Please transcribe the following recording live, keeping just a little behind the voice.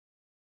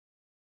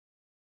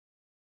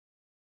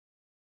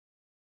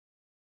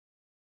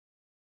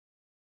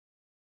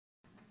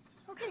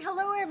Okay,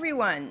 hello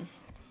everyone.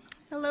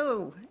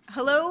 Hello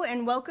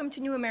and welcome to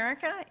New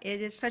America.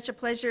 It is such a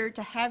pleasure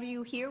to have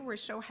you here. We're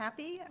so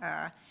happy.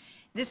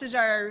 This is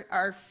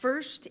our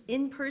first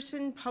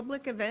in-person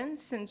public event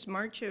since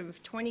March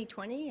of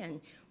 2020, and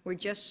we're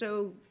just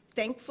so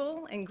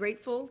thankful and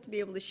grateful to be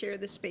able to share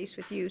this space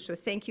with you. So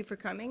thank you for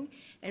coming,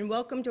 and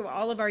welcome to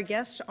all of our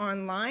guests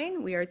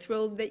online. We are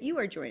thrilled that you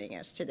are joining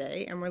us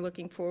today, and we're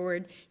looking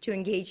forward to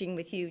engaging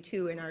with you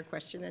too in our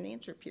question and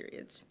answer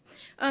periods.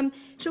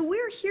 So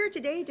we're here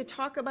today to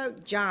talk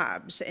about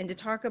jobs and to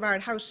talk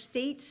about how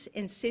states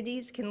and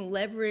cities can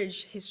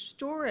leverage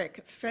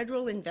historic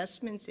federal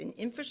investments in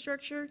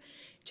infrastructure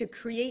to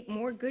create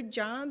more good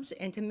jobs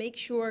and to make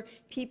sure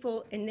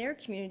people in their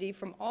community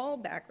from all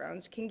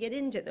backgrounds can get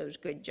into those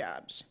good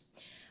jobs.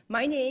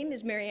 My name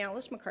is Mary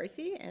Alice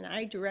McCarthy, and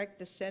I direct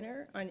the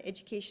Center on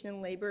Education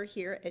and Labor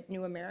here at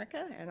New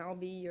America, and I'll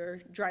be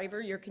your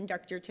driver, your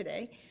conductor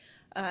today.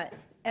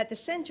 At the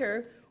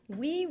center,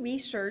 we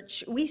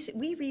research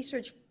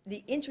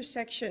the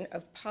intersection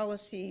of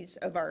policies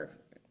of our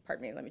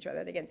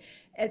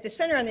At the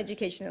Center on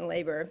Education and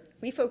Labor,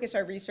 we focus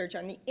our research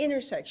on the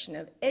intersection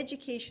of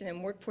education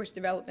and workforce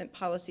development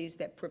policies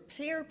that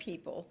prepare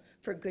people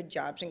for good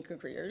jobs and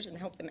careers and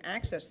help them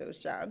access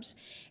those jobs,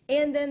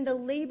 and then the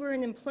labor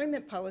and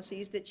employment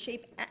policies that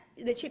shape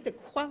the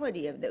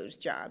quality of those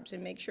jobs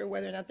and make sure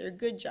whether or not they're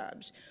good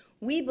jobs.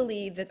 We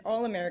believe that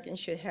all Americans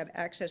should have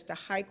access to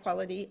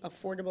high-quality,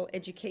 affordable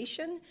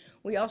education.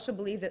 We also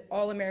believe that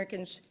all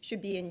Americans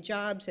should be in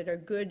jobs that are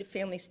good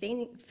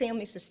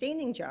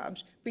family-sustaining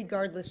jobs,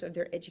 regardless of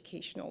their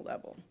educational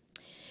level.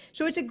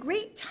 So it's a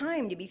great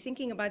time to be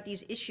thinking about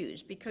these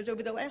issues because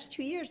over the last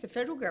 2 years, the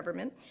federal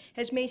government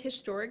has made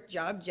historic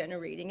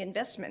job-generating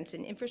investments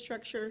in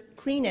infrastructure,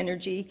 clean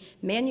energy,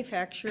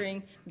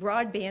 manufacturing,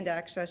 broadband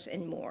access,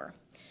 and more.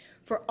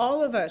 For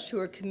all of us who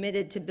are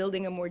committed to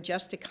building a more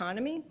just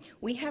economy,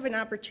 we have an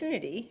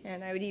opportunity,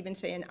 and I would even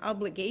say an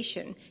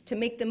obligation, to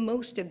make the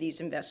most of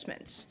these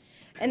investments.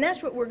 And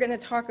that's what we're going to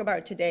talk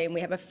about today, and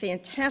we have a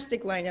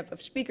fantastic lineup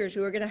of speakers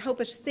who are going to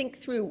help us think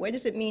through what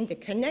does it mean to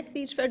connect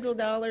these federal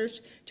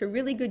dollars to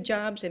really good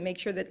jobs and make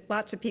sure that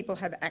lots of people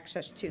have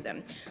access to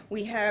them.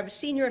 We have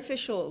senior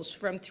officials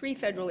from 3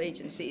 federal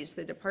agencies,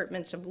 the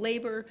Departments of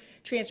Labor,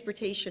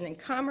 Transportation, and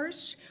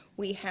Commerce.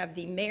 We have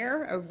the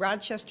mayor of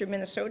Rochester,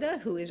 Minnesota,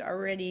 who has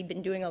already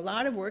been doing a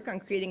lot of work on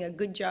creating a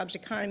good jobs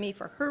economy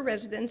for her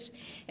residents.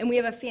 And we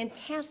have a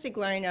fantastic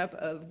lineup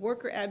of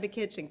worker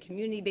advocates and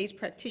community-based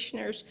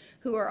practitioners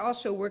who are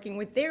also working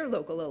with their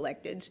local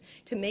electeds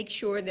to make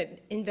sure that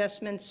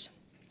investments,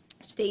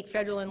 state,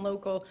 federal, and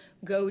local,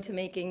 go to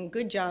making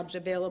good jobs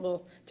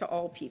available to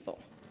all people.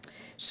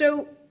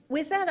 So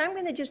with that, I'm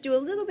going to just do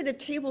a little bit of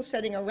table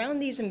setting around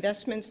these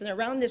investments and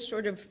around this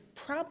sort of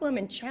problem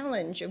and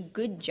challenge of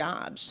good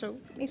jobs. So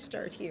let me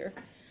start here.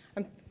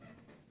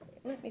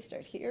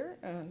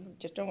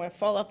 Just don't want to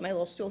fall off my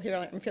little stool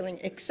here. I'm feeling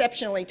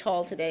exceptionally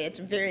tall today. It's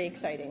very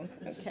exciting.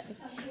 Okay.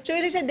 So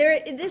as I said,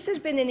 this has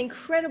been an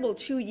incredible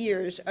 2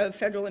 years of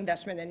federal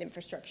investment in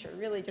infrastructure,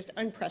 really just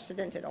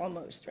unprecedented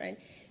almost, right?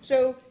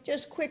 So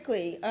just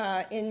quickly,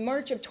 in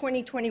March of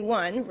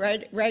 2021,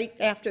 right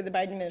after the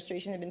Biden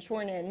administration had been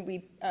sworn in,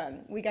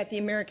 we got the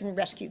American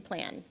Rescue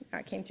Plan.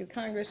 Came through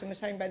Congress and was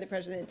signed by the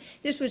president.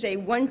 This was a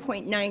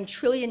 $1.9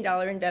 trillion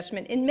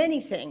investment in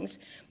many things.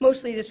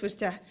 Mostly this was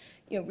to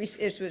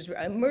this was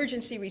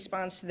emergency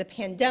response to the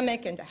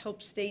pandemic and to help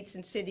states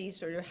and cities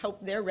sort of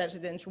help their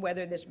residents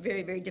weather this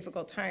very, very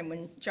difficult time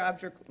when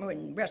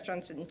when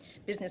restaurants and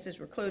businesses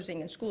were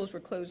closing and schools were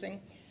closing.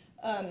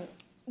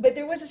 But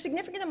there was a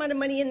significant amount of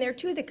money in there,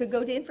 too, that could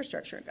go to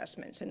infrastructure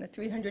investments. And the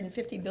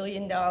 $350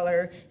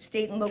 billion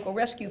state and local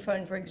rescue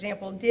fund, for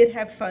example, did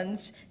have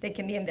funds that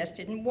can be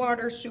invested in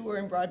water, sewer,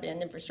 and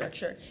broadband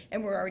infrastructure.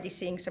 And we're already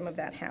seeing some of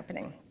that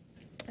happening.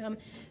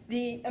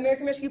 The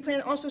American Rescue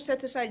Plan also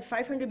sets aside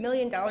 $500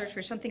 million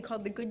for something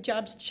called the Good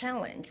Jobs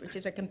Challenge, which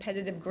is a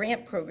competitive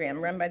grant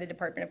program run by the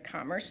Department of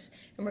Commerce.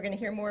 And we're going to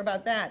hear more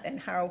about that and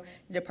how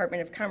the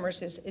Department of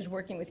Commerce is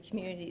working with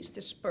communities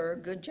to spur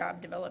good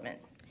job development.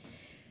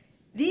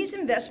 These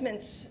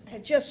investments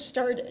have just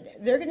started.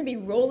 They're going to be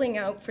rolling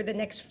out for the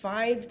next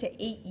 5 to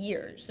 8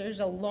 years.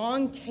 There's a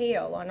long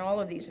tail on all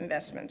of these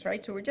investments,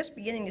 right? So we're just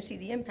beginning to see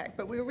the impact,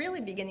 but we're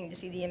really beginning to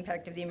see the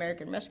impact of the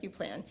American Rescue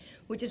Plan,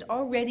 which has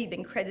already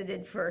been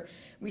credited for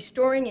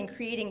restoring and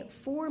creating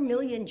 4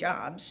 million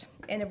jobs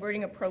and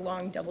averting a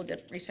prolonged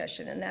double-dip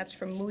recession, and that's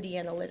from Moody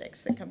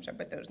Analytics that comes up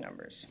with those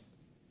numbers.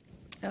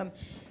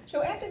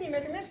 So after the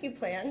American Rescue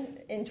Plan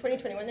in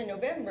 2021 in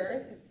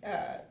November,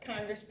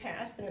 Congress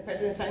passed and the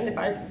President signed the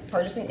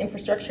Bipartisan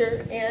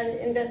Infrastructure and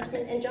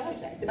Investment and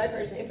Jobs Act, the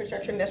Bipartisan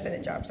Infrastructure Investment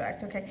and Jobs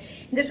Act, okay?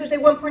 And this was a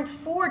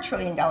 $1.4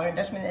 trillion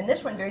investment, and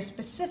this one very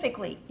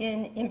specifically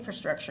in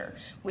infrastructure,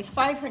 with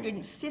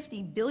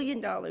 $550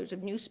 billion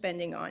of new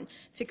spending on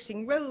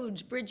fixing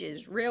roads,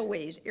 bridges,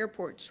 railways,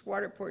 airports,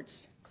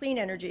 waterports, clean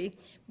energy,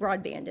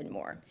 broadband, and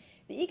more.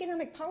 The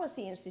Economic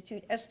Policy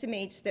Institute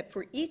estimates that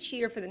for each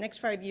year for the next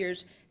 5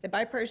 years, the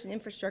Bipartisan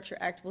Infrastructure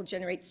Act will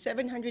generate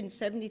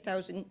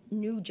 770,000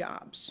 new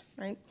jobs,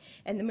 right?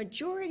 And the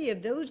majority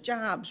of those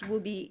jobs will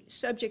be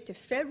subject to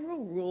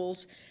federal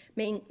rules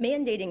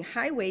mandating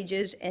high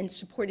wages and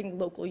supporting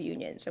local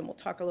unions, and we'll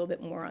talk a little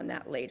bit more on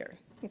that later.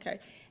 Okay.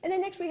 And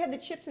then next we have the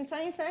CHIPS and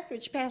Science Act,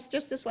 which passed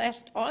just this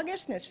last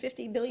August, and it's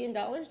 $50 billion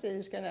that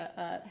is going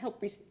to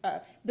help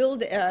build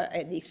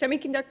the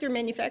semiconductor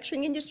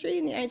manufacturing industry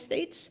in the United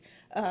States,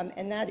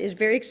 and that is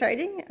very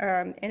exciting.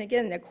 And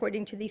again,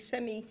 according to the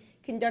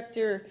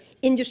Semiconductor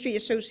Industry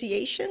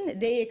Association,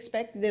 they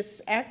expect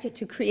this act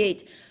to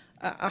create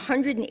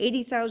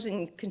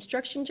 180,000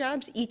 construction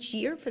jobs each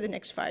year for the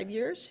next 5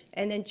 years,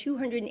 and then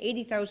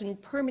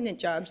 280,000 permanent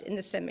jobs in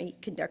the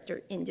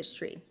semiconductor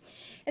industry.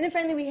 And then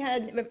finally we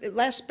had,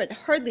 last but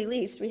hardly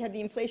least, we had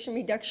the Inflation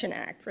Reduction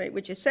Act, right,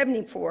 which is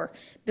 $74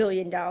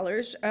 billion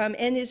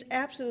and is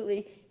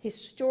absolutely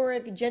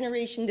historic,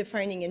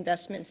 generation-defining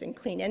investments in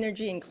clean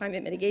energy and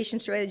climate mitigation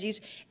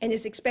strategies, and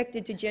is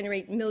expected to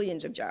generate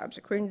millions of jobs.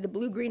 According to the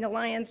Blue-Green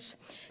Alliance,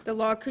 the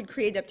law could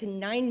create up to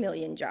 9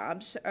 million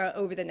jobs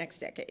over the next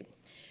decade.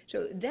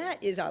 So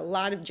that is a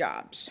lot of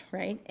jobs,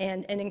 right,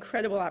 and an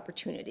incredible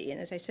opportunity.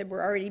 And as I said,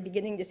 we're already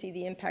beginning to see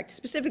the impact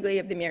specifically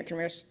of the American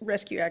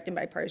Rescue Act and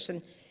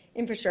bipartisan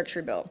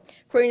infrastructure bill.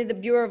 According to the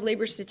Bureau of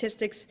Labor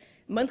Statistics,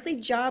 monthly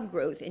job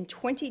growth in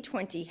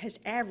 2020 has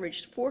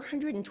averaged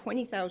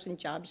 420,000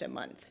 jobs a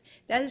month.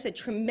 That is a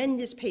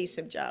tremendous pace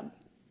of job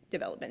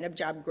development, of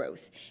job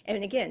growth.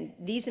 And again,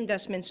 these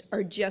investments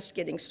are just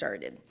getting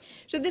started.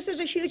 So this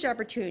is a huge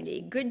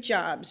opportunity. Good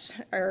jobs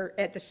are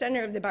at the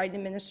center of the Biden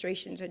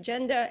administration's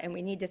agenda, and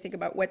we need to think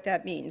about what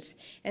that means.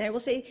 And I will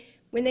say,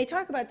 when they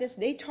talk about this,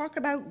 they talk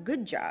about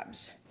good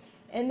jobs.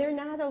 And they're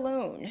not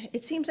alone.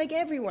 It seems like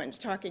everyone's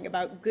talking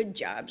about good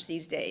jobs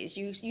these days.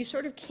 You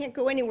sort of can't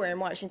go anywhere in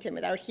Washington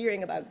without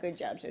hearing about good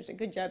jobs. There's a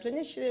Good Jobs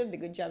Initiative, the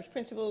Good Jobs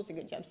Principles, the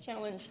Good Jobs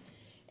Challenge,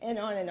 and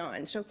on and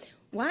on. So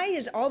why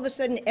is all of a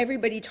sudden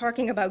everybody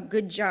talking about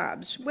good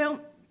jobs?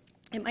 Well,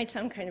 it might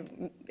sound kind of,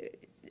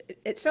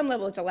 at some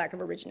level it's a lack of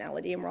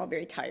originality and we're all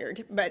very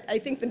tired, but I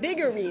think the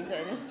bigger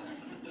reason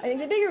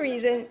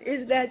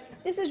is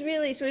that this is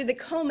really sort of the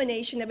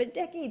culmination of a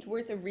decade's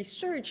worth of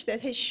research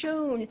that has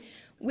shown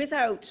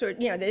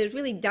that has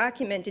really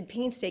documented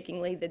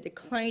painstakingly the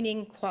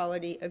declining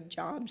quality of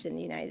jobs in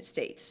the United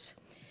States.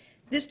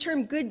 This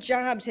term good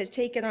jobs has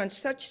taken on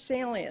such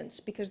salience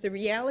because the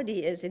reality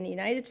is in the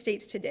United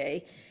States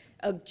today,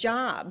 a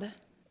job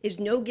is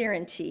no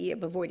guarantee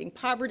of avoiding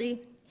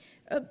poverty,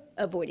 of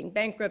avoiding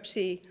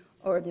bankruptcy,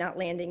 or of not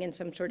landing in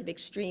some sort of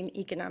extreme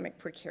economic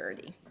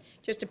precarity.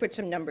 Just to put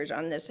some numbers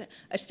on this,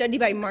 a study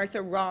by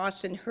Martha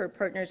Ross and her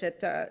partners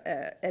at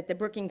the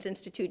Brookings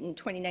Institute in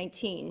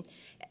 2019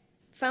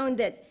 found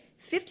that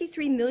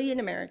 53 million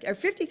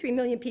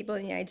people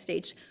in the United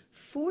States,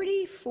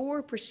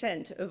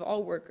 44% of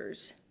all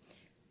workers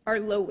are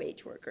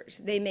low-wage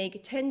workers. They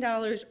make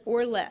 $10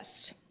 or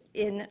less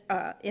in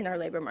our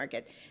labor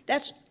market.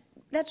 That's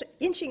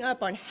inching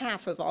up on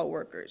half of all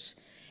workers.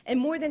 And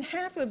more than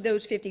half of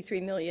those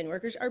 53 million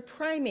workers are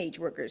prime-age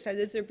workers. That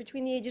is, they're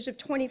between the ages of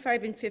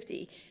 25 and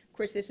 50. Of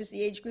course, this is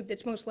the age group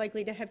that's most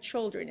likely to have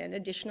children and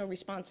additional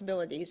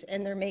responsibilities,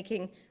 and they're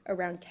making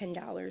around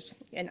 $10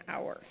 an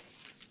hour.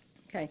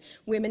 Okay.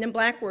 Women and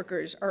black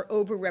workers are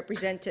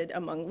overrepresented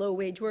among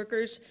low-wage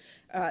workers.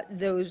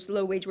 Those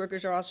low-wage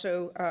workers are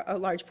also a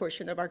large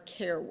portion of our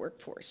care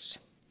workforce.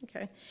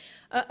 Okay.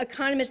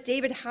 Economist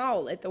David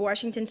Howell at the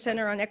Washington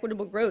Center on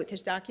Equitable Growth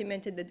has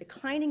documented the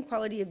declining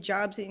quality of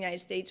jobs in the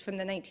United States from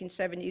the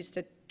 1970s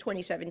to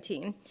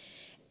 2017.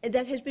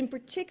 That has been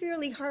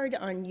particularly hard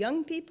on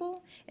young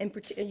people and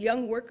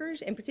young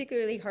workers, and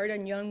particularly hard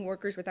on young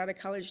workers without a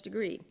college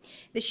degree.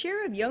 The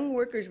share of young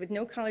workers with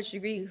no college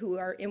degree who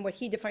are in what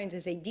he defines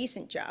as a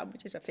decent job,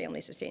 which is a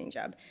family-sustaining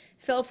job,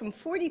 fell from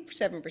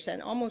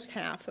 47%, almost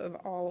half of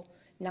all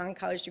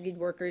non-college degree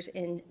workers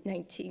in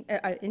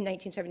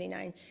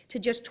 1979, to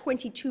just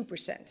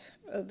 22%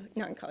 of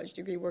non-college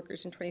degree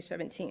workers in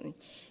 2017.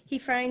 He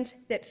finds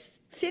that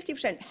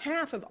 50%,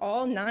 half of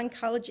all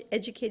non-college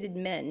educated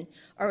men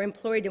are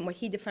employed in what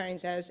he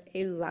defines as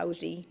a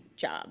lousy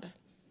job.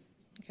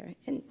 Okay?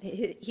 And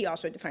he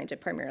also defines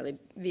it primarily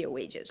via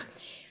wages.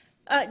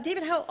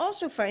 David Howell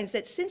also finds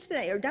that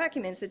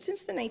documents that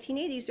since the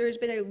 1980s, there has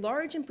been a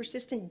large and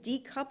persistent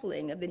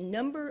decoupling of the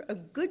number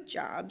of good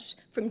jobs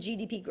from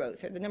GDP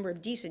growth, or the number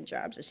of decent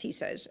jobs, as he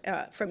says,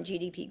 from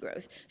GDP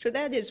growth. So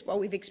that is, while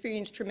we've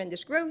experienced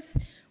tremendous growth,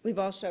 we've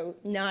also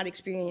not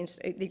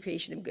experienced the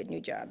creation of good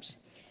new jobs.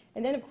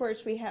 And then, of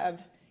course, we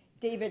have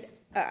David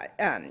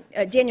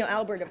Daniel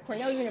Albert of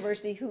Cornell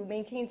University, who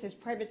maintains his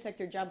private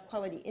sector job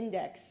quality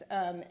index,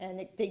 and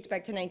it dates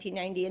back to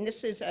 1990. And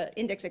this is an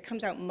index that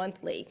comes out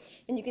monthly.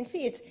 And you can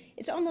see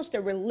it's almost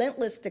a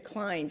relentless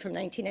decline from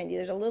 1990.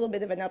 There's a little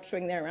bit of an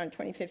upswing there around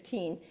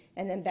 2015,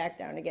 and then back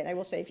down again. I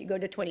will say, if you go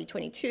to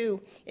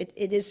 2022,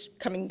 it is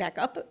coming back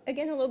up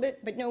again a little bit,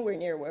 but nowhere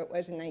near where it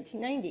was in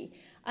 1990.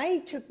 I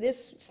took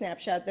this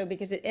snapshot, though,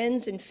 because it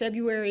ends in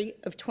February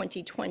of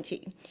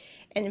 2020.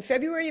 And in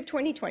February of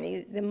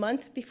 2020, the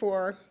month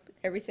before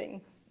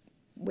everything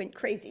went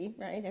crazy,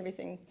 right,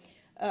 everything,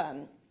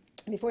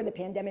 before the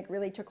pandemic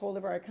really took hold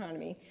of our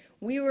economy,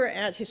 we were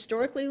at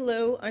historically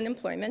low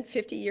unemployment,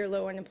 50-year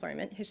low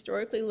unemployment,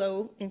 historically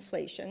low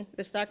inflation.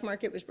 The stock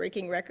market was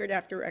breaking record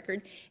after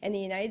record, and the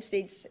United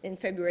States in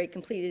February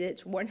completed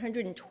its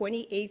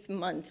 128th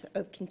month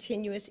of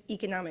continuous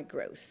economic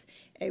growth,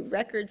 a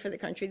record for the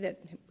country that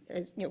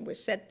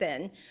was set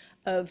then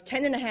of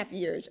 10.5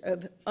 years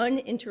of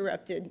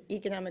uninterrupted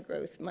economic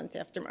growth month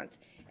after month.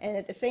 And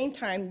at the same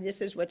time,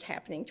 this is what's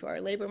happening to our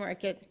labor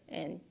market.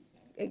 And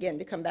again,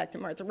 to come back to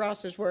Martha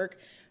Ross's work,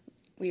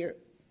 we are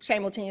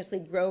simultaneously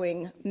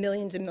growing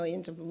millions and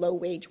millions of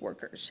low-wage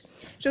workers.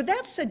 So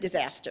that's a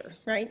disaster,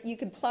 right? You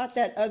can plot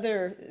that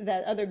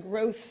other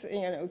growth,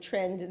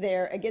 trend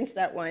there against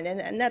that one,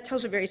 and that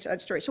tells a very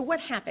sad story. So what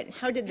happened?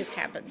 How did this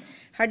happen?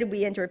 How did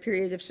we enter a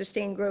period of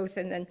sustained growth,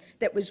 and then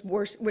that was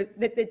worse,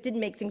 that didn't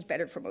make things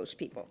better for most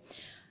people?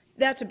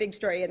 That's a big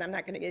story, and I'm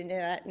not going to get into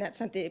that, and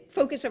that's not the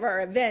focus of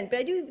our event. But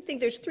I do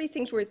think there's 3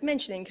 things worth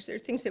mentioning, because there are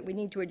things that we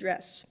need to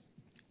address.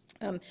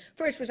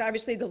 First was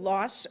obviously the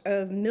loss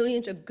of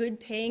millions of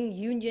good-paying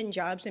union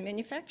jobs in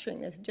manufacturing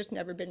that have just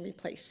never been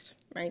replaced,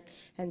 right?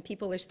 And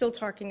people are still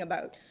talking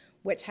about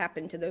what's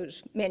happened to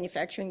those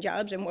manufacturing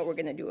jobs and what we're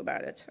going to do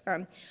about it.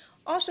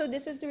 Also,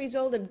 this is the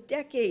result of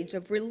decades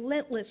of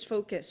relentless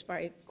focus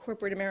by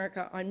corporate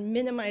America on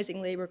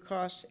minimizing labor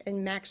costs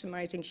and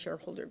maximizing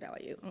shareholder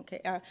value.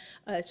 Okay,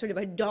 sort of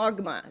a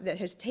dogma that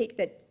has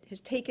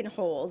taken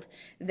hold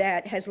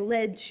that has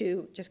led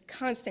to just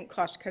constant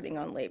cost cutting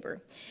on labor.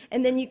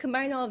 And then you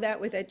combine all of that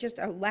with just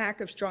a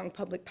lack of strong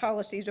public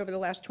policies over the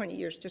last 20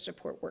 years to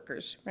support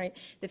workers, right?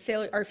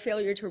 Our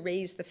failure to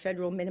raise the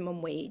federal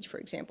minimum wage, for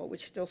example,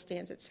 which still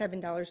stands at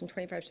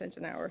 $7.25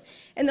 an hour,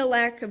 and the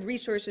lack of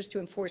resources to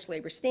enforce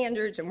labor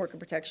standards and worker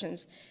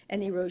protections,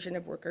 and the erosion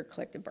of worker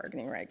collective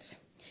bargaining rights.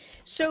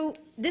 So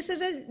this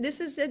is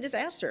a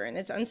disaster, and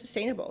it's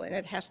unsustainable, and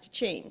it has to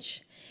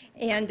change.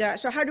 And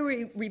so how do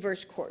we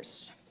reverse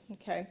course?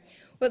 Okay.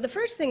 Well, the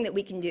first thing that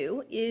we can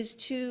do is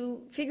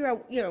to figure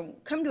out,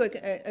 come to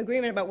an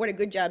agreement about what a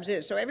good jobs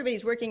is. So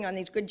everybody's working on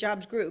these good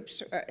jobs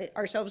groups,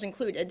 ourselves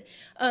included.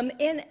 And,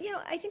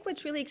 I think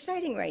what's really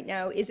exciting right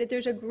now is that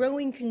there's a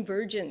growing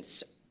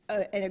convergence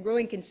and a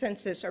growing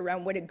consensus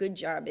around what a good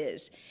job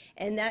is.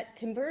 And that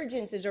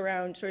convergence is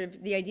around sort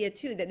of the idea,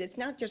 too, that it's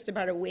not just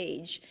about a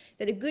wage,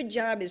 that a good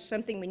job is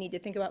something we need to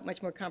think about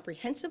much more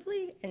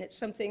comprehensively, and it's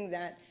something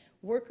that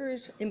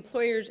workers,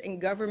 employers,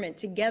 and government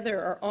together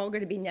are all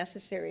going to be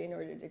necessary in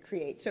order to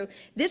create. So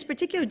this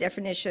particular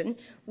definition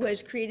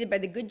was created by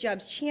the Good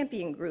Jobs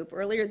Champion Group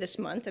earlier this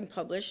month and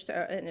published,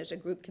 and there's a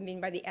group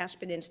convened by the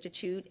Aspen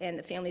Institute and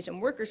the Families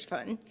and Workers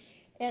Fund.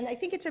 And I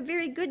think it's a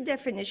very good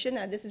definition.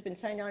 This has been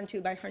signed on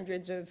to by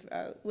hundreds of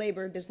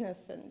labor,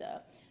 business, and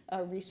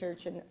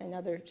research and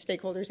other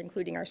stakeholders,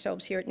 including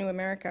ourselves here at New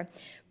America.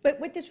 But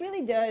what this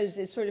really does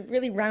is sort of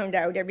really round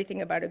out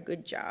everything about a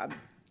good job.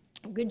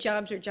 Good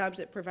jobs are jobs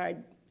that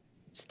provide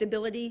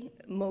stability,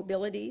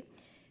 mobility,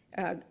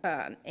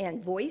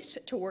 and voice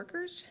to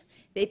workers.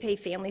 They pay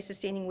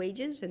family-sustaining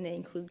wages, and they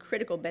include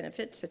critical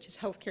benefits such as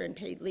health care and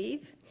paid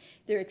leave.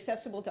 They're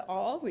accessible to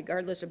all,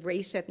 regardless of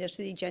race,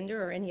 ethnicity,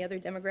 gender, or any other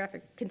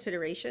demographic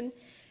consideration.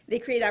 They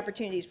create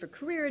opportunities for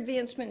career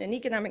advancement and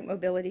economic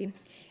mobility.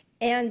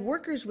 And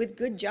workers with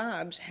good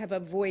jobs have a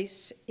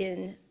voice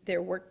in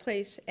their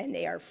workplace, and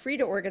they are free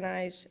to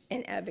organize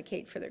and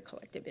advocate for their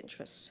collective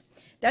interests.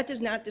 That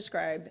does not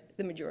describe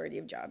the majority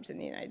of jobs in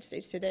the United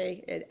States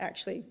today. It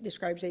actually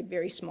describes a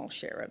very small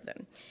share of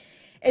them.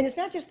 And it's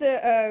not just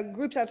the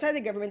groups outside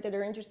the government that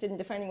are interested in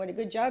defining what a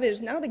good job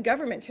is. Now the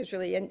government has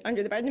really, and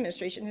under the Biden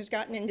administration, has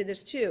gotten into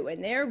this too.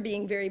 And they're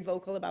being very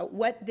vocal about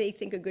what they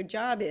think a good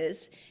job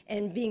is,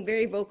 and being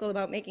very vocal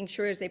about making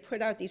sure as they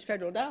put out these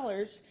federal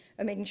dollars,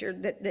 making sure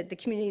that the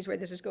communities where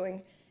this is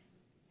going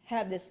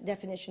have this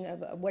definition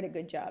of what a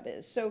good job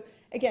is. So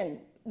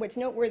again, what's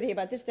noteworthy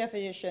about this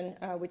definition,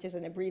 which is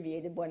an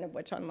abbreviated one of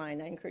what's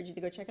online, I encourage you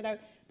to go check it out.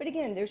 But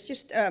again, there's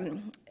just,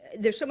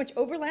 there's so much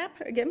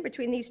overlap, again,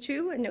 between these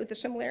two, and note the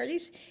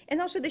similarities,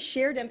 and also the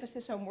shared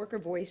emphasis on worker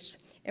voice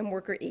and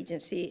worker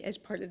agency as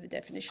part of the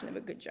definition of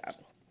a good job.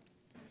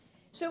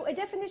 So a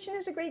definition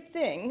is a great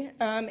thing,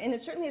 and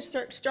it's certainly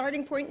a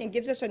starting point and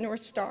gives us a North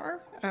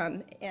Star,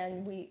 and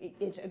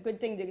it's a good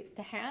thing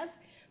to have.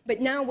 But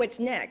now what's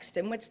next?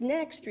 And what's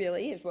next,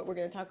 really, is what we're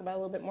going to talk about a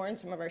little bit more, and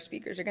some of our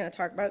speakers are going to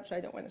talk about, so I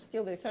don't want to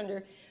steal their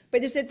thunder,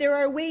 but is that there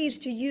are ways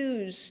to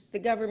use the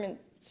government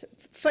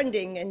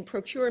funding and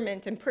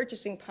procurement and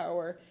purchasing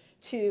power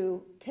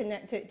to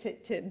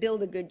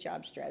build a good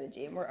job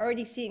strategy. And we're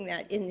already seeing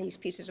that in these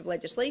pieces of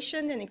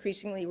legislation, and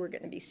increasingly we're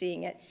going to be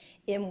seeing it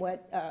in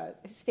what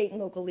state and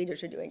local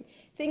leaders are doing.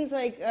 Things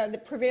like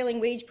the prevailing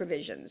wage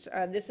provisions.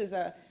 This is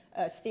a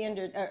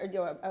standard,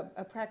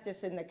 a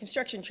practice in the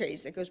construction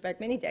trades that goes back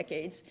many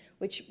decades,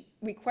 which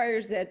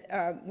requires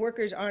that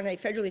workers on a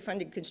federally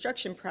funded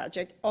construction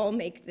project all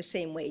make the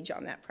same wage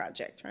on that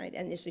project, right?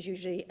 And this is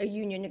usually a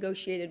union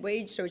negotiated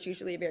wage, so it's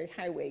usually a very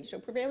high wage. So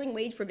prevailing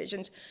wage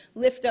provisions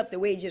lift up the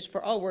wages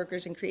for all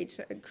workers and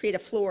create a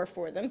floor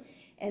for them,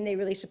 and they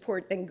really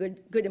support then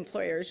good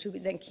employers who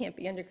then can't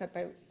be undercut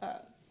by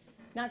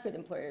not good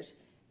employers.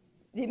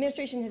 The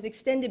administration has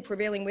extended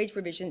prevailing wage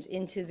provisions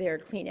into their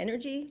clean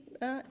energy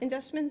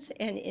investments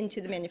and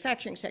into the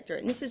manufacturing sector.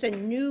 And this is a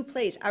new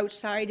place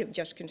outside of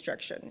just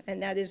construction,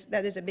 and that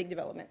is a big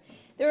development.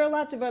 There are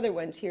lots of other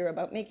ones here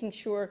about making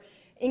sure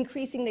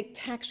increasing the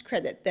tax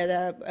credit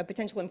that a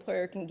potential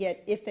employer can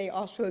get if they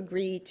also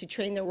agree to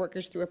train their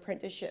workers through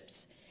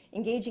apprenticeships.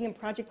 Engaging in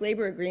project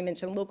labor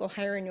agreements and local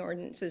hiring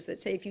ordinances that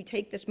say if you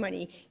take this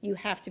money, you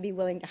have to be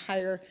willing to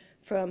hire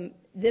from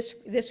this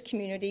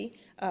community,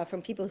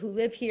 from people who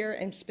live here,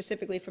 and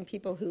specifically from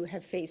people who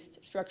have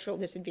faced structural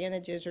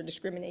disadvantages or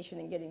discrimination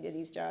in getting to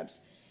these jobs.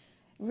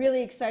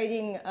 Really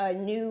exciting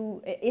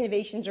new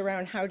innovations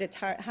around how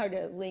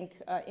to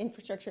link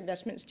infrastructure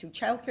investments to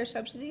childcare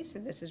subsidies. So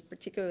this is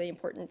particularly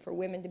important for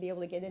women to be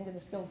able to get into the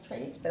skilled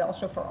trades, but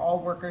also for all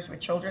workers with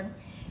children.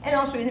 And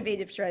also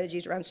innovative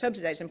strategies around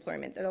subsidized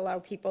employment that allow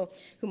people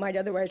who might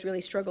otherwise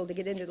really struggle to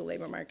get into the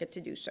labor market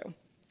to do so.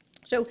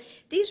 So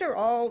these are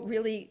all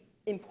really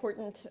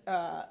important.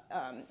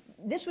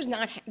 This was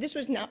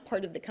not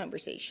part of the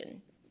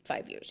conversation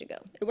 5 years ago.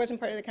 It wasn't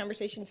part of the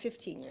conversation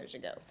 15 years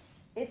ago.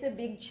 It's a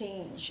big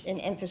change in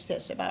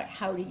emphasis about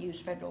how to use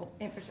federal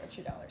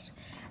infrastructure dollars.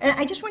 And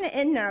I just want to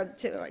end now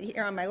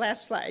here on my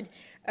last slide,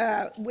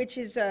 which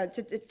is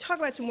to talk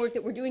about some work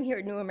that we're doing here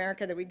at New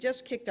America that we've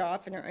just kicked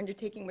off and are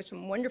undertaking with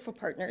some wonderful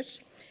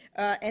partners,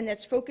 and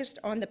that's focused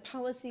on our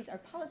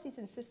policies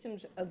and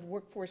systems of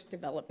workforce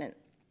development.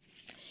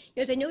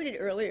 As I noted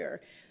earlier,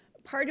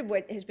 part of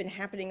what has been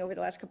happening over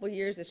the last couple of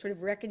years is sort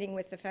of reckoning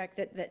with the fact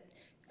that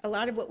a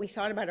lot of what we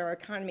thought about our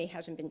economy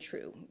hasn't been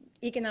true.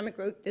 Economic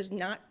growth does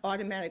not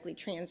automatically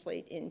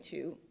translate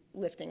into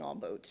lifting all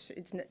boats.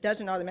 It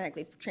doesn't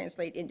automatically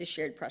translate into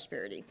shared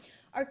prosperity.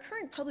 Our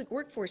current public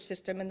workforce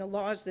system and the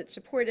laws that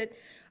support it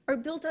are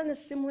built on a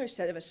similar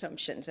set of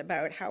assumptions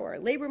about how our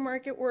labor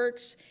market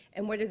works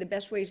and what are the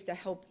best ways to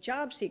help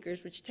job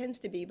seekers, which tends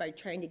to be by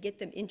trying to get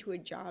them into a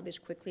job as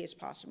quickly as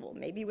possible,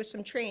 maybe with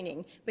some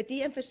training, but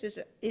the emphasis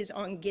is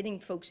on getting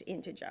folks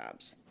into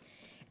jobs.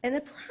 And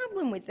the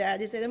problem with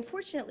that is that,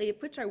 unfortunately, it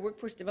puts our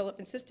workforce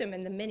development system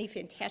and the many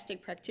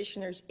fantastic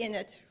practitioners in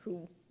it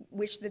who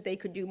wish that they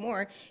could do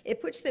more, it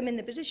puts them in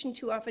the position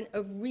too often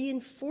of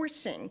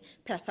reinforcing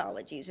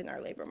pathologies in our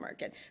labor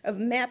market, of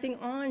mapping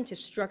on to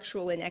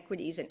structural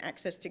inequities and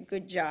access to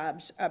good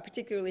jobs,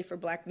 particularly for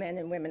Black men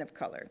and women of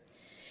color.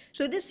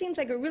 So this seems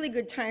like a really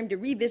good time to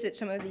revisit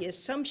some of the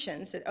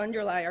assumptions that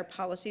underlie our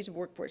policies of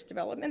workforce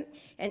development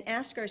and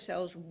ask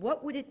ourselves,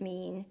 what would it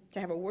mean to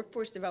have a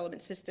workforce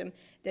development system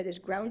that is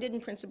grounded in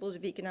principles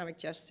of economic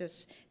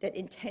justice, that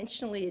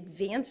intentionally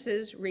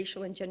advances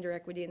racial and gender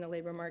equity in the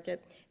labor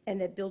market, and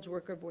that builds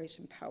worker voice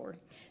and power?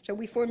 So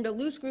we formed a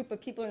loose group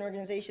of people and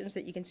organizations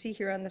that you can see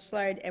here on the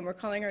slide, and we're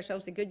calling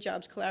ourselves the Good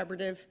Jobs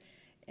Collaborative.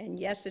 And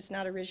yes, it's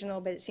not original,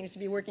 but it seems to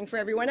be working for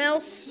everyone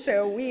else,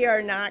 so we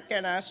are not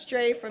going to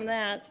stray from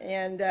that.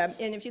 And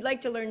if you'd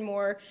like to learn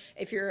more,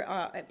 if you're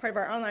part of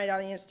our online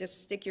audience,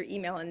 just stick your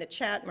email in the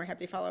chat, and we're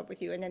happy to follow up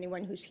with you. And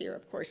anyone who's here,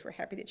 of course, we're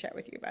happy to chat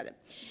with you about it.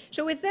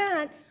 So with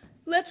that,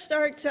 let's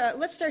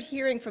start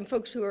hearing from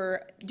folks who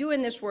are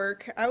doing this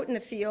work out in the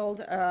field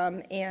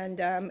and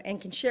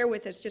can share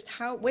with us just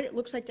what it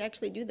looks like to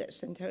actually do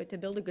this and to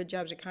build a good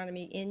jobs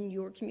economy in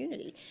your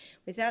community.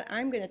 With that,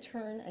 I'm going to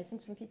turn. I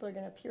think some people are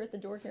going to appear at the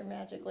door here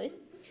magically,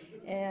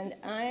 and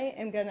I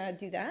am going to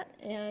do that.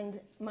 And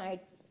my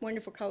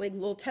wonderful colleague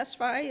Lowell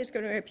Tesfaye is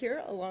going to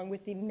appear along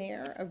with the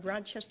mayor of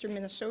Rochester,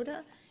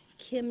 Minnesota,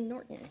 Kim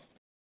Norton.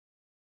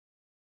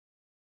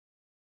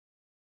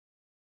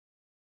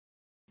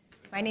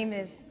 My name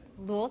is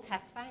Lowell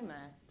Tesfaye. I'm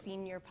a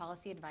senior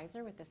policy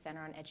advisor with the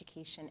Center on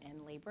Education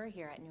and Labor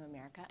here at New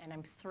America, and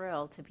I'm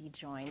thrilled to be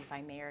joined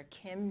by Mayor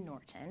Kim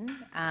Norton.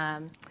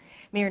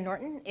 Mayor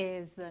Norton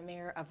is the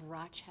mayor of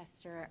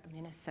Rochester,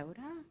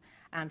 Minnesota.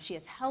 She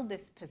has held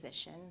this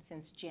position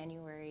since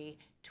January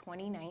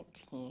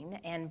 2019,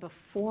 and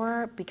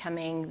before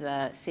becoming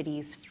the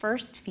city's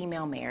first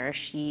female mayor,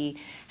 she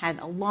had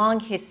a long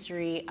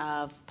history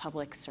of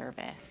public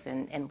service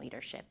and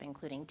leadership,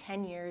 including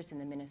 10 years in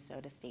the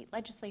Minnesota State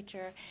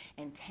Legislature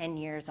and 10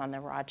 years on the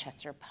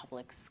Rochester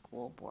Public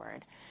School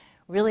Board.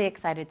 really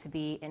excited to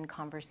be in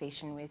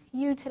conversation with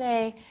you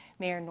today,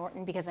 Mayor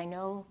Norton, because I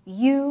know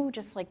you,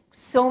 just like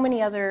so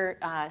many other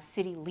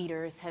city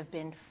leaders, have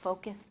been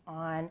focused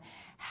on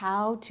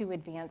how to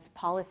advance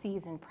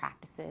policies and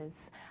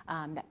practices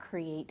that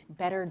create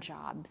better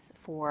jobs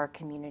for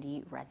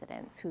community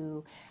residents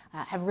who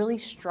have really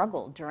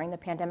struggled during the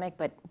pandemic,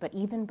 but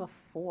even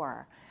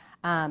before.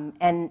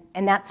 And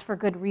that's for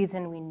good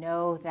reason. We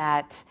know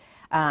that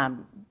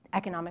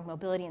economic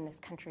mobility in this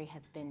country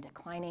has been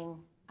declining.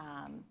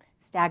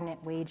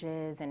 Stagnant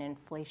wages and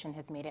inflation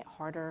has made it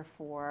harder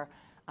for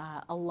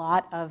a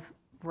lot of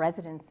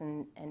residents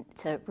and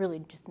to really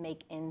just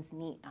make ends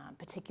meet,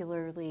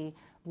 particularly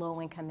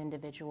low-income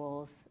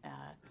individuals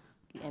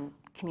in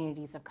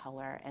communities of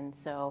color. And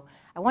so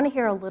I want to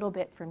hear a little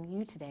bit from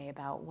you today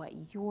about what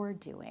you're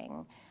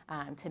doing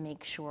to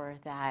make sure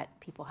that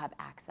people have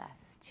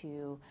access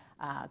to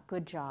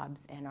good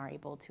jobs and are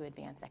able to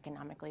advance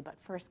economically. But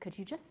first, could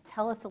you just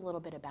tell us a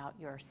little bit about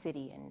your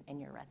city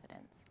and your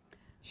residents?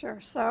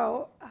 Sure.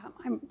 So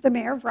I'm the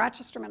mayor of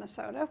Rochester,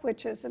 Minnesota,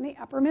 which is in the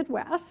upper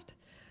Midwest.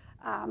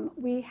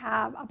 We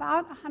have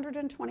about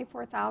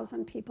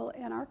 124,000 people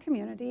in our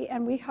community,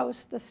 and we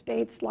host the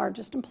state's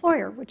largest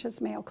employer, which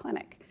is Mayo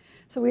Clinic.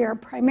 So we are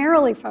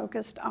primarily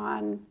focused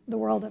on the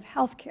world of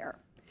healthcare.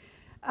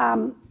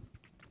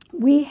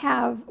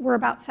 We're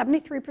about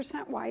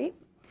 73% white.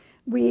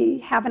 We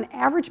have an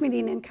average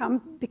median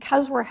income,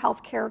 because we're a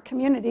healthcare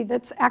community,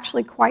 that's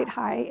actually quite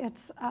high.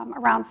 It's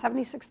around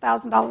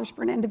 $76,000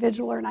 for an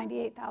individual or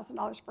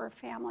 $98,000 for a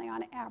family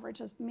on average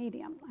is the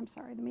median.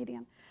 The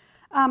median.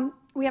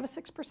 We have a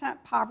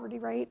 6% poverty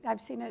rate.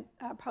 I've seen it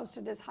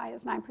posted as high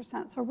as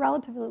 9%, so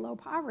relatively low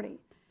poverty.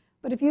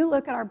 But if you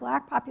look at our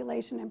Black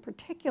population in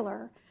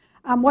particular,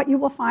 what you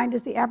will find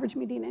is the average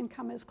median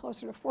income is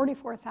closer to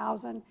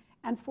 $44,000,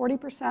 and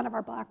 40% of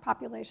our Black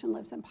population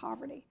lives in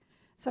poverty.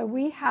 So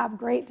we have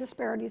great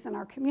disparities in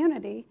our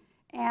community,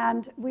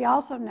 and we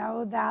also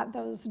know that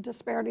those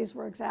disparities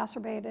were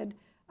exacerbated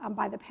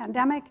by the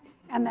pandemic,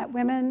 and that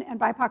women and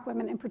BIPOC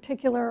women in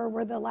particular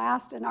were the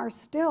last and are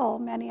still,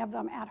 many of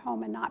them, at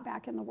home and not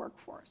back in the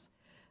workforce.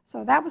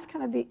 So that was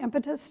kind of the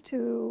impetus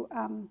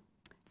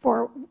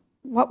for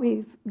what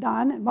we've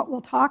done and what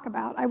we'll talk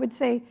about. I would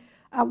say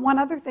one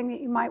other thing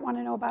that you might want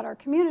to know about our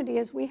community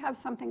is we have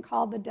something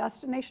called the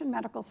Destination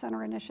Medical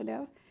Center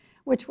Initiative,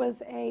 which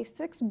was a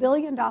 $6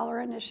 billion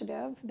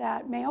initiative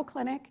that Mayo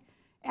Clinic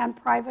and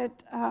private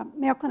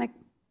Mayo Clinic,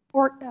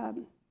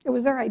 it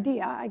was their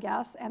idea, I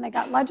guess, and they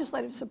got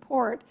legislative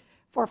support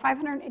for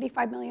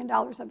 $585 million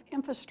of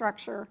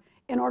infrastructure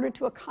in order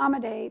to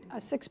accommodate a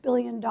 $6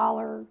 billion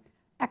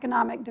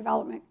economic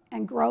development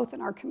and growth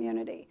in our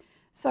community.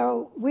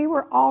 So we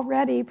were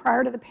already,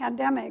 prior to the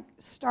pandemic,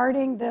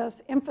 starting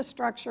this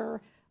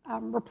infrastructure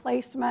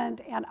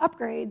replacement and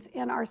upgrades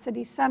in our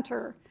city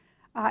center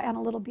and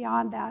a little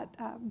beyond that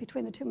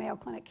between the two Mayo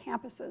Clinic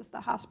campuses,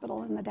 the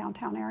hospital and the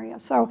downtown area.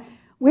 So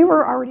we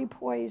were already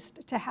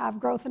poised to have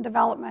growth and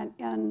development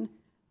in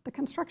the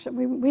construction.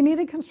 We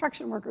needed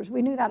construction workers.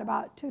 We knew that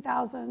about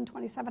 2,000,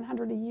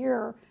 2,700 a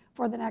year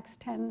for the next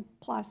 10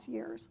 plus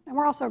years. And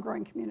we're also a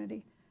growing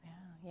community.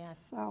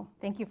 Yes. So,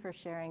 thank you for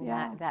sharing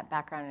that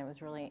background. It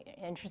was really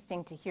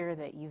interesting to hear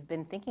that you've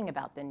been thinking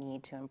about the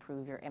need to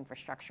improve your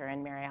infrastructure.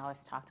 And Mary Alice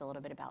talked a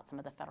little bit about some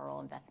of the federal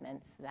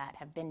investments that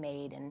have been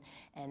made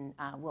and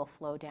will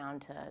flow down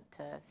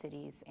to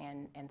cities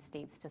and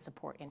states to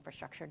support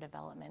infrastructure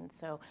development.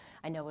 So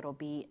I know it'll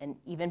be an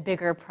even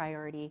bigger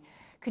priority.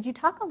 Could you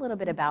talk a little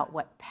bit about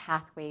what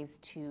pathways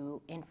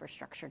to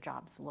infrastructure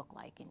jobs look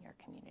like in your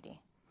community?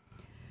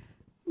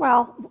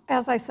 Well,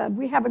 as I said,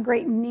 we have a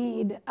great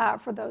need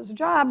for those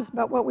jobs,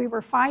 but what we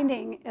were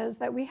finding is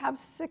that we have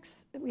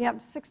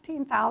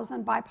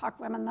 16,000 BIPOC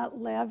women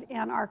that live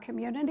in our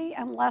community,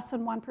 and less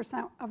than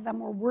 1% of them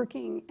were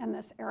working in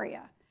this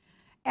area.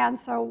 And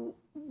so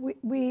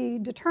we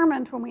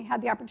determined, when we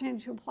had the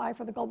opportunity to apply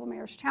for the Global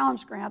Mayor's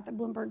Challenge grant that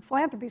Bloomberg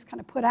Philanthropies kind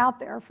of put out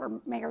there for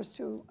mayors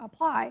to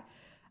apply,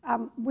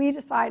 we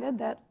decided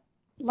that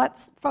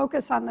let's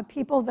focus on the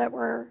people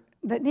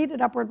that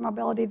needed upward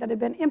mobility, that had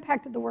been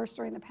impacted the worst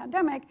during the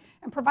pandemic,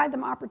 and provide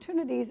them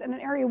opportunities in an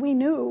area we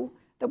knew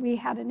that we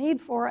had a need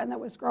for and that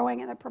was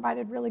growing and that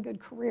provided really good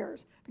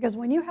careers. Because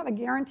when you have a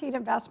guaranteed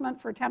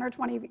investment for 10 or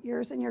 20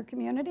 years in your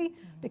community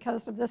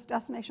because of this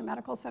Destination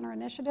Medical Center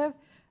initiative,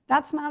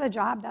 that's not a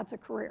job, that's a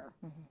career.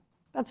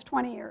 That's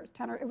 20 years.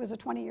 It was a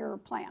 20-year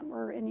plan.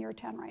 We're in year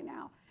 10 right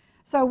now.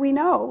 So we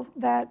know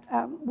that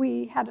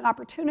we had an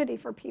opportunity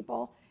for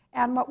people.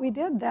 And what we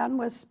did then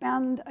was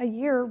spend a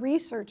year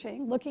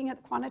researching, looking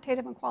at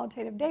quantitative and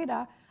qualitative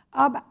data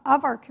of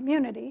our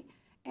community,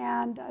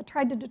 and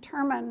tried to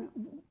determine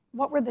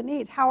what were the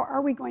needs. How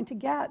are we going to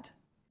get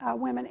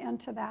women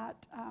into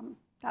that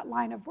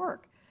line of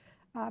work?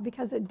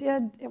 Because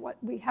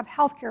we have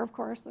healthcare, of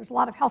course. There's a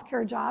lot of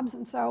healthcare jobs,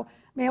 and so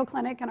Mayo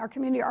Clinic and our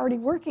community are already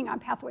working on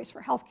pathways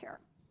for healthcare.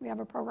 We have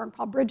a program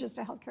called Bridges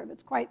to Healthcare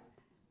that's quite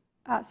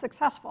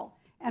successful.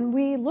 And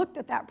we looked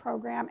at that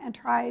program and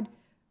tried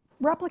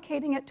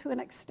replicating it to an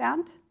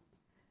extent,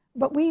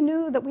 But we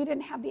knew that we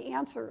didn't have the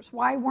answers.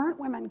 Why weren't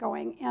women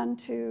going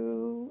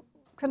into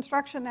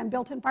construction and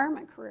built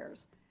environment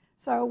careers?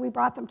 So we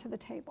brought them to the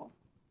table.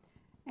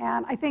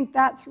 And I think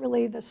that's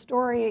really the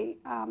story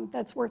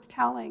that's worth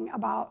telling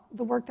about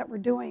the work that we're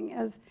doing.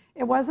 Is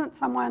it wasn't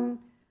someone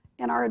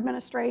in our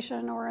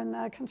administration or in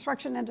the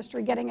construction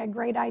industry getting a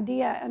great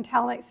idea and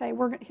say,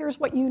 here's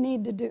what you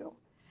need to do.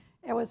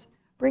 It was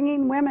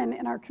bringing women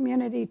in our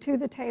community to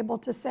the table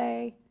to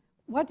say,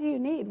 what do you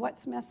need?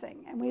 What's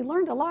missing? And we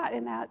learned a lot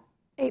in that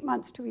 8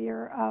 months to a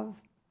year of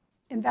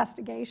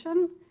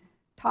investigation,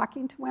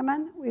 talking to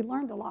women. We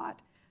learned a lot.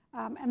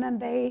 And then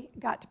they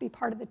got to be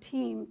part of the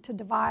team to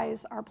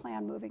devise our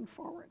plan moving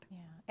forward. Yeah.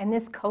 And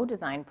this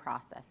co-design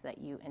process that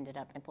you ended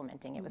up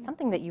implementing, it was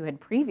something that you had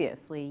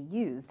previously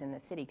used in the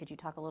city. Could you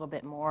talk a little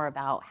bit more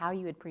about how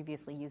you had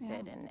previously used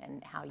it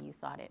and how you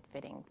thought it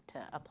fitting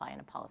to apply in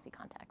a policy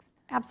context?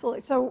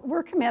 Absolutely. So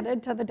we're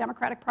committed to the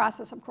democratic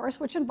process, of course,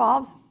 which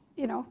involves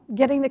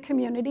getting the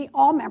community,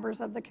 all members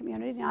of the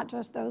community, not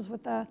just those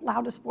with the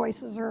loudest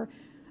voices or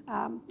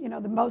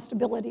the most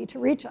ability to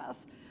reach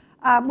us.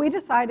 We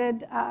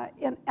decided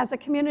as a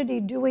community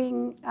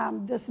doing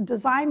this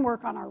design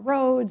work on our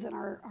roads and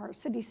our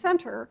city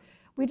center,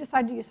 we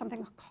decided to use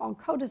something called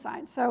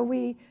co-design. So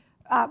we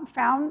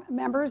found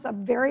members of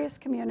various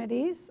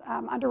communities,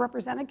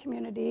 underrepresented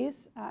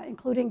communities,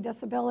 including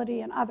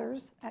disability and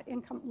others at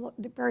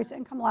various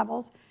income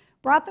levels,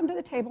 brought them to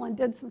the table and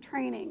did some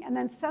training, and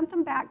then sent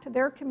them back to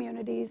their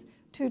communities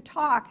to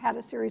talk, had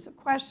a series of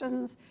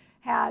questions,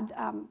 had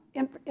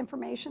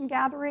information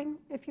gathering,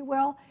 if you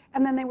will,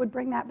 and then they would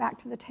bring that back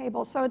to the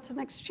table. So it's an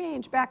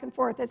exchange back and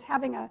forth. It's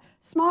having a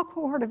small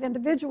cohort of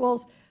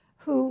individuals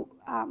who,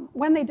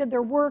 when they did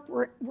their work,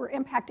 were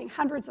impacting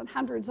hundreds and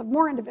hundreds of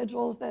more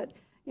individuals that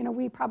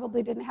we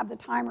probably didn't have the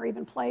time or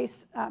even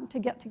place to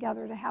get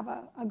together to have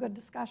a good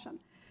discussion.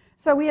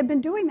 So we had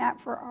been doing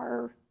that for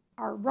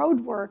our road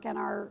work and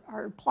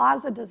our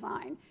plaza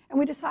design, and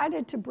we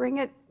decided to bring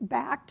it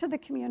back to the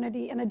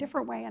community in a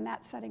different way in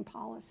that setting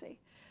policy.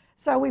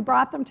 So we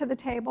brought them to the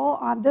table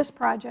on this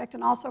project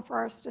and also for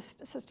our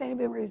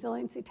Sustainability and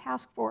Resiliency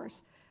Task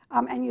Force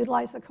and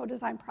utilized the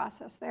co-design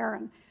process there.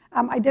 And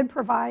I did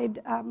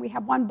provide, we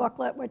have one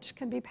booklet which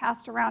can be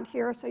passed around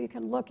here so you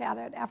can look at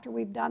it after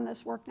we've done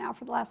this work now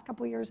for the last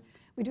couple of years.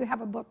 We do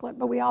have a booklet,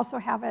 but we also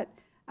have it,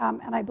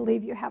 and I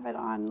believe you have it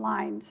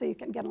online so you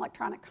can get an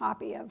electronic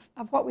copy of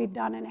what we've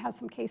done, and it has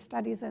some case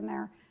studies in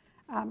there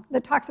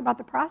that talks about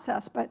the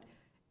process. But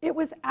it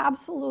was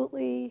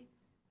absolutely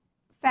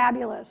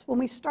fabulous. When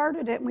we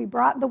started it and we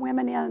brought the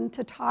women in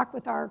to talk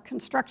with our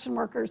construction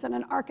workers and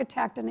an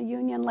architect and a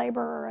union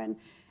laborer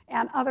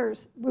and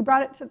others, we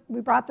brought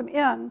them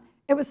in,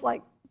 it was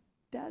like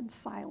dead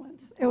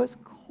silence. It was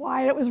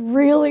quiet. It was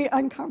really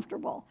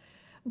uncomfortable.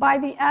 By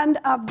the end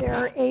of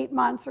their 8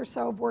 months or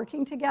so of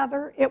working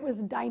together, it was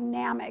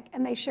dynamic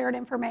and they shared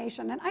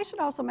information. And I should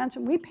also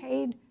mention, we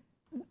paid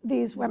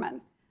these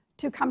women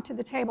to come to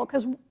the table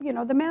because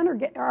the men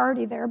are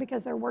already there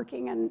because they're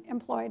working and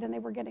employed and they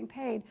were getting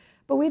paid.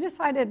 But we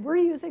decided we're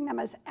using them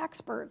as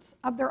experts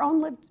of their own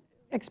lived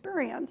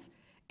experience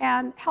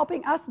and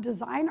helping us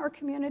design our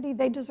community.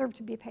 They deserve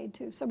to be paid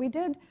too. So we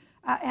did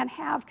and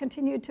have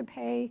continued to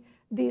pay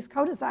these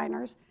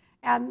co-designers,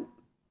 and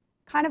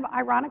kind of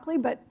ironically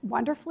but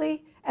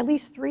wonderfully, at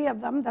least 3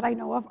 of them that I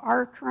know of,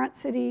 our current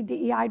city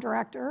DEI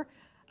director,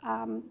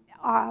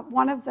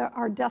 one of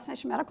our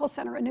Destination Medical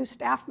Center, a new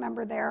staff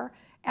member there,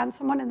 and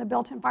someone in the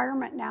built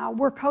environment now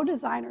were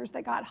co-designers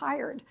that got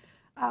hired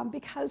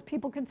because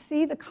people could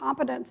see the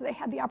competence. They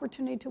had the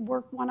opportunity to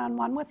work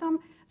one-on-one with them.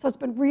 So it's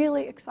been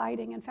really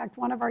exciting. In fact,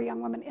 one of our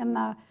young women in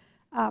the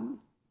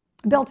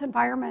built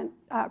environment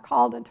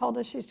called and told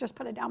us she's just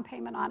put a down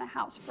payment on a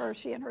house for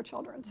she and her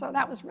children. So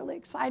that was really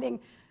exciting,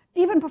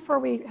 even before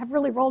we have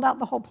really rolled out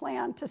the whole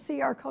plan, to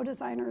see our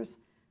co-designers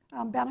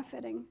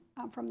benefiting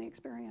from the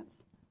experience.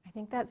 I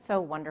think that's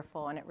so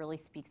wonderful, and it really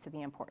speaks to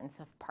the importance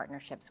of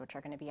partnerships, which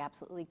are going to be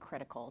absolutely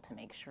critical to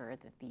make sure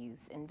that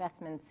these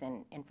investments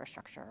in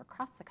infrastructure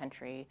across the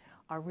country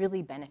are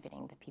really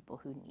benefiting the people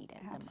who need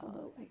it the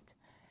most.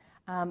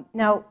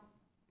 Now,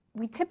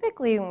 we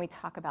typically, when we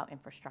talk about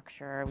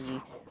infrastructure, we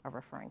are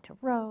referring to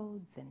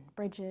roads and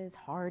bridges,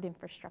 hard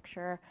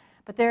infrastructure,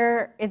 but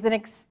there is an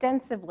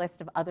extensive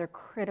list of other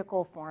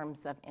critical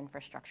forms of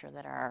infrastructure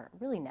that are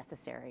really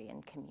necessary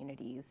in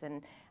communities.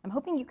 And I'm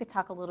hoping you could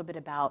talk a little bit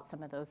about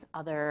some of those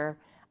other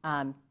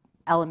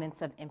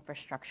elements of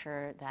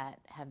infrastructure that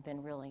have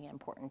been really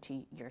important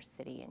to your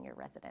city and your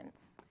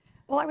residents.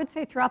 Well, I would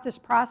say throughout this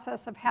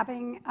process of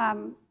having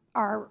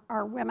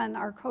our women,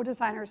 our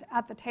co-designers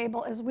at the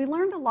table, is we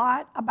learned a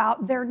lot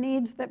about their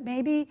needs that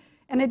maybe,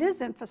 and it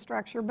is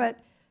infrastructure, but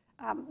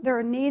there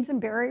are needs and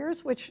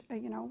barriers which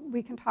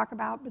we can talk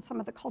about, but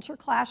some of the culture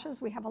clashes.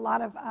 We have a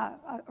lot of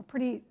a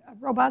pretty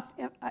robust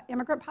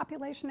immigrant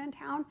population in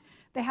town.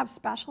 They have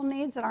special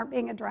needs that aren't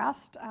being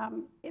addressed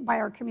by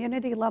our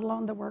community, let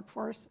alone the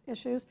workforce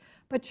issues.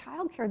 But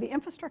childcare, the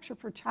infrastructure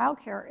for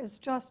childcare is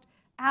just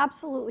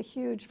absolutely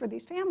huge for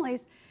these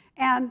families.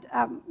 And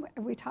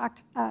we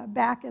talked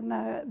back in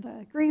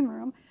the green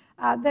room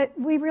that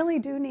we really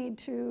do need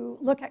to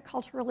look at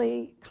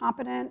culturally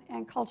competent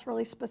and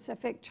culturally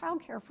specific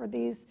childcare for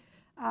these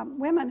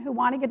women who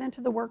want to get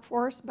into the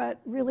workforce but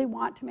really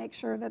want to make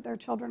sure that their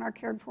children are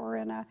cared for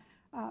in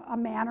a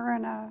manner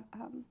and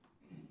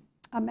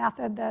a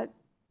method that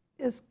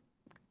is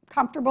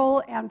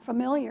comfortable and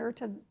familiar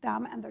to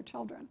them and their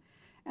children.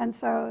 And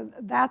so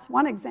that's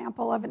one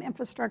example of an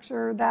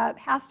infrastructure that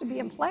has to be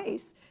in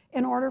place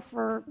in order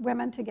for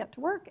women to get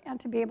to work and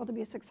to be able to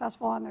be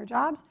successful on their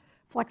jobs.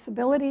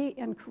 Flexibility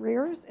in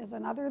careers is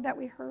another that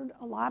we heard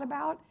a lot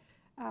about.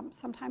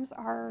 Sometimes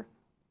our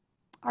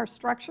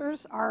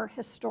structures are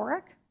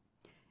historic,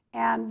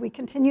 and we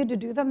continue to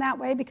do them that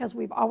way because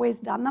we've always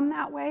done them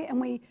that way. And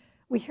we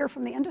hear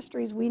from the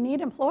industries, we need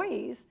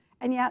employees,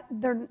 and yet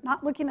they're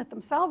not looking at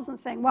themselves and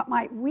saying, what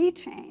might we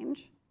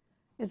change?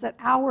 Is it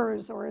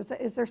hours, or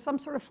is there some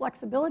sort of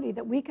flexibility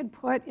that we could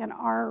put in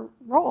our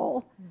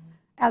role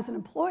as an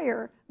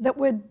employer that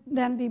would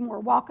then be more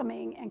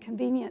welcoming and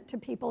convenient to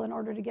people in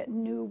order to get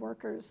new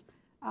workers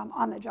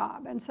on the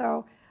job? And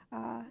so,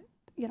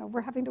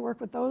 we're having to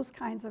work with those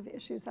kinds of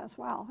issues as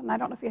well. And I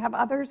don't know if you have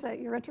others that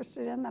you're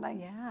interested in that I...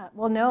 Yeah,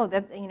 well, no,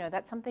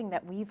 that's something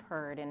that we've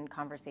heard in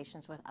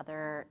conversations with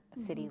other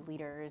city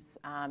leaders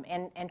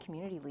and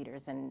community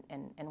leaders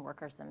and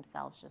workers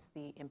themselves, just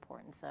the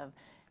importance of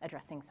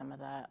addressing some of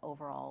the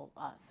overall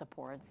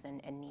supports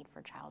and need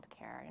for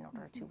childcare in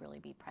order to really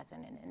be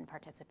present and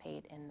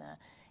participate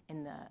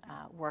in the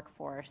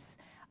workforce.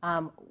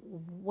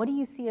 What do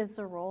you see as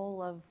the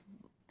role of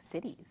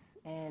cities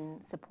in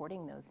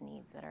supporting those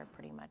needs that are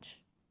pretty much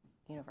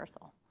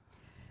universal?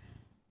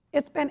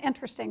 It's been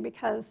interesting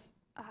because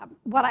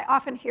what I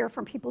often hear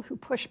from people who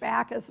push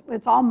back is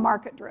it's all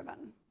market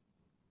driven.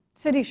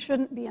 Cities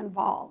shouldn't be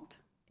involved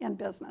in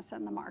business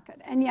in the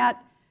market. And yet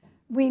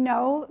we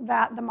know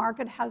that the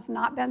market has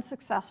not been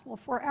successful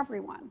for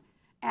everyone.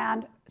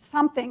 And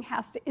something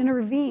has to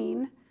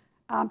intervene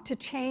to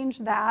change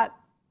that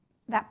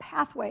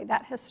pathway,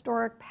 that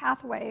historic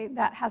pathway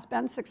that has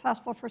been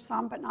successful for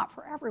some but not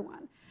for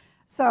everyone.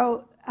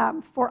 So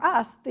for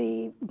us,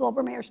 the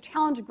Global Mayor's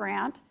Challenge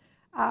Grant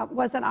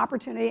was an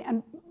opportunity,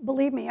 and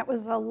believe me, it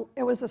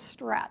was a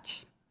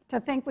stretch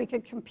to think we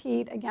could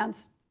compete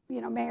against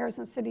mayors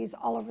and cities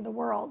all over the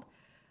world.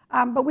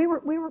 But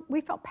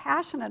we felt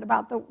passionate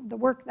about the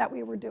work that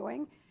we were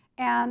doing,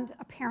 and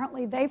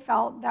apparently they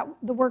felt that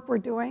the work we're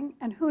doing,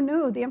 and who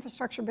knew the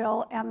infrastructure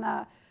bill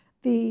and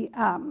the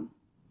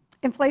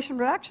Inflation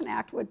Reduction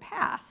Act would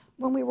pass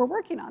when we were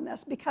working on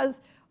this,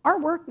 because our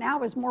work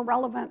now is more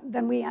relevant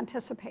than we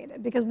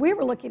anticipated, because we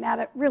were looking at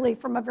it really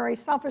from a very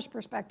selfish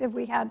perspective.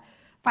 We had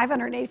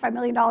 $585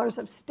 million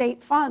of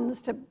state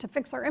funds to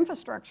fix our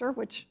infrastructure,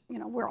 which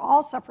we're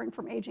all suffering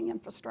from aging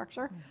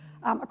infrastructure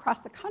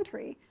across the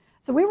country.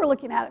 So we were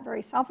looking at it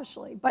very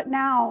selfishly. But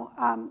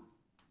now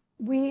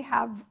we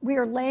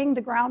are laying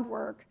the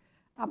groundwork,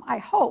 I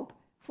hope,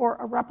 for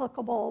a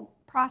replicable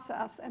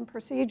process and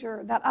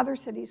procedure that other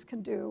cities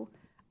can do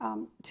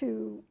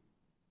to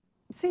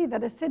see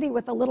that a city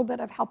with a little bit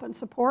of help and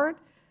support,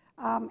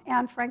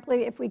 and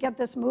frankly, if we get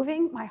this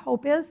moving, my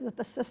hope is that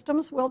the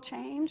systems will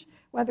change,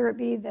 whether it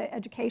be the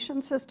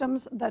education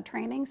systems, the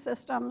training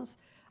systems,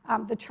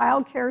 the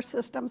child care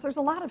systems. There's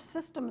a lot of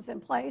systems in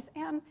place,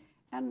 and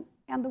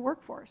the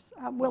workforce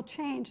will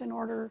change in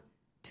order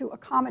to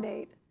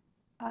accommodate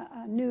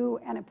a new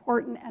and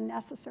important and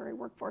necessary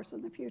workforce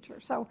in the future.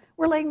 So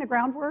we're laying the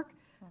groundwork,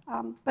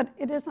 but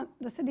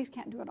the cities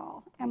can't do it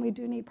all. And we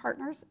do need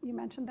partners. You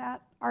mentioned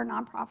that. Our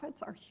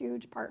nonprofits are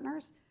huge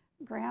partners.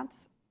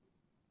 Grants,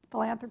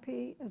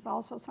 philanthropy is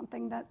also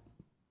something that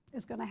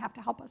is going to have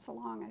to help us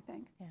along, I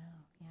think. Yeah,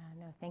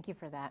 no, thank you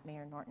for that,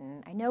 Mayor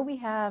Norton. I know we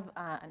have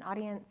an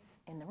audience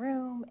in the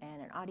room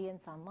and an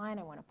audience online.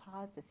 I want to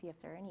pause to see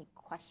if there are any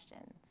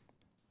questions.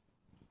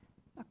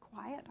 A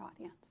quiet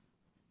audience.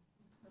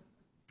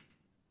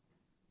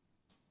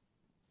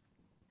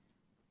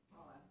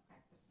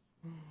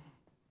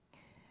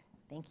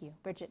 Thank you.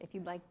 Bridget, if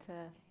you'd like to.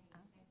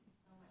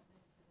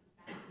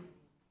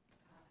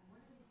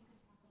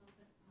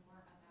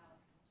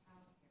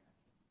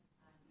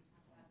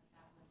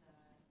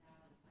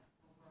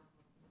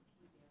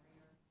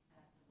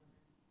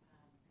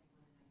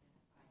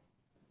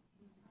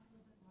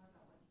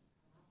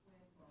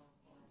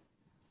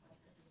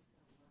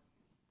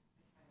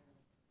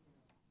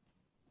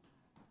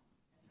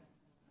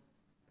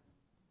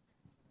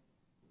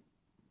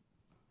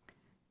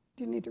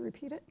 Do you need to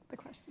repeat it, the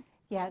question?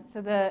 Yeah,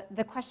 so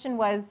the question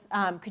was,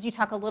 could you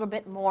talk a little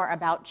bit more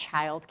about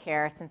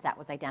childcare, since that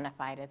was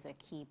identified as a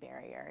key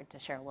barrier, to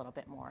share a little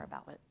bit more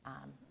about what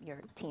your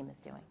team is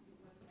doing?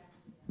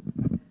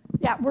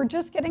 Yeah, we're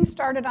just getting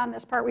started on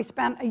this part. We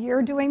spent a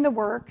year doing the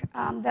work.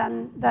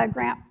 Then the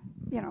grant,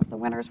 the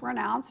winners were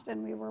announced,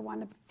 and we were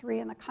one of 3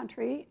 in the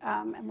country,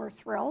 and we're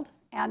thrilled.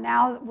 And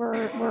now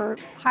we're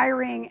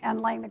hiring and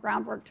laying the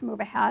groundwork to move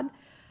ahead.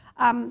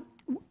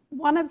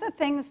 One of the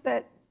things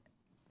that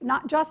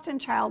not just in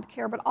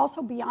childcare, but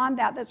also beyond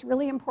that, that's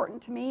really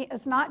important to me,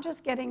 is not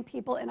just getting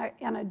people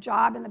in a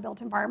job in the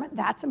built environment.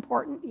 That's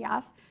important,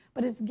 yes,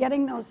 but it's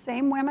getting those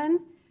same women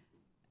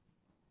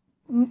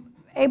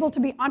able to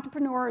be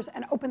entrepreneurs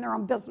and open their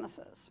own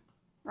businesses,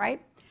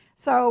 right?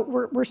 So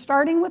we're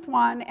starting with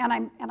one,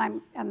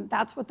 and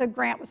that's what the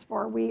grant was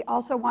for. We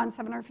also won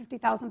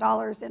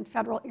 $750,000 in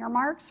federal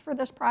earmarks for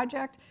this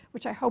project,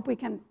 which I hope we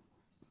can,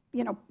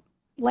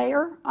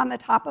 layer on the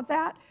top of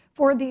that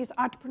for these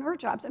entrepreneur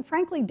jobs. And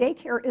frankly,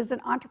 daycare is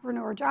an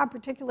entrepreneur job,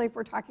 particularly if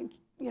we're talking,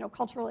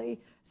 culturally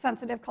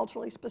sensitive,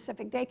 culturally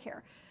specific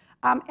daycare.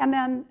 And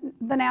then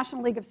the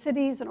National League of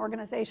Cities, an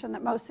organization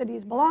that most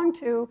cities belong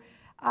to,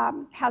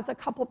 has a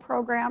couple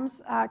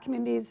programs,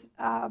 cities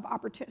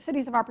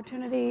of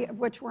opportunity, of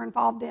which we're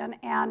involved in,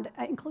 and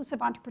inclusive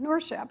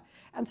entrepreneurship.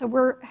 And so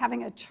we're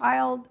having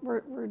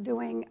we're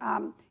doing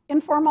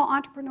informal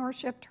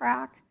entrepreneurship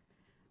track,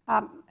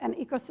 an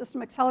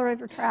ecosystem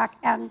accelerator track,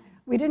 and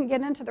we didn't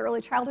get into the early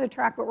childhood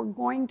track, but we're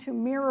going to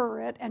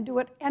mirror it and do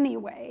it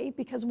anyway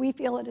because we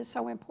feel it is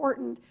so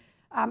important.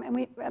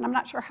 And I'm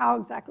not sure how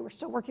exactly. We're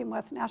still working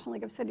with National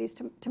League of Cities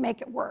to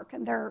make it work,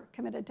 and they're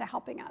committed to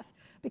helping us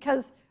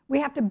because we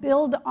have to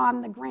build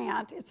on the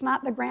grant. It's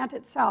not the grant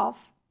itself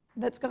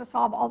that's going to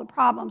solve all the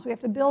problems. We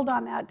have to build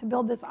on that to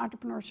build this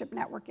entrepreneurship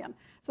network in.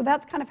 So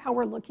that's kind of how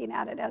we're looking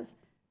at it as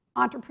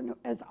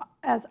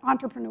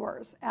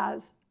entrepreneurs,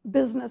 as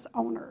business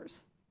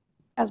owners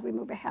as we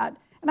move ahead.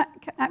 And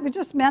I would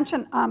just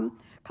mention a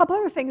couple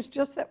other things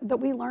just that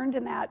we learned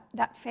in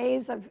that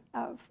phase of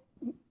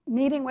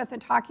meeting with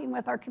and talking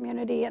with our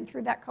community and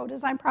through that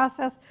co-design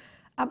process.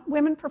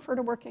 Women prefer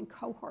to work in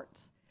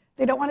cohorts.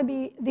 They don't want to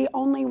be the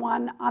only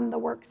one on the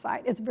work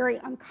site. It's very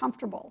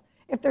uncomfortable.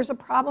 If there's a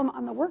problem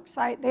on the work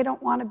site, they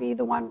don't want to be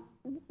the one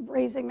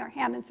raising their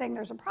hand and saying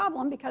there's a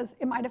problem because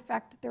it might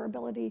affect their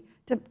ability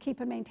to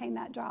keep and maintain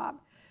that job.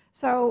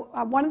 So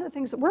one of the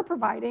things that we're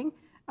providing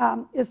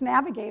is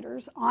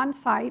navigators on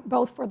site,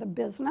 both for the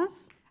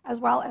business as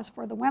well as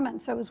for the women.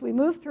 So as we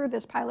move through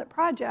this pilot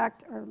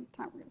project, or it's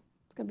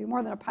going to be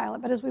more than a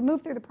pilot, but as we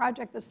move through the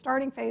project, the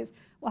starting phase,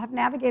 we'll have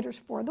navigators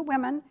for the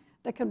women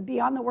that can be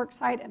on the work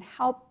site and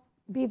help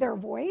be their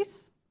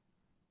voice.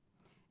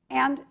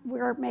 And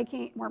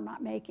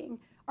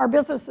our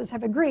businesses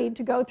have agreed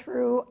to go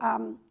through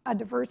a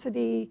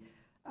diversity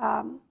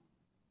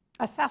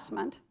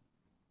assessment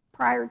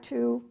prior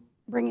to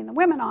bringing the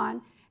women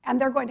on,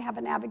 and they're going to have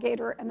a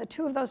navigator, and the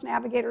two of those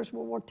navigators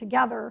will work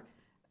together,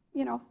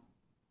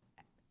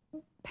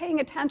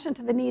 paying attention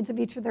to the needs of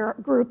each of their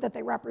group that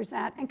they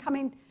represent and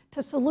coming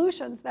to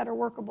solutions that are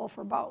workable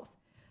for both.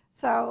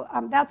 So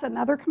that's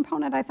another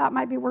component I thought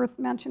might be worth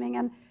mentioning.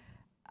 And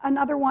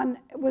another one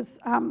was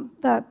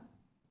the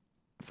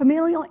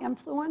familial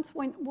influence.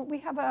 When we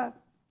have a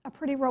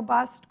pretty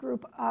robust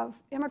group of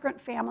immigrant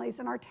families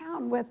in our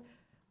town with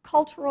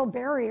cultural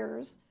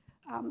barriers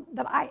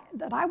that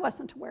I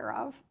wasn't aware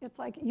of. It's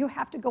like you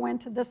have to go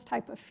into this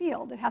type of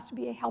field. It has to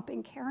be a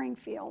helping, caring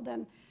field.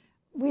 And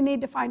we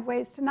need to find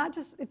ways to not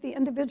just, if the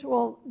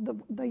individual,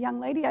 the young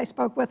lady I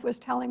spoke with was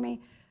telling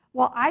me,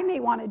 well, I may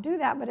want to do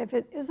that, but if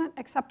it isn't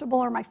acceptable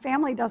or my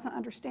family doesn't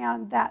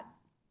understand that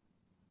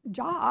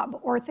job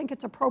or think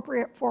it's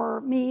appropriate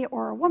for me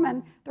or a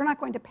woman, they're not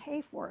going to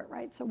pay for it,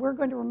 right? So we're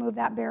going to remove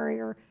that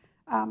barrier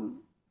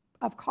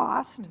of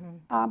cost.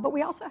 Mm-hmm. But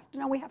we also have to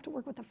know we have to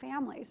work with the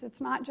families.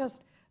 It's not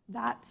just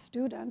that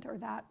student or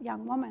that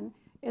young woman.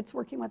 It's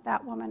working with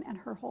that woman and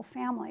her whole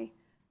family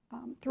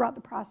throughout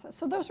the process.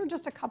 So those are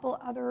just a couple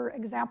other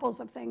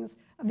examples of things,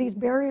 of these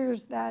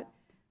barriers that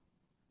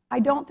I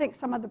don't think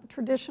some of the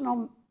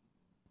traditional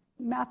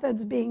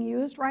methods being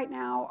used right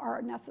now are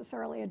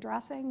necessarily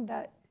addressing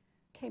that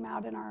came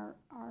out in our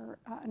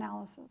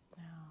analysis.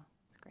 Oh,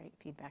 that's great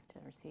feedback to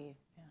receive.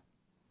 Yeah.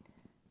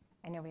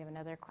 I know we have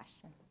another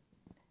question.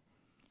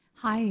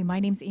 Hi, my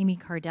name's Amy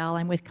Cardell.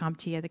 I'm with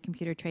CompTIA, the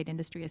Computer Trade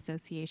Industry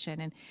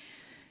Association. And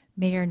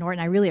Mayor Norton,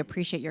 I really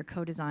appreciate your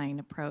co-design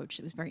approach.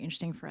 It was very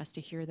interesting for us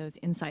to hear those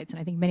insights, and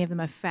I think many of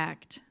them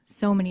affect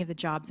so many of the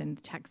jobs in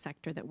the tech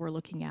sector that we're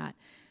looking at.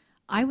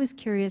 I was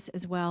curious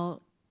as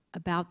well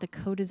about the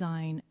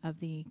co-design of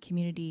the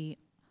community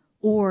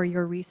or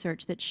your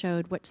research that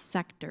showed what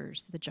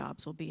sectors the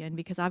jobs will be in,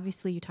 because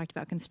obviously you talked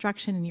about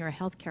construction and you're a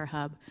healthcare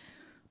hub,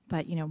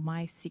 but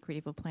my secret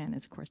evil plan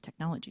is, of course,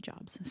 technology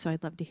jobs. So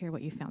I'd love to hear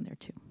what you found there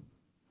too.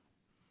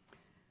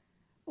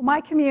 Well,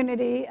 my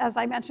community, as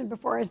I mentioned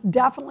before, is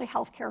definitely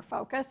healthcare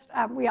focused.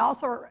 We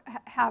also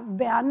have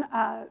been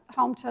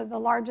home to the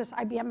largest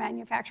IBM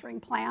manufacturing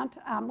plant,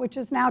 which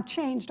has now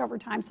changed over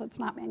time, so it's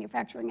not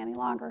manufacturing any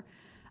longer.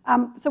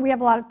 So we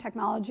have a lot of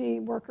technology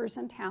workers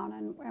in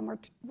town, and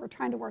we're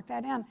trying to work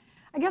that in.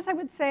 I guess I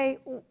would say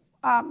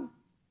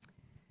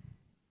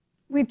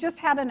we've just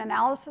had an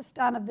analysis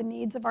done of the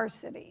needs of our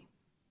city,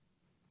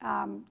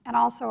 and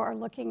also are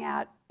looking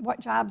at what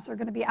jobs are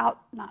going to be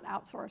not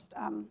outsourced,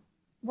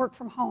 work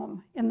from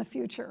home in the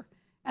future.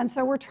 And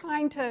so we're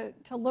trying to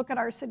look at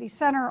our city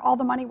center, all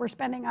the money we're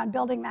spending on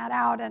building that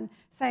out, and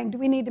saying, do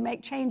we need to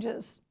make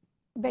changes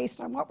based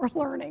on what we're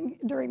learning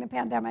during the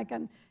pandemic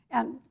and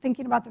and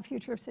thinking about the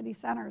future of city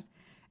centers.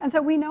 And so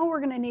we know we're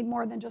going to need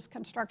more than just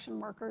construction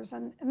workers,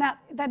 and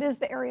that is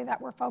the area that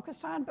we're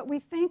focused on, but we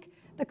think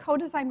the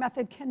co-design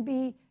method can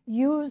be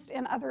used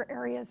in other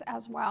areas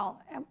as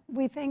well. And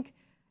we think,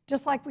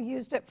 just like we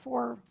used it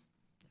for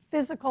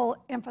physical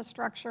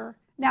infrastructure,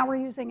 now we're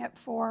using it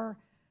for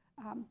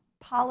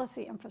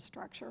policy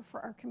infrastructure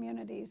for our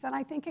communities. And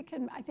I think it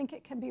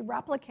can be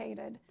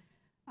replicated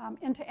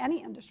into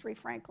any industry,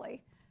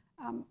 frankly.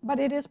 But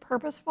it is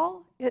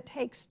purposeful, it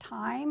takes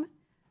time,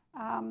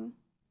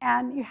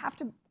 and you have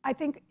to, I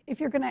think if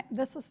you're gonna,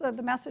 this is the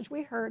message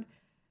we heard,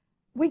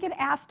 we get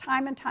asked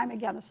time and time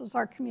again, this was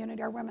our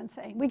community, our women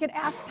saying, we get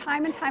asked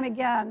time and time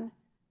again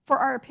for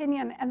our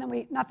opinion, and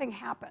then nothing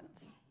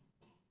happens,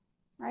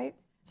 right?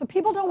 So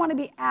people don't want to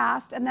be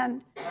asked and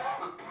then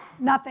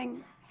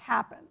nothing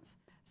happens.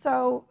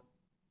 So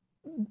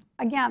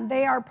again,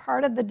 they are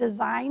part of the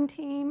design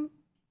team,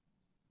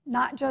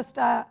 not just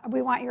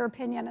we want your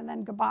opinion and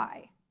then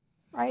goodbye,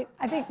 right?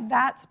 I think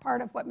that's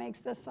part of what makes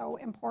this so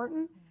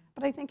important,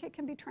 but I think it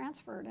can be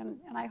transferred, and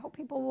I hope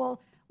people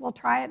will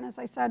try it. And as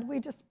I said, we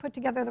just put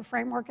together the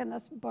framework in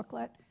this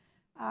booklet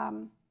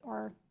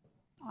or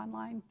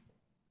online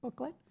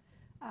booklet.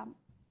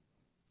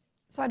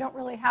 So I don't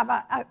really have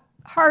a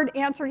hard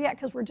answer yet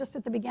because we're just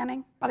at the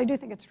beginning, but I do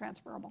think it's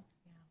transferable.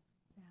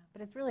 Yeah,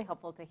 but it's really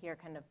helpful to hear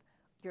kind of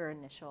your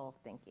initial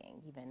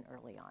thinking even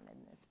early on in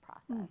this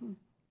process. Mm-hmm.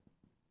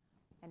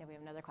 I know we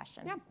have another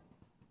question. Yeah.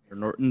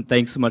 Norton,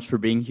 thanks so much for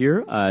being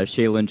here.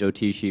 Shaylin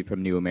Jotishi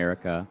from New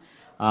America.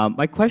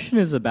 My question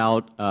is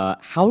about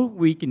how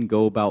we can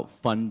go about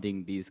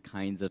funding these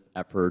kinds of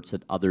efforts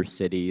at other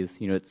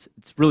cities. You know, it's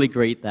really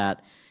great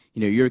that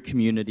your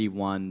community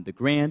won the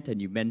grant,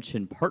 and you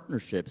mentioned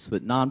partnerships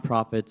with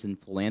nonprofits and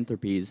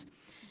philanthropies.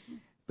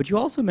 But you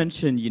also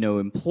mentioned,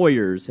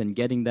 employers and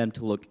getting them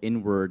to look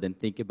inward and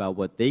think about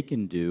what they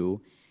can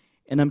do.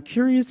 And I'm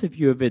curious if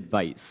you have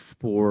advice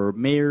for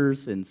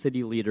mayors and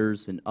city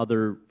leaders in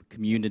other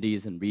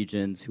communities and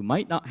regions who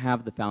might not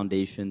have the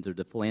foundations or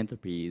the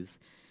philanthropies,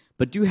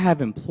 but do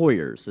have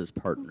employers as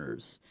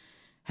partners.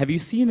 Have you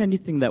seen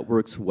anything that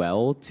works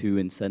well to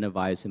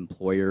incentivize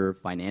employer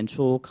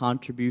financial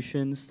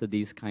contributions to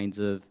these kinds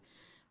of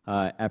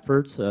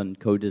efforts on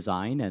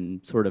co-design,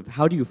 and sort of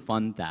how do you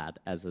fund that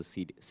as a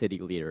city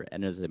leader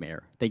and as a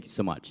mayor? Thank you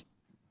so much.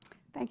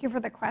 Thank you for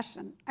the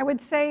question. I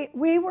would say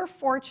we were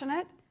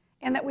fortunate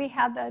in that we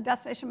had the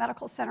Destination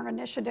Medical Center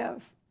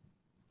initiative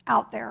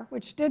out there,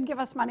 which did give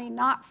us money,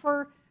 not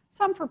for,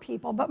 some for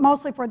people, but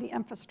mostly for the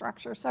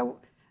infrastructure. So,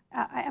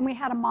 and we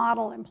had a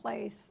model in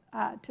place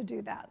to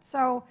do that.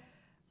 So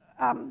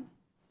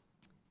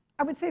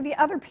I would say the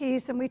other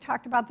piece, and we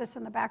talked about this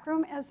in the back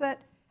room, is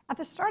that at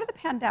the start of the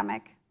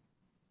pandemic,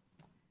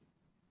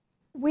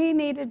 we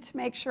needed to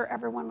make sure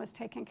everyone was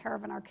taken care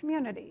of in our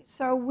community.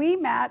 So we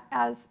met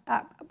as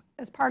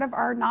part of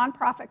our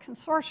nonprofit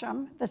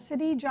consortium. The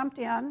city jumped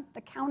in, the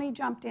county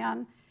jumped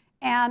in,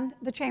 and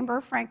the chamber,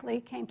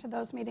 frankly, came to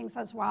those meetings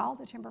as well,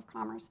 the Chamber of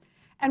Commerce.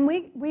 And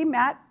we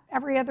met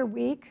every other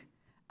week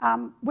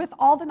with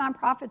all the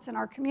nonprofits in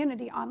our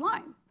community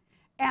online.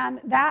 And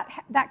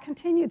that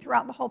continued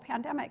throughout the whole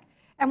pandemic.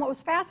 And what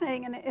was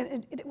fascinating,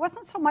 and it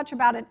wasn't so much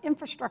about an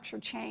infrastructure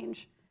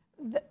change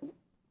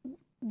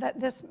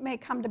that this may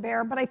come to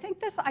bear, but I think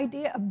this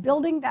idea of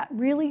building that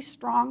really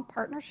strong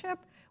partnership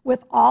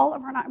with all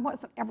of our, it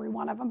wasn't every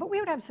one of them, but we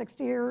would have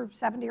 60 or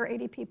 70 or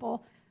 80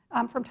 people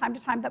from time to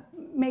time that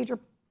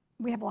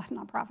we have a lot of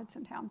nonprofits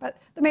in town, but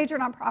the major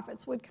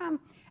nonprofits would come,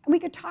 and we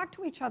could talk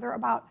to each other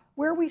about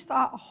where we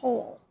saw a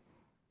hole.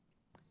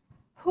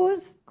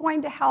 Who's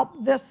going to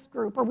help this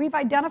group? Or we've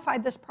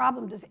identified this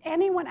problem. Does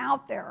anyone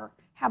out there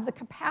have the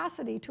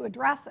capacity to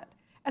address it?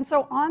 And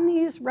so on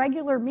these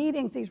regular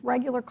meetings, these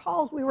regular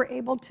calls, we were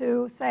able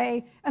to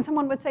say, and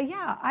someone would say,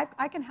 yeah,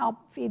 I can help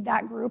feed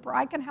that group, or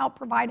I can help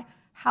provide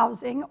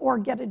housing or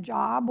get a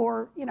job,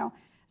 or,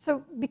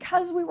 So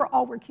because we were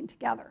all working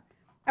together,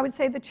 I would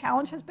say the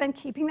challenge has been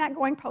keeping that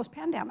going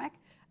post-pandemic.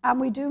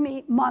 We do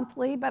meet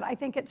monthly, but I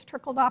think it's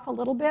trickled off a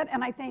little bit,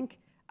 and I think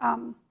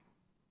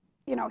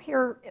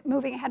here,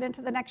 moving ahead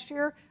into the next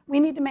year,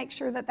 we need to make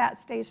sure that that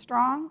stays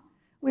strong.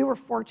 We were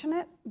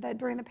fortunate that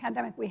during the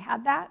pandemic we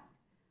had that,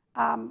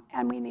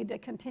 and we need to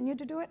continue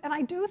to do it. And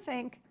I do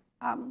think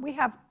we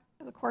have,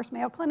 of course,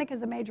 Mayo Clinic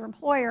is a major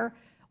employer.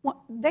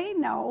 They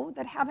know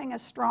that having a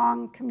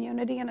strong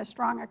community and a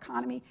strong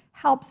economy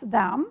helps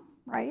them,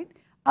 right?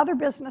 Other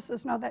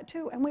businesses know that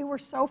too, and we were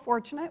so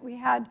fortunate. We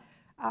had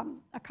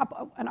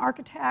an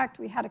architect,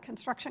 we had a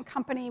construction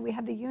company, we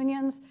had the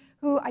unions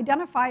who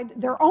identified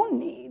their own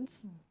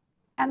needs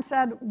and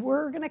said,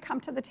 we're going to come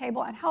to the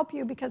table and help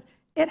you because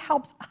it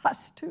helps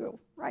us too,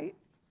 right?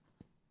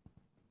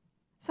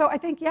 So I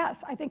think,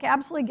 yes, I think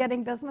absolutely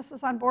getting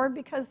businesses on board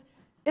because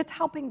it's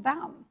helping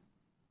them.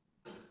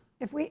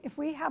 If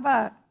we have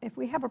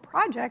a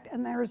project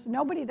and there's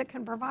nobody that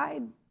can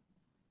provide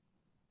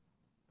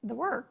the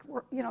work,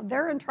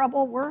 they're in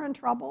trouble, we're in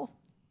trouble.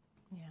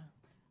 Yeah.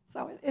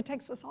 So it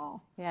takes us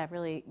all. Yeah,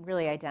 really,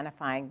 really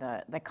identifying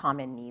the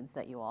common needs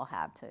that you all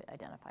have to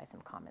identify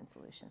some common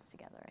solutions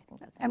together. I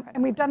think that's incredible.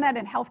 And we've done that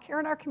in healthcare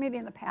in our community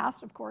in the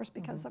past, of course,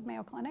 because of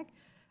Mayo Clinic.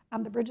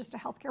 The Bridges to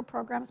Healthcare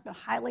program has been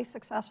highly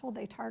successful.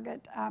 They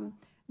target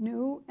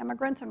new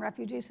immigrants and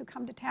refugees who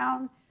come to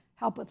town,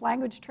 help with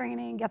language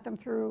training, get them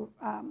through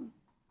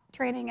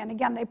training, and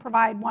again, they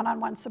provide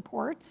one-on-one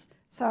supports.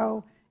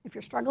 So if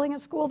you're struggling in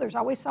school, there's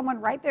always someone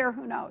right there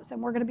who knows,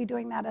 and we're going to be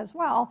doing that as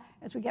well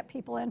as we get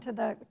people into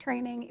the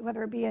training,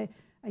 whether it be a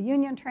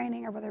union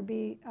training or whether it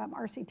be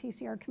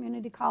RCTC, our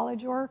community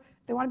college, or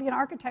if they want to be an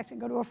architect and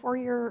go to a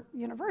 4-year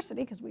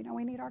university, because we know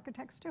we need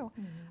architects too.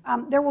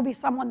 There will be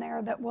someone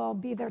there that will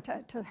be there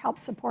to help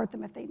support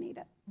them if they need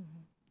it.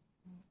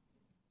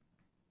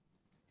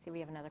 See, we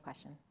have another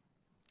question.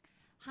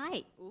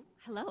 Hi. Ooh,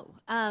 hello.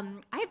 I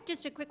have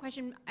just a quick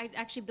question. It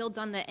actually builds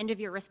on the end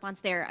of your response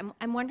there.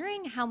 I'm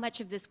wondering how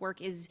much of this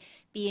work is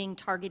being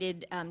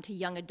targeted to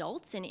young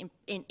adults, and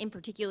in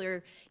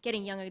particular,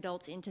 getting young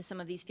adults into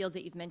some of these fields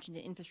that you've mentioned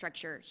in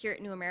infrastructure. Here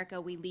at New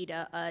America, we lead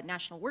a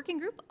national working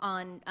group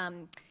on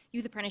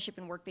youth apprenticeship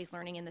and work-based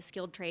learning in the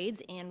skilled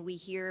trades, and we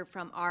hear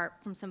from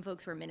some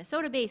folks who are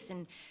Minnesota-based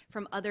and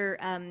from other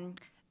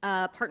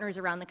partners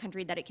around the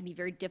country that it can be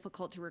very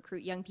difficult to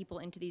recruit young people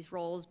into these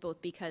roles, both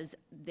because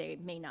they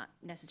may not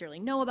necessarily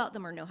know about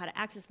them or know how to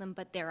access them,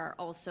 but there are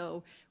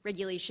also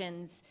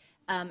regulations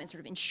and sort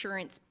of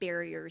insurance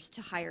barriers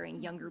to hiring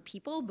younger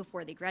people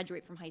before they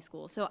graduate from high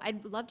school. So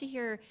I'd love to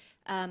hear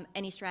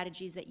any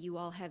strategies that you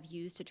all have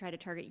used to try to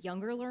target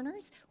younger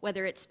learners,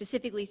 whether it's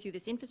specifically through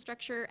this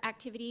infrastructure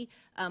activity,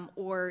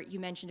 or you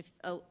mentioned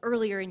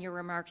earlier in your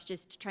remarks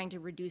just trying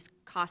to reduce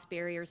cost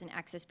barriers and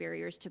access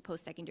barriers to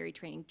post-secondary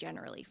training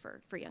generally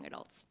for young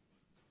adults.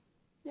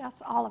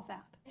 Yes, all of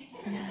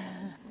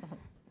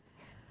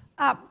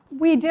that.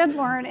 We did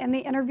learn in the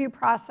interview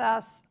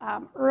process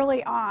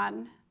early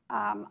on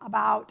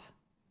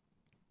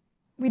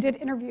we did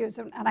interviews,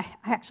 and I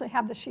actually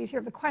have the sheet here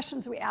of the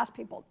questions we asked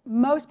people.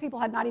 Most people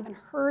had not even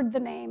heard the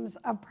names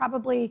of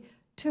probably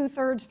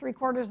 2/3,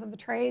 3/4 of the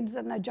trades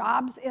and the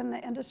jobs in the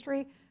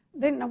industry.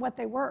 They didn't know what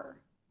they were.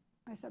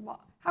 I said,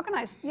 well, how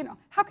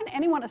can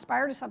anyone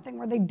aspire to something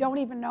where they don't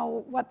even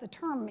know what the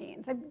term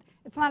means?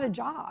 It's not a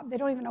job. They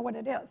don't even know what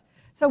it is.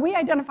 So we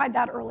identified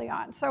that early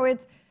on. So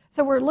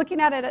we're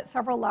looking at it at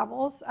several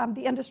levels,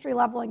 the industry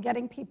level and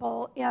getting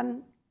people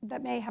in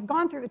that may have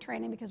gone through the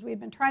training, because we had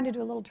been trying to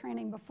do a little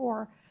training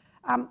before,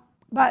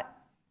 but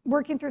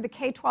working through the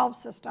K-12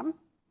 system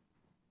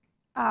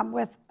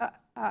with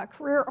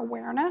career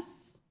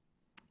awareness,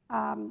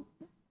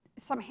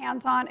 some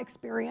hands-on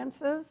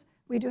experiences.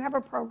 We do have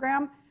a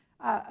program,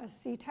 a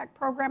C-Tech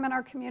program in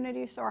our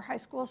community, so our high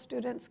school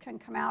students can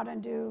come out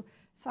and do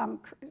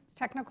some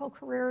technical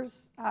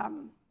careers,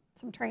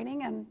 some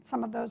training, and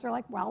some of those are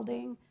like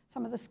welding,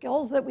 some of the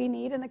skills that we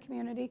need in the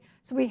community.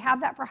 So we have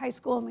that for high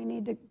school, and we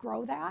need to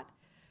grow that.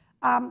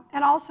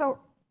 And also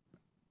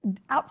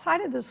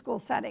outside of the school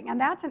setting, and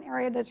that's an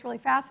area that's really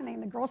fascinating.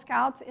 The Girl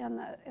Scouts in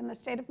the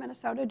state of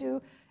Minnesota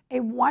do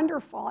a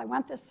wonderful, I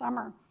went this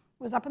summer,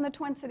 was up in the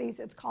Twin Cities,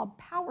 it's called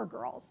Power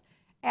Girls.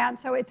 And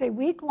so it's a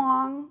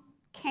week-long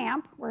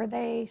camp where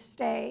they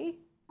stay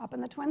up in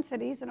the Twin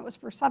Cities, and it was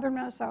for southern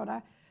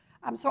Minnesota.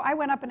 So I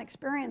went up and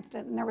experienced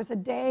it, and there was a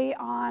day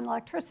on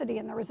electricity,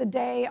 and there was a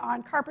day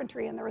on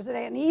carpentry, and there was a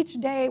day, and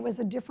each day was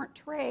a different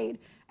trade,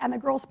 and the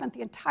girls spent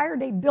the entire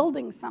day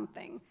building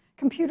something,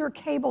 computer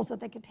cables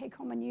that they could take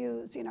home and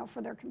use,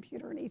 for their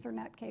computer and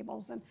Ethernet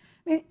cables. And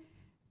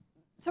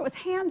so it was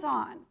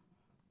hands-on.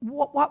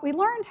 What we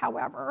learned,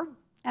 however,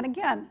 and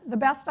again, the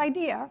best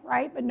idea,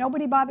 right, but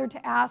nobody bothered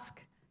to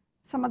ask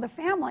some of the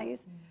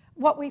families,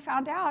 what we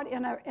found out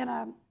in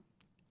a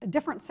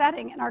different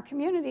setting in our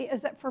community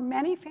is that for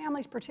many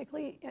families,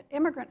 particularly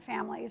immigrant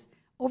families,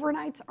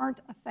 overnights aren't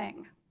a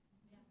thing.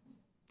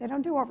 They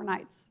don't do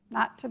overnights,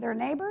 not to their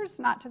neighbors,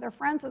 not to their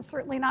friends, and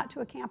certainly not to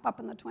a camp up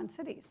in the Twin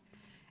Cities.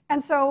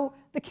 And so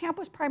the camp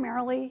was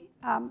primarily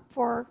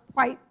for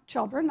white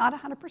children, not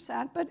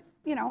 100%, but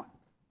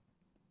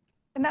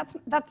and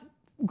that's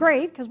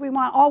great because we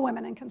want all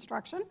women in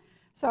construction,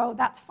 so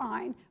that's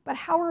fine. But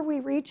how are we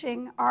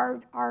reaching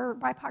our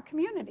BIPOC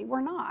community? We're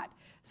not.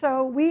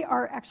 So we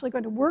are actually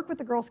going to work with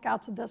the Girl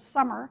Scouts this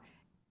summer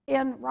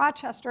in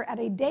Rochester at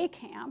a day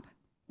camp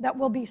that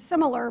will be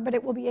similar, but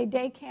it will be a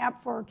day camp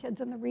for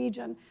kids in the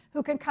region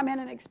who can come in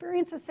and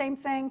experience the same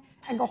thing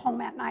and go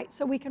home at night.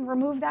 So we can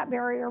remove that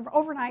barrier of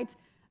overnights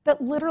that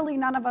literally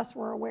none of us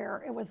were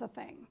aware it was a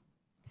thing.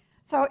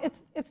 So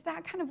it's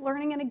that kind of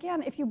learning. And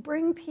again, if you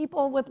bring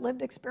people with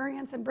lived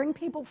experience and bring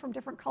people from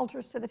different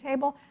cultures to the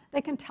table,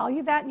 they can tell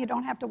you that, and you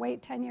don't have to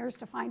wait 10 years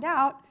to find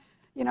out.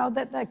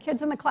 That the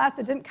kids in the class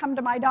that didn't come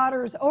to my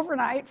daughter's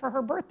overnight for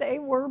her birthday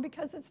were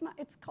because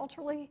it's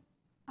culturally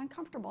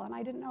uncomfortable, and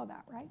I didn't know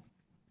that, right?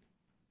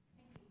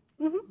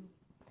 Mm-hmm.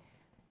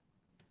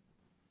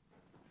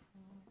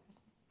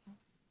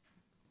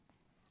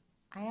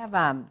 I have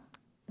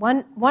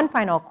One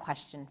final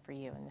question for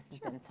you, and this has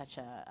been such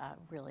a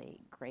really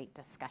great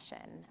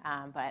discussion,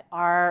 but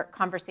our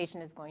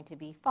conversation is going to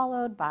be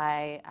followed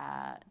by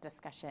a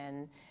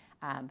discussion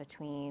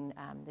between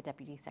the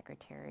Deputy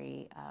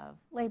Secretary of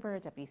Labor,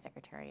 Deputy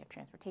Secretary of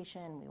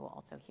Transportation. We will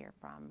also hear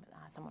from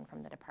someone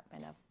from the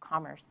Department of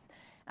Commerce,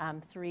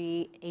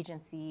 3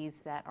 agencies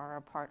that are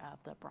a part of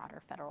the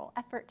broader federal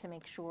effort to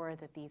make sure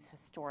that these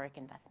historic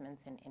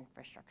investments in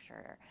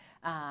infrastructure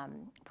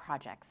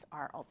projects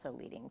are also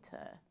leading to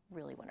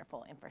really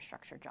wonderful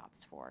infrastructure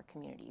jobs for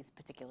communities,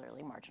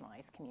 particularly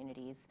marginalized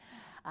communities.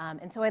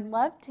 And so I'd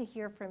love to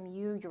hear from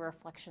you your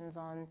reflections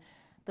on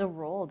the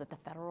role that the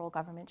federal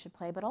government should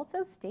play, but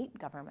also state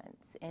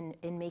governments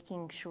in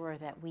making sure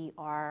that we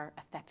are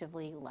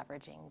effectively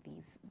leveraging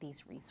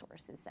these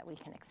resources that we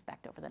can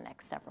expect over the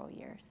next several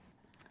years.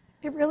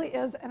 It really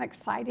is an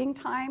exciting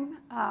time.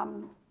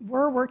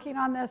 We're working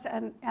on this,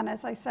 and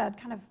as I said,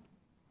 kind of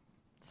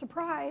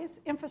surprise,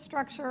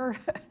 infrastructure,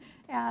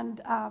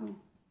 and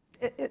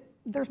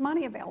there's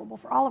money available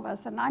for all of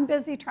us. And I'm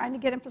busy trying to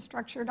get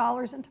infrastructure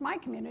dollars into my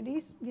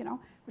communities,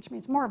 which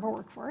means more of a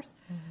workforce.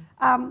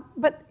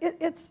 But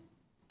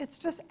it's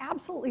just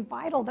absolutely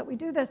vital that we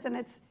do this, and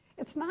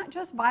it's not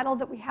just vital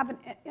that we have an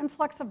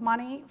influx of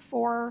money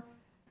for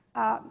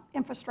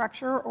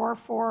infrastructure or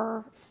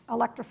for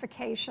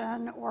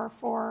electrification or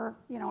for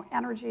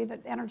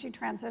energy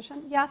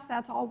transition. Yes,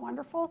 that's all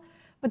wonderful,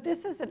 but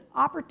this is an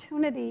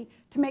opportunity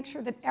to make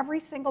sure that every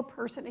single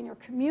person in your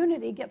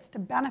community gets to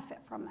benefit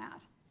from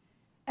that,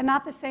 and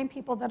not the same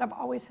people that have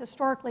always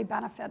historically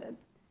benefited.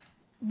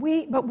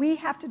 But we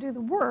have to do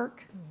the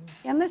work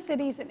in the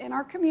cities and in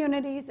our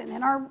communities and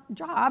in our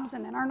jobs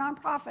and in our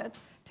nonprofits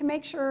to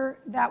make sure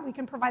that we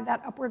can provide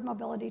that upward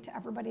mobility to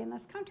everybody in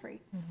this country.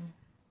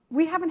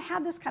 We haven't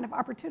had this kind of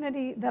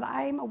opportunity that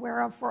I'm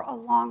aware of for a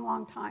long,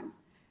 long time,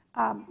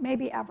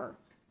 maybe ever.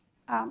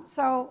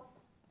 So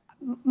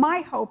my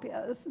hope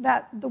is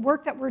that the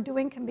work that we're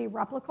doing can be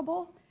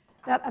replicable,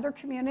 that other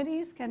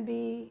communities can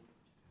be,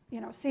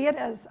 see it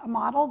as a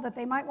model that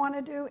they might want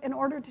to do in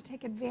order to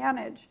take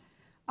advantage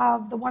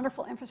of the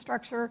wonderful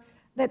infrastructure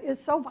that is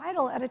so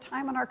vital at a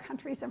time when our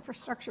country's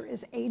infrastructure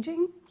is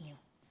aging,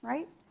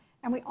 right?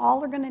 And we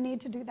all are going to need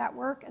to do that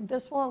work, and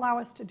this will allow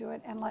us to do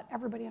it and let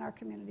everybody in our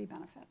community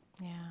benefit.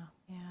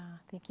 Yeah,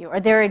 thank you. Are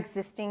there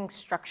existing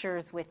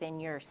structures within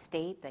your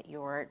state that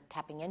you're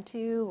tapping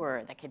into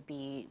or that could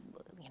be,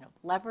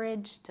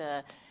 leveraged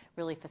to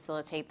really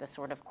facilitate the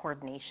sort of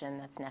coordination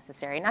that's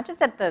necessary, not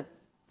just at the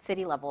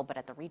city level, but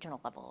at the regional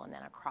level and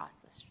then across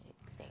the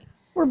state?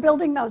 We're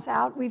building those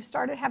out. We've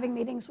started having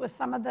meetings with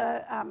some of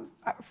the,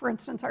 for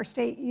instance, our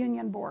state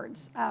union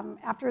boards.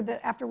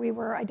 After we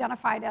were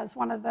identified as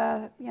one of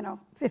the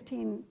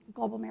 15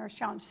 Global Mayors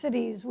Challenge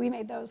cities, we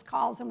made those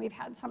calls, and we've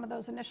had some of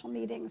those initial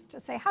meetings to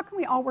say, how can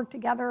we all work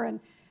together and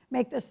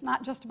make this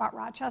not just about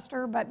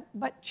Rochester,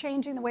 but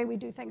changing the way we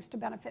do things to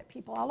benefit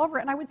people all over.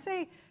 And I would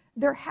say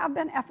there have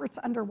been efforts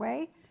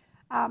underway.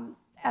 And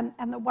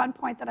the one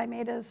point that I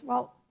made is,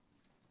 well,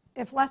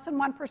 if less than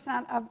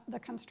 1% of the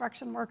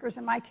construction workers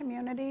in my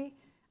community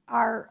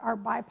are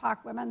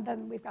BIPOC women,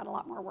 then we've got a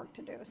lot more work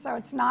to do. So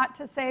it's not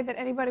to say that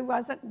anybody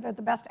wasn't, that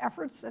the best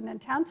efforts and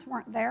intents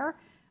weren't there,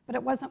 but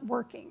it wasn't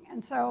working.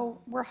 And so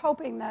we're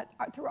hoping that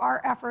through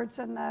our efforts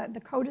and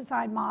the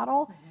co-design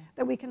model,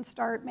 that we can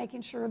start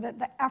making sure that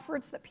the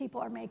efforts that people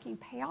are making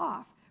pay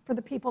off for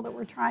the people that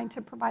we're trying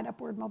to provide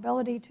upward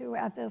mobility to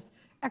at this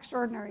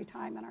extraordinary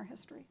time in our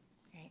history.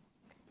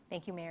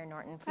 Thank you, Mayor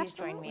Norton. Please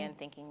join me in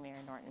thanking Mayor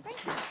Norton.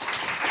 Thank you.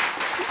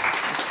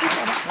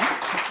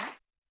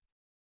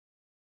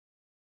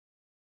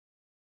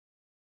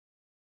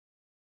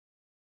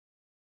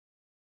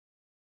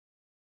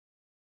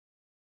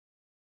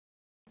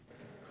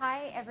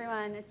 Hi,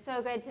 everyone. It's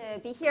so good to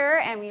be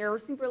here, and we are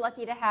super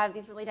lucky to have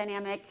these really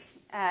dynamic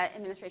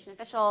administration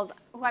officials,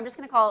 who I'm just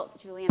going to call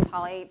Julie and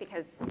Polly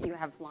because you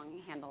have long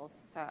handles,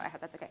 so I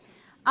hope that's okay.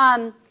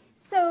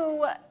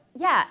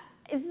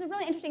 This is a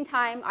really interesting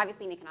time,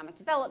 obviously, in economic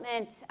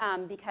development,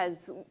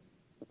 because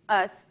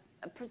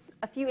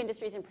a few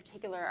industries in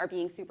particular are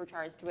being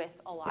supercharged with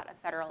a lot of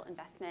federal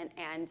investment,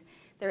 and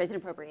there is an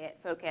appropriate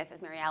focus,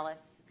 as Mary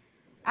Alice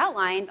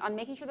outlined, on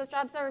making sure those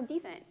jobs are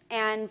decent.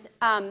 And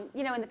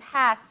in the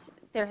past,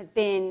 there has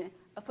been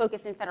a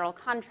focus in federal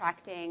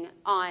contracting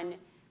on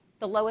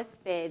the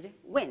lowest bid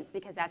wins,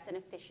 because that's an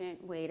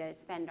efficient way to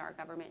spend our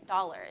government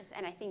dollars.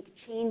 And I think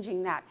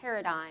changing that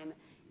paradigm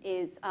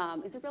is a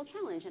real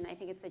challenge, and I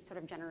think it's a sort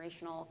of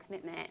generational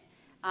commitment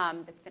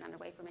that's been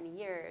underway for many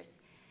years.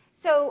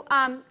 So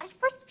I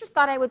first just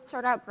thought I would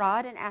start out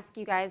broad and ask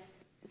you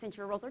guys, since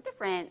your roles are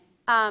different,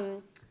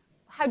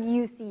 how do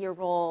you see your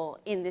role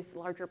in this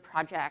larger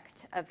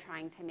project of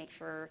trying to make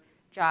sure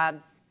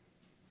jobs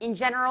in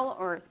general,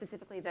 or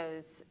specifically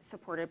those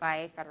supported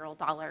by federal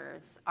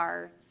dollars,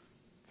 are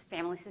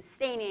family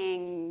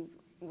sustaining,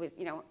 with,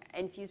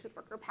 infused with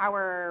worker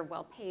power,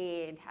 well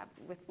paid,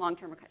 with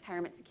long-term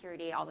retirement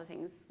security, all the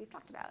things we've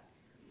talked about?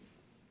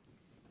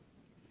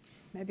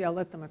 Maybe I'll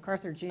let the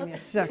MacArthur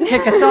genius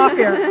kick us off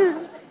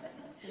here.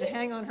 And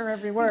hang on her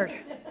every word.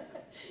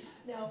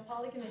 No,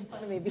 Polly can make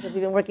fun of me because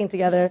we've been working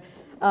together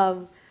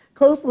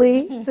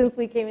closely since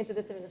we came into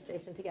this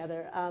administration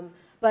together.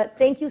 But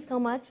thank you so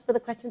much for the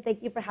question.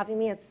 Thank you for having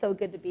me. It's so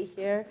good to be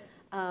here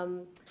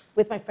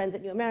with my friends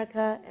at New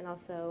America and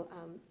also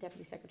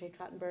Deputy Secretary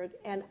Trottenberg.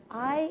 And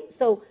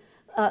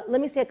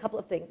let me say a couple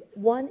of things.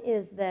 One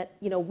is that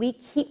we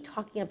keep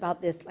talking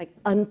about this like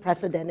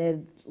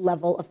unprecedented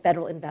level of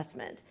federal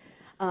investment.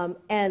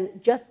 And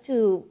just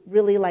to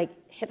really like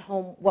hit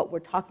home what we're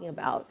talking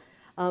about,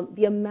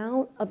 the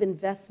amount of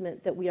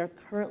investment that we are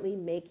currently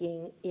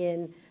making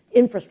in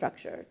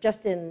infrastructure,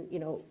 just in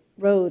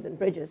roads and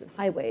bridges and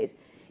highways,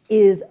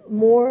 is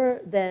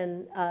more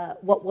than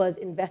what was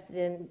invested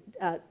in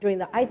during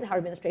the Eisenhower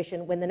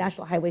administration when the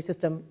National Highway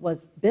System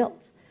was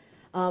built.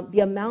 The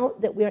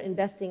amount that we are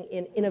investing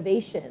in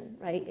innovation,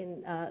 right,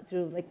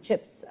 through like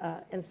chips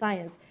and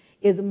science,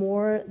 is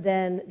more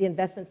than the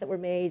investments that were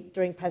made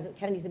during President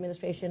Kennedy's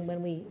administration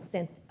when we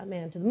sent a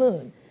man to the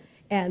moon.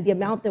 And the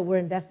amount that we're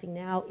investing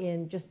now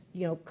in just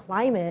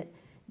climate,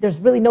 there's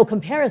really no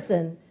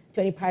comparison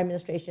to any prior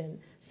administration.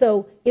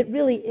 So it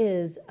really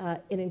is an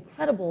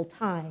incredible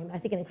time, I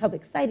think an incredibly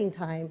exciting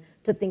time,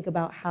 to think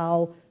about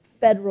how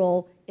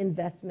federal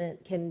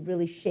investment can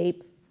really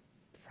shape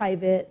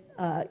private,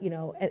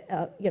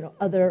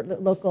 other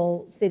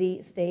local,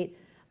 city, state,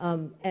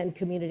 and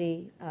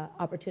community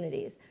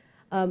opportunities.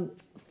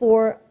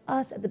 For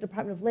us at the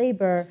Department of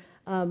Labor,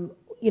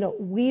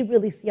 we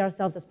really see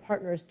ourselves as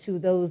partners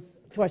to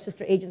our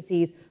sister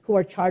agencies who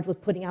are charged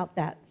with putting out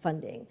that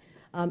funding,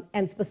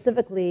 and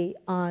specifically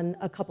on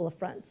a couple of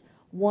fronts.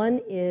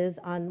 One is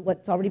on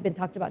what's already been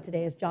talked about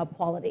today is job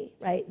quality,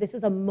 right? This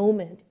is a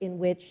moment in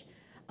which,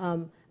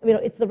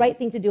 it's the right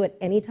thing to do at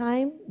any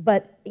time,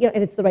 but,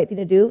 and it's the right thing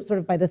to do sort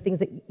of by the things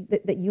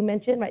that you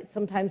mentioned, right?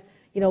 Sometimes,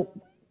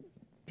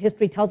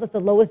 history tells us the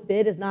lowest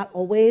bid is not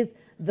always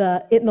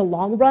in the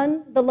long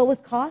run, the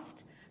lowest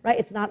cost, right?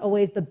 It's not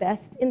always the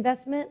best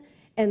investment.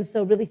 And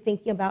so really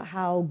thinking about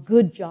how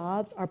good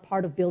jobs are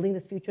part of building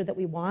this future that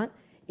we want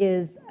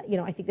is,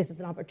 I think this is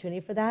an opportunity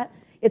for that.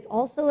 It's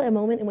also a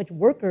moment in which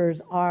workers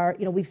are,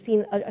 we've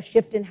seen a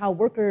shift in how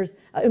workers,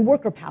 in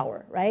worker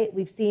power, right?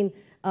 We've seen,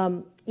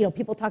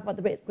 people talk about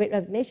the Great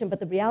Resignation, but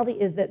the reality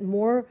is that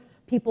more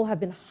people have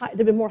been, there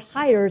have been more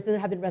hires than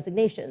there have been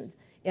resignations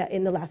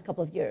in the last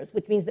couple of years,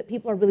 which means that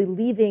people are really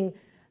leaving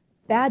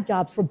bad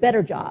jobs for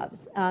better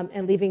jobs,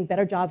 and leaving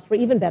better jobs for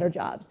even better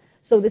jobs.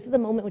 So this is a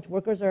moment in which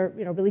workers are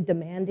really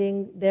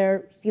demanding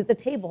their seat at the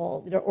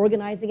table. They're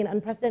organizing in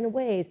unprecedented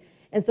ways.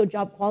 And so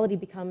job quality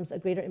becomes a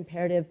greater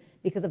imperative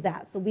because of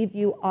that. So we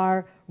view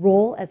our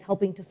role as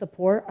helping to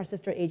support our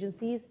sister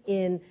agencies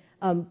in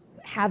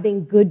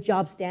having good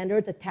job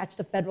standards attached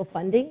to federal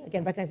funding.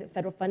 Again, recognize that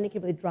federal funding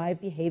can really drive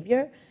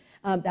behavior.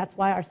 That's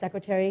why our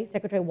Secretary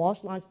Walsh,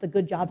 launched the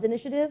Good Jobs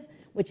Initiative,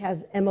 which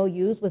has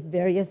MOUs with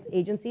various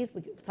agencies.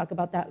 We can talk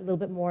about that a little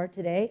bit more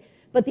today.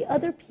 But the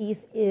other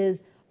piece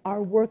is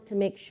our work to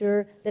make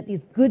sure that these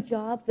good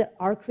jobs that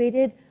are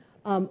created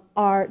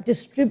are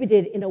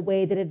distributed in a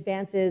way that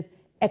advances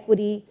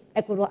equity,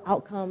 equitable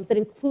outcomes, that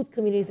includes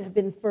communities that have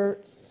been for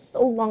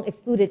so long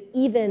excluded,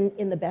 even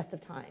in the best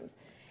of times.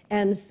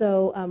 And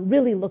so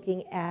really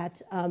looking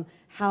at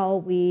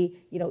how we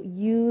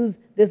use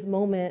this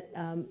moment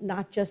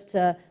not just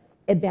to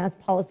advance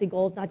policy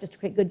goals, not just to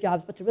create good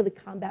jobs, but to really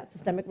combat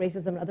systemic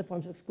racism and other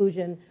forms of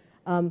exclusion,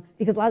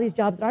 because a lot of these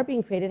jobs that are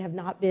being created have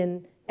not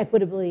been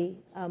equitably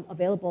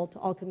available to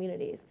all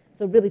communities.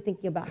 So really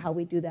thinking about how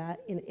we do that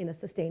in a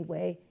sustained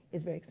way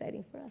is very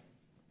exciting for us.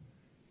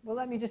 Well,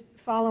 let me just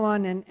follow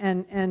on,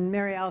 and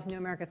Mary Alice, New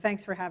America,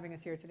 thanks for having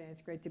us here today.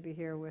 It's great to be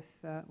here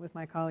with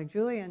my colleague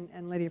Julie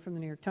and Lydia from the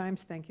New York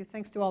Times. Thank you.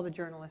 Thanks to all the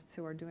journalists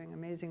who are doing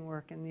amazing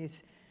work in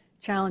these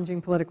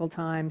challenging political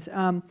times.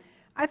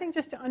 I think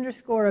just to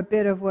underscore a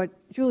bit of what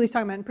Julie's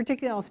talking about, and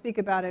particularly I'll speak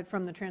about it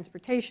from the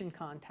transportation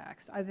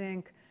context. I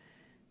think,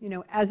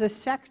 as a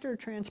sector,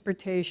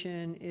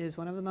 transportation is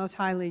one of the most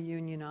highly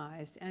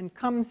unionized and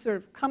comes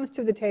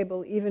to the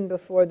table even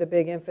before the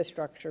big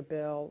infrastructure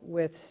bill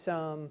with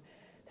some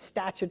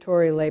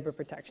statutory labor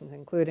protections,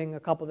 including a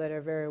couple that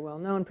are very well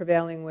known,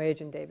 prevailing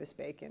wage and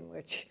Davis-Bacon,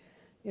 which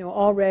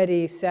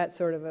already set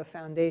sort of a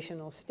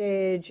foundational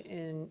stage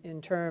in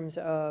terms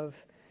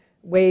of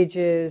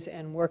wages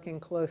and working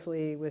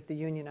closely with the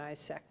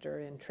unionized sector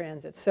in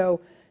transit. So,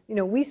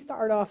 we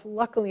start off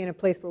luckily in a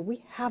place where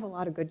we have a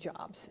lot of good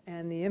jobs,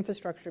 and the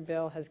infrastructure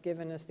bill has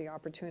given us the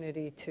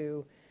opportunity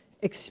to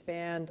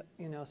expand,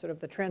 sort of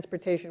the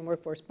transportation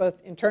workforce, both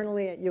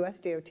internally at US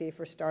DOT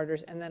for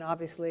starters, and then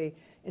obviously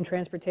in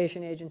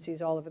transportation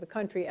agencies all over the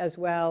country, as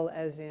well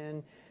as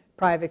in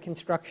private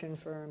construction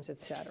firms, et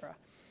cetera.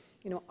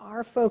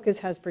 Our focus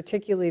has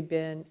particularly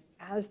been,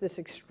 as this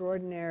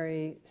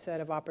extraordinary set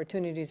of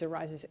opportunities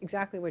arises,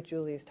 exactly what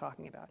Julie is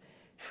talking about.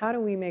 How do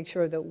we make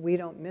sure that we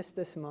don't miss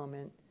this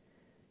moment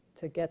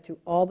to get to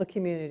all the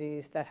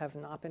communities that have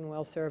not been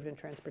well served in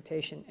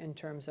transportation in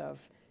terms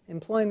of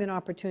employment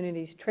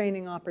opportunities,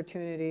 training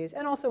opportunities,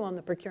 and also on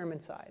the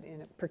procurement side,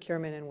 in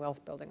procurement and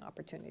wealth building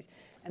opportunities.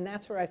 And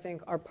that's where I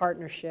think our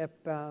partnership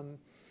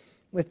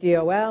with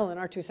DOL and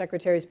our two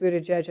secretaries,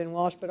 Buttigieg and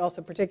Walsh, but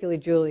also particularly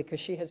Julie, because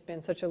she has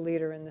been such a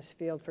leader in this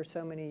field for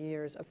so many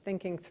years of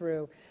thinking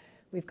through,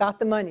 we've got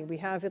the money, we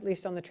have, at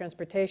least on the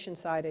transportation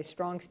side, a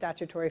strong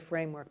statutory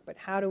framework, but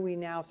how do we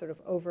now sort of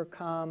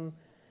overcome,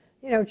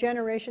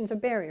 generations of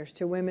barriers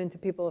to women, to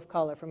people of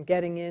color, from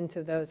getting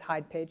into those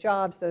high-paid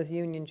jobs, those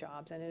union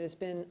jobs. And it has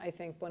been, I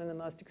think, one of the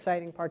most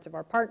exciting parts of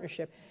our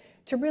partnership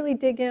to really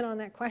dig in on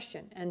that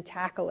question and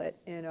tackle it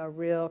in a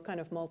real kind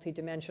of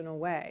multidimensional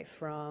way,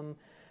 from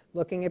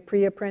looking at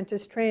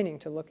pre-apprentice training,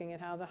 to looking at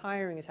how the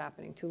hiring is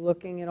happening, to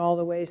looking at all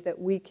the ways that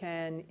we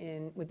can,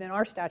 within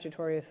our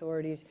statutory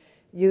authorities,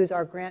 use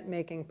our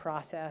grant-making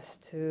process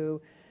to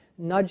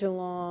nudge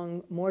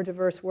along more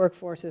diverse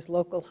workforces,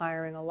 local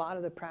hiring, a lot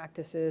of the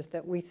practices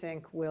that we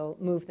think will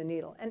move the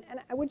needle. And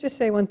I would just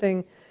say one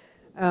thing,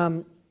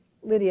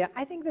 Lydia,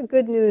 I think the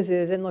good news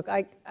is, and look,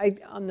 I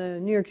on the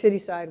New York City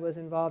side was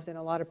involved in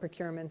a lot of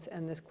procurements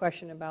and this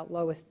question about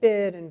lowest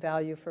bid and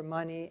value for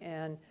money,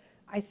 and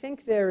I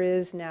think there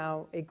is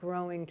now a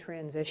growing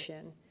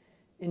transition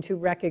into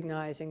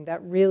recognizing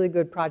that really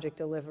good project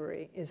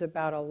delivery is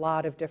about a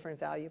lot of different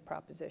value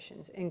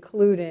propositions,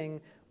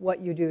 including what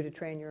you do to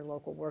train your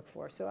local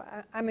workforce. So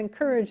I'm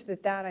encouraged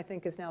that I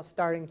think is now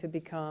starting to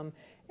become,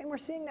 and we're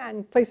seeing that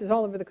in places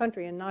all over the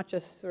country, and not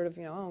just sort of,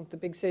 the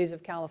big cities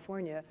of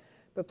California,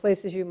 but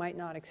places you might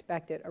not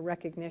expect it, a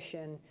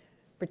recognition,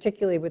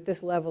 particularly with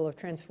this level of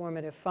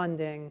transformative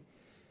funding.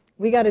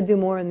 We got to do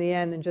more in the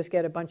end than just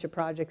get a bunch of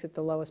projects at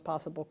the lowest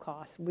possible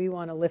cost. We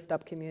want to lift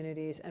up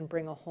communities and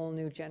bring a whole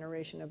new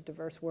generation of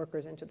diverse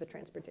workers into the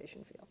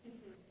transportation field.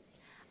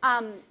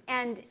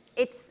 And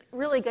it's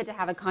really good to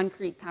have a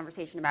concrete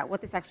conversation about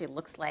what this actually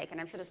looks like. And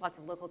I'm sure there's lots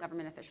of local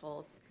government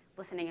officials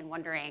listening and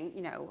wondering,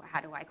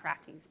 how do I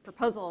craft these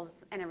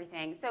proposals and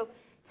everything. So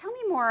tell me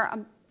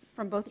more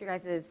from both your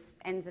guys'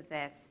 ends of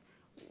this,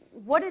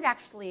 what it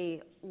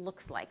actually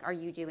looks like. Are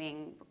you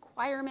doing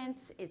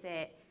requirements? Is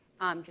it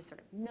just sort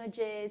of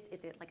nudges?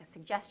 Is it like a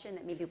suggestion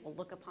that maybe we'll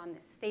look upon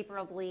this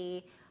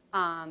favorably?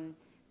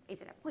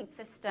 Is it a point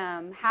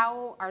system?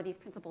 How are these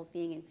principles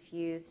being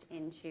infused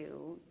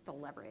into the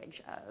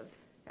leverage of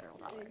federal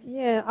dollars?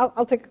 Yeah,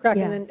 I'll take a crack.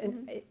 Yeah. And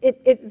then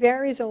it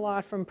varies a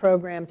lot from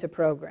program to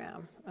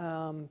program.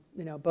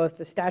 Both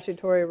the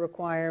statutory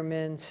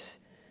requirements,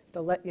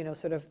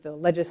 sort of the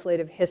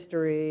legislative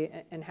history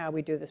and how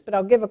we do this. But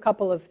I'll give a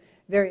couple of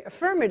very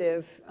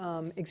affirmative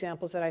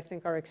examples that I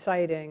think are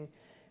exciting.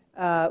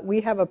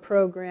 We have a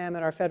program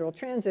at our Federal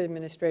Transit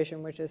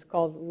Administration which is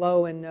called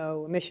Low and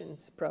No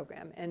Emissions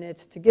Program, and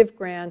it's to give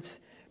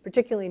grants,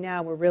 particularly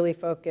now we're really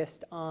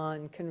focused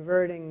on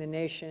converting the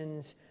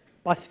nation's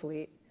bus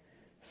fleet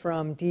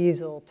from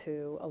diesel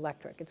to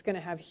electric. It's going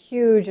to have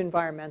huge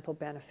environmental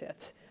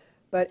benefits,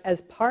 but as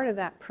part of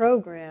that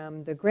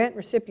program, the grant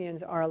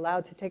recipients are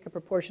allowed to take a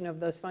proportion of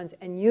those funds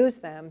and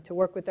use them to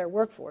work with their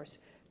workforce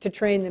to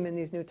train them in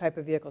these new type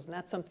of vehicles. And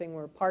that's something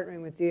we're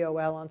partnering with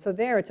DOL on. So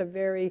there, it's a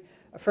very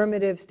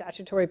affirmative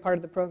statutory part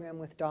of the program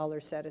with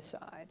dollars set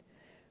aside.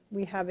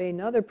 We have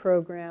another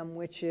program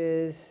which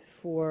is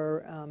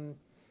for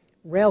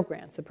rail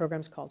grants. The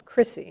program's called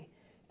CRISI.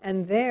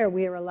 And there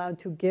we are allowed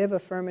to give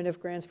affirmative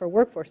grants for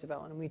workforce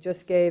development. And we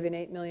just gave an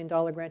 $8 million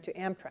grant to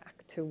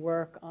Amtrak to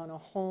work on a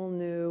whole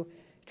new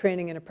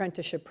training and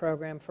apprenticeship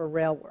program for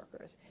rail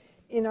workers.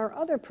 In our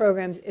other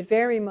programs, it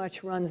very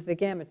much runs the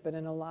gamut, but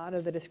in a lot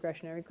of the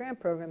discretionary grant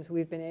programs,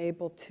 we've been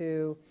able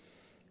to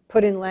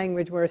put in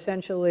language where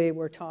essentially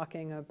we're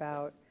talking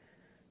about,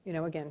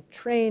 again,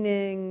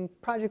 training,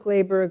 project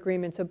labor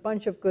agreements, a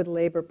bunch of good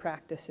labor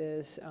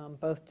practices,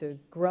 both to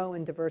grow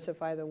and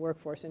diversify the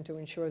workforce and to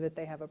ensure that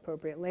they have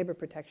appropriate labor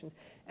protections.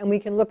 And we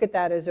can look at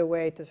that as a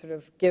way to sort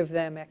of give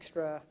them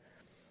extra,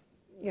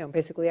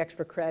 basically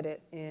extra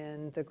credit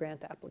in the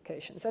grant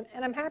applications.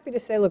 And I'm happy to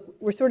say, look,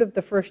 we're sort of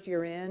the first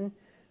year in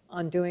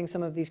on doing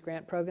some of these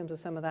grant programs with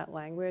some of that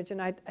language.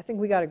 And I think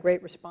we got a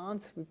great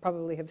response. We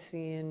probably have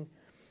seen,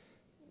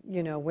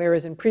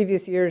 whereas in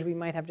previous years we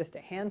might have just a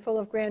handful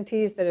of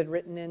grantees that had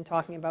written in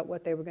talking about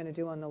what they were going to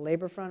do on the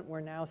labor front, we're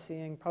now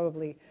seeing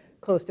probably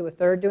close to a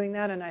third doing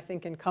that. And I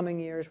think in coming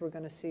years we're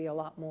going to see a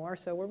lot more.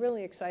 So we're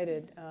really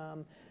excited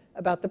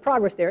about the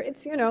progress there.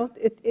 It's,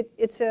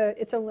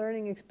 it's a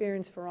learning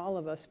experience for all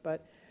of us,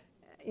 but,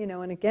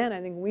 and again,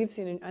 I think we've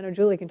seen, I know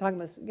Julie can talk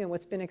about this,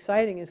 what's been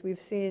exciting is we've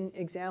seen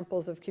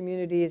examples of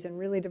communities in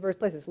really diverse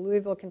places.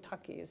 Louisville,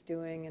 Kentucky is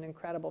doing an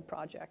incredible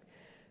project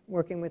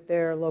working with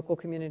their local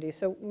community.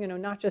 So,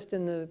 not just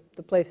in the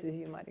places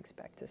you might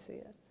expect to see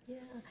it. Yeah.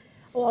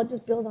 Well, I'll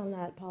just build on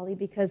that, Polly,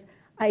 because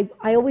I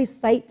always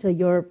cite to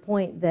your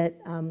point that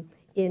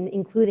in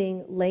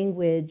including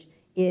language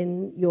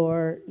in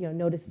your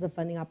notices of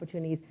funding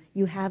opportunities,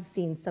 you have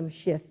seen some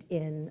shift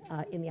in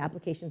the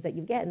applications that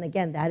you get. And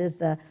again, that is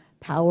the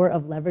power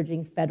of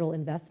leveraging federal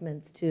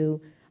investments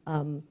to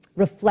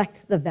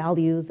reflect the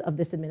values of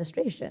this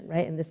administration,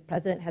 right? And this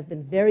president has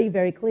been very,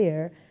 very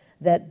clear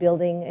that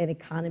building an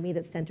economy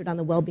that's centered on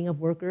the well-being of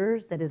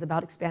workers, that is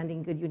about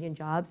expanding good union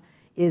jobs,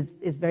 is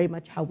very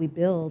much how we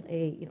build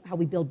how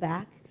we build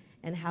back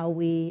and how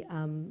we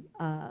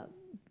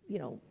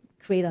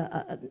create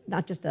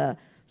not just a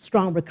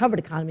strong recovered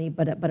economy,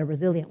 but a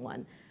resilient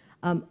one.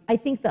 I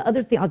think the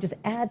other thing, I'll just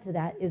add to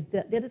that, is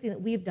the other thing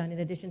that we've done in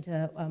addition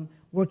to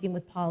working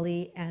with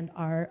Polly and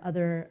our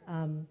other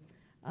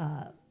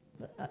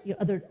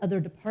other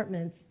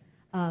departments,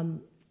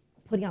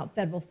 putting out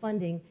federal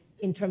funding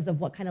in terms of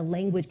what kind of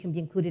language can be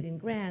included in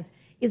grants,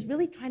 is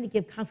really trying to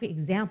give concrete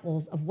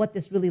examples of what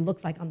this really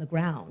looks like on the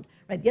ground,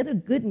 right? The other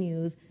good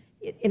news,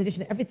 in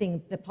addition to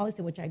everything that Polly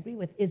said, which I agree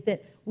with, is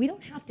that we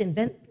don't have to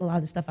invent a lot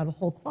of this stuff out of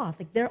whole cloth.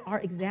 Like, there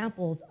are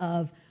examples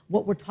of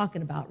what we're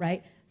talking about,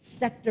 right?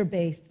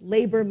 Sector-based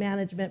labor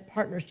management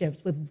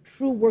partnerships with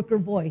true worker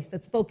voice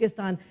that's focused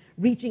on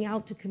reaching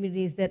out to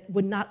communities that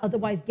would not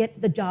otherwise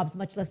get the jobs,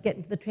 much less get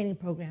into the training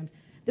programs.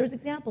 There's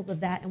examples of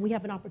that, and we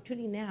have an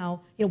opportunity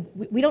now.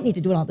 We don't need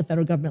to do it all at the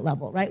federal government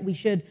level, right? We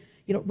should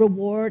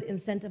reward,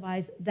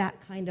 incentivize that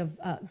kind of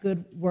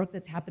good work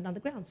that's happened on the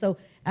ground. So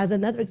as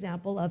another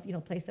example of a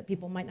place that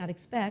people might not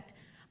expect,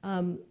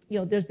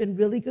 there's been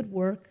really good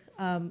work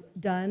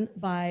done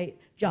by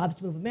Jobs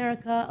to Move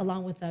America,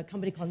 along with a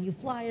company called New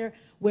Flyer,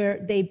 where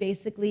they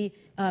basically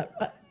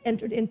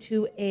entered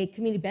into a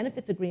community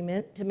benefits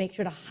agreement to make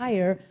sure to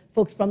hire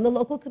folks from the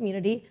local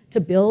community to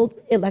build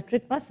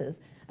electric buses.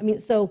 I mean,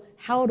 so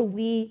how do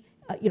we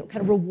kind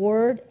of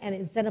reward and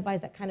incentivize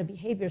that kind of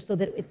behavior so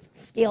that it's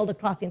scaled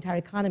across the entire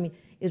economy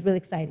is really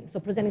exciting. So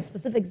presenting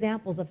specific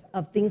examples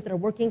of things that are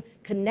working,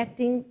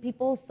 connecting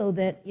people so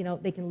that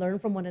they can learn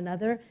from one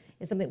another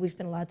is something that we've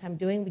spent a lot of time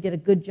doing. We did a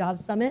Good Job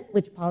Summit,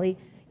 which Polly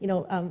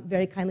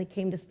very kindly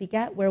came to speak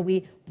at, where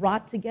we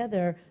brought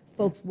together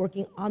folks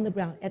working on the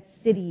ground at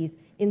cities,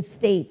 in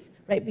states,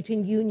 right,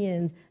 between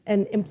unions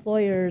and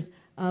employers,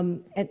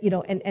 and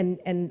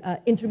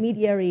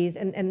intermediaries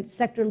and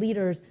sector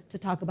leaders to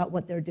talk about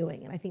what they're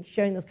doing. And I think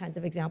sharing those kinds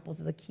of examples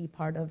is a key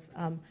part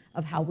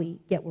of how we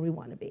get where we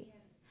want to be.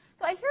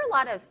 So I hear a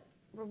lot of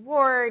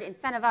reward,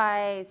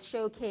 incentivize,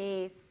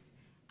 showcase,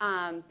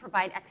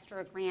 provide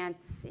extra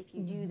grants if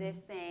you do this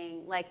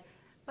thing,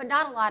 but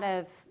not a lot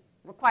of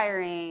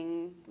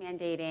requiring,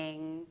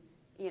 mandating,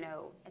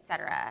 et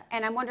cetera.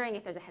 And I'm wondering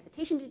if there's a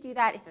hesitation to do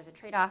that, if there's a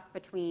trade-off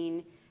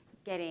between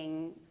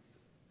getting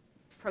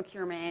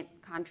procurement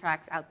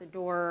contracts out the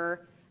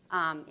door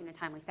in a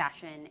timely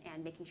fashion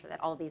and making sure that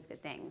all of these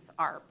good things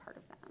are part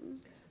of them.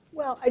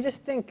 Well, I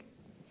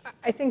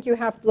think you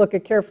have to look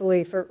at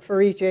carefully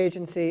for each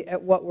agency at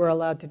what we're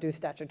allowed to do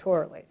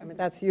statutorily. I mean,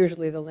 that's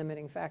usually the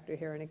limiting factor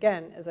here. And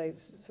again, as I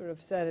sort of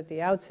said at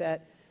the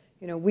outset,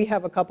 we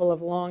have a couple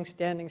of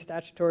long-standing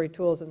statutory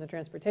tools in the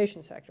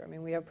transportation sector. I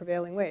mean, we have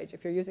prevailing wage.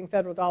 If you're using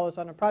federal dollars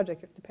on a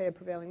project, you have to pay a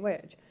prevailing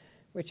wage,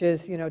 which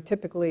is,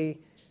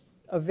 typically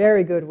a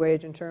very good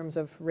wage in terms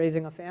of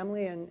raising a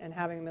family and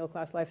having a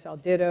middle-class lifestyle.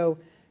 Ditto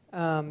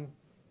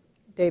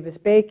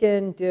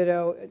Davis-Bacon,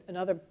 ditto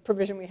another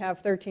provision we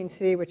have,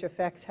 13C, which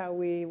affects how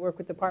we work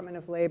with Department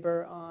of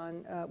Labor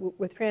on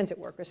with transit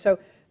workers. So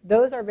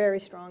those are very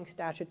strong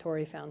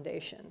statutory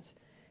foundations.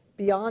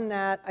 Beyond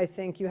that, I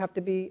think you have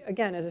to be,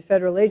 again, as a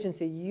federal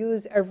agency,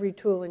 use every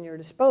tool in your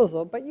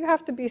disposal, but you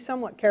have to be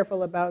somewhat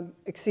careful about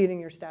exceeding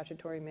your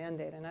statutory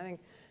mandate. And I think,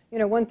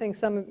 one thing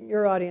some of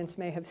your audience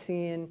may have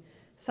seen,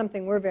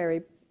 something we're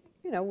very,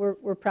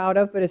 we're proud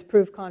of, but has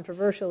proved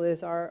controversial,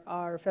 is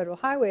our Federal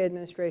Highway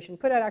Administration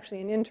put out actually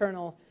an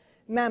internal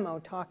memo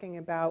talking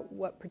about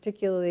what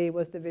particularly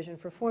was the vision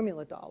for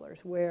formula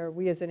dollars, where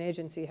we as an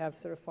agency have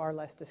sort of far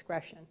less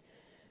discretion.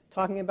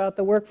 Talking about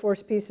the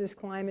workforce pieces,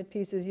 climate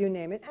pieces, you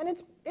name it, and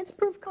it's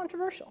proved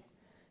controversial.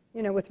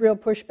 With real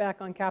pushback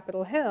on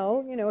Capitol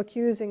Hill,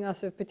 accusing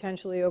us of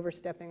potentially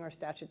overstepping our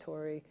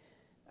statutory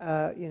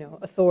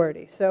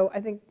authority. So I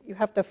think you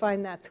have to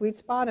find that sweet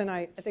spot, and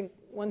I think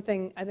one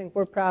thing I think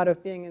we're proud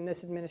of being in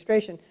this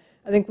administration,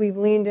 I think we've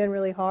leaned in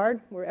really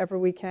hard wherever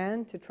we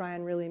can to try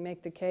and really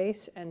make the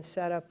case and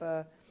set up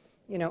a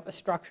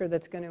structure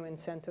that's going to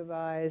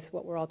incentivize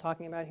what we're all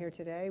talking about here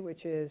today,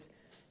 which is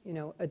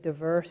a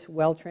diverse,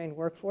 well-trained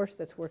workforce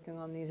that's working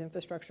on these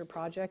infrastructure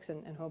projects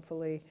and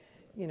hopefully,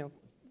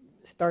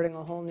 starting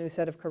a whole new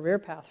set of career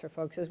paths for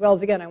folks. As well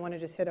as, again, I want to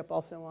just hit up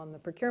also on the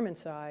procurement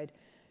side,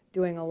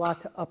 doing a lot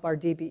to up our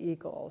DBE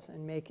goals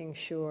and making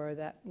sure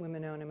that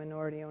women-owned and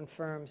minority-owned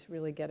firms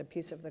really get a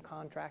piece of the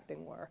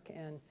contracting work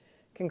and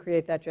can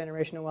create that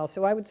generational wealth.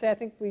 So I would say I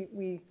think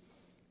we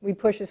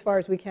push as far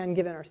as we can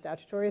given our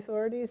statutory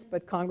authorities,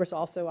 but Congress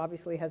also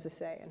obviously has a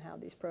say in how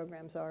these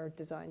programs are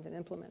designed and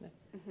implemented.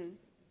 Mm-hmm.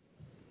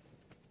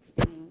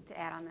 Anything to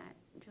add on that,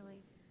 Julie?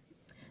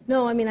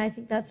 No, I mean, I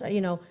think that's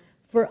right.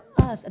 For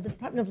us at the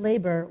Department of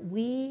Labor,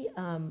 we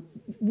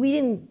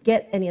didn't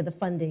get any of the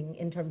funding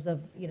in terms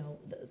of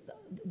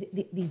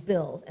these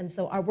bills, and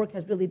so our work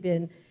has really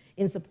been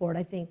in support.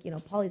 I think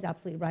Polly's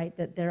absolutely right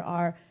that there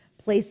are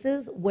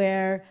places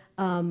where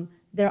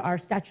there are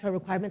statutory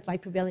requirements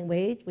like prevailing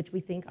wage, which we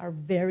think are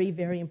very,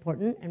 very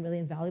important and really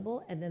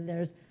invaluable, and then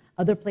there's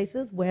other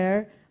places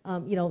where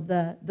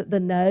the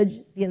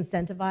nudge, the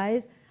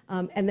incentivize.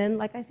 And then,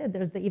 like I said,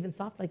 there's the even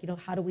soft,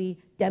 how do we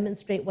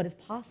demonstrate what is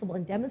possible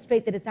and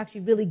demonstrate that it's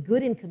actually really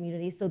good in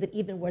communities so that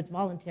even where it's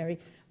voluntary,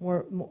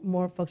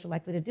 more folks are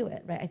likely to do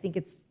it, right? I think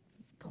it's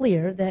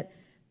clear that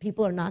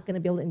people are not going to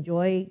be able to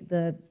enjoy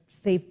the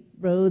safe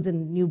roads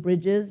and new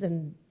bridges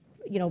and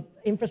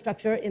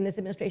infrastructure in this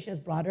administration is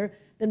broader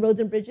than roads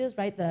and bridges,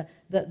 right? The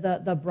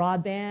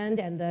broadband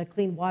and the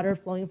clean water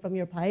flowing from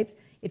your pipes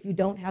if you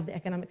don't have the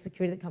economic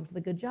security that comes with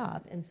a good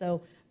job. And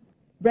so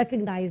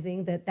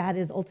recognizing that that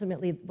is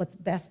ultimately what's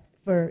best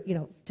for,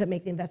 to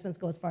make the investments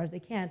go as far as they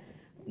can,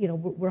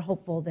 we're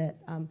hopeful that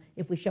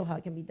if we show how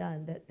it can be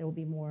done, that there will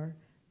be more,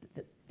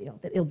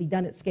 that it'll be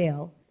done at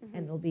scale,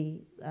 and it'll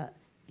be,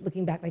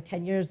 looking back like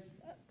 10 years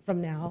from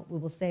now, we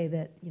will say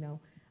that,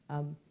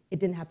 it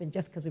didn't happen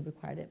just because we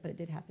required it, but it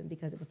did happen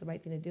because it was the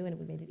right thing to do and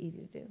we made it easy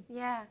to do.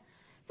 Yeah.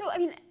 So,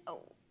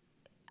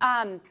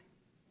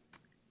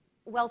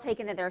 well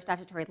taken that there are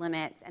statutory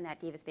limits and that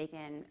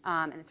Davis-Bacon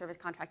and the Service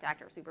Contract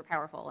Act are super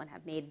powerful and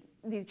have made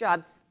these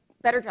jobs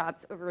better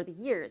jobs over the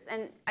years.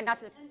 And not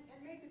to... And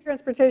make the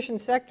transportation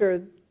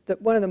sector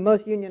one of the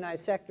most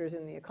unionized sectors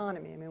in the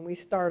economy. I mean, we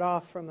start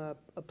off from a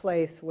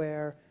place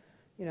where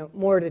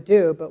more to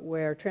do, but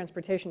where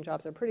transportation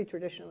jobs are pretty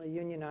traditionally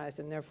unionized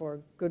and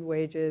therefore good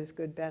wages,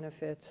 good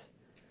benefits,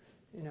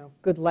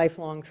 good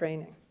lifelong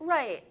training.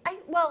 Right.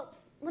 Well,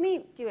 let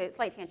me do a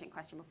slight tangent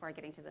question before I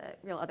get into the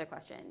real other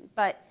question.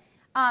 But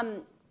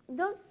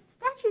those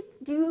statutes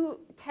do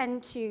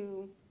tend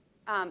to,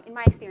 in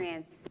my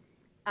experience,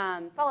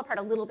 fall apart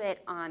a little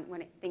bit on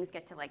when things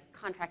get to like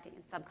contracting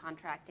and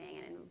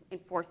subcontracting and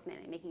enforcement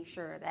and making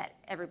sure that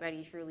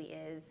everybody truly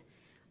is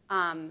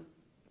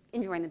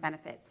enjoying the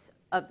benefits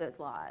of those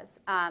laws,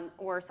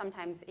 or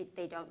sometimes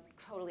they don't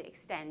totally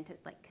extend to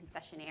like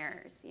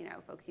concessionaires,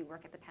 folks who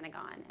work at the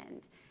Pentagon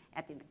and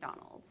at the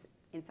McDonald's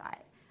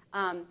inside.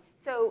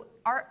 So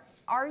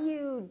are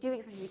you doing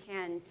as much as you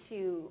can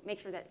to make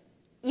sure that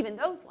even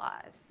those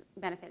laws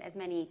benefit as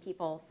many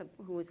people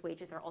whose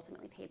wages are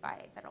ultimately paid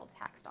by federal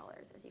tax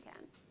dollars as you can?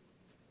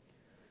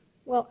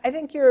 Well, I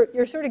think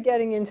you're sort of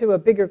getting into a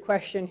bigger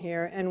question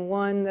here, and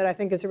one that I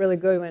think is a really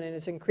good one, and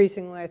is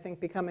increasingly, I think,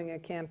 becoming a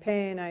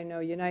campaign. I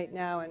know Unite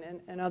Now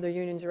and other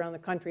unions around the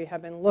country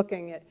have been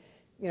looking at,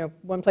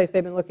 one place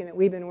they've been looking at,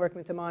 we've been working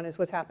with them on, is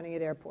what's happening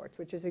at airports,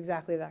 which is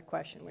exactly that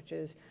question, which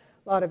is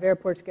a lot of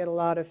airports get a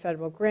lot of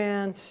federal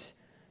grants.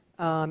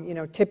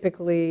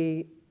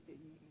 Typically,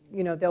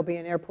 there'll be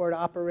an airport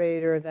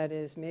operator that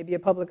is maybe a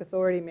public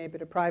authority, maybe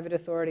a private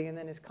authority, and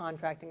then is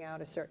contracting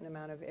out a certain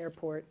amount of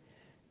airport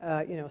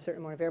a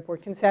certain amount of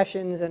airport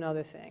concessions and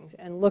other things,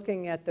 and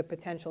looking at the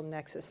potential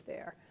nexus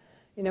there.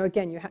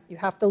 Again, you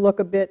have to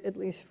look a bit, at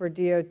least for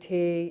DOT,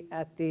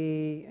 at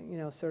the,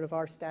 sort of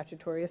our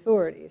statutory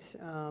authorities.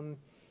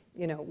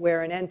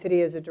 Where an entity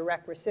is a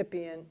direct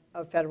recipient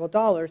of federal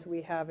dollars,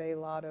 we have a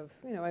lot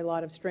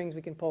of strings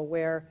we can pull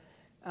where,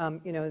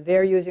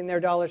 they're using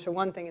their dollars for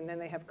one thing and then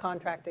they have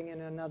contracting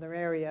in another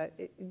area.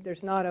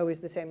 There's not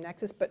always the same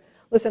nexus, but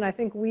listen, I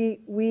think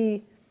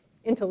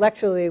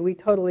intellectually, we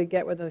totally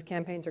get where those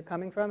campaigns are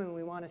coming from, and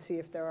we want to see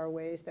if there are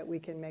ways that we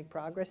can make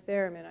progress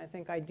there. I mean, I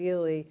think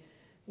ideally,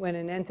 when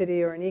an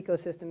entity or an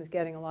ecosystem is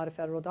getting a lot of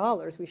federal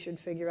dollars, we should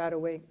figure out a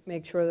way,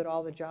 make sure that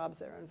all the jobs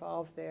that are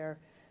involved there,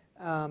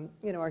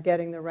 are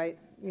getting the right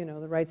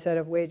set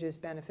of wages,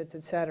 benefits,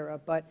 et cetera.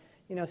 But,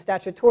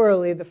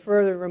 statutorily, the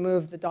further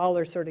removed the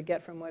dollars sort of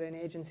get from what an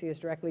agency is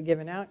directly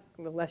given out,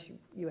 the less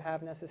you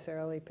have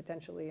necessarily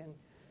potentially in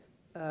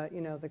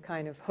the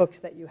kind of hooks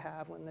that you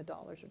have when the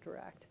dollars are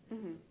direct.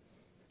 Mm-hmm.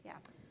 Yeah.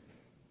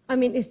 I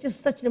mean, it's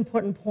just such an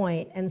important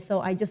point, and so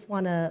I just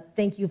want to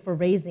thank you for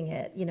raising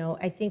it.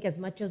 I think as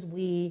much as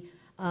we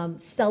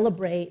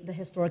celebrate the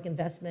historic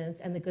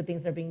investments and the good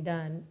things that are being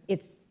done,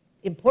 it's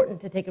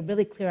important to take a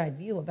really clear-eyed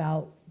view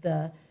about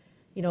the,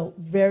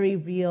 very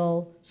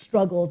real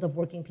struggles of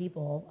working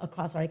people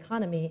across our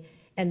economy,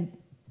 and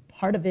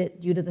part of it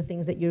due to the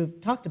things that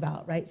you've talked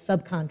about, right?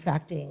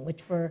 Subcontracting,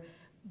 which for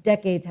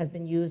decades has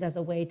been used as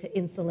a way to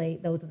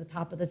insulate those at the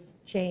top of the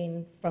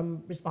chain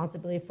from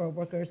responsibility for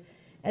workers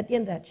at the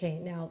end of that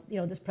chain. Now,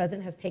 this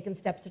president has taken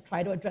steps to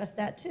try to address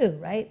that too,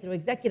 right? Through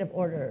executive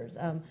orders,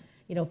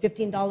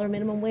 $15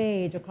 minimum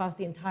wage across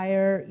the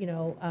entire,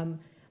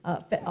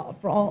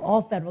 for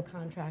all federal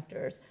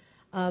contractors.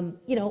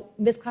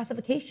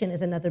 Misclassification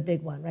is another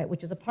big one, right?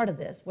 Which is a part of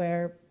this,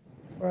 where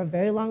for a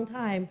very long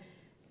time,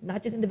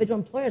 not just individual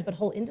employers, but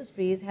whole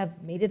industries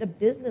have made it a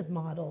business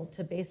model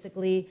to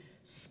basically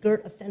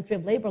skirt a century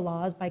of labor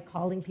laws by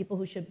calling people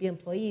who should be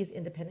employees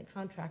independent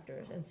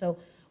contractors. And so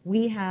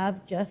we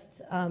have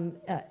just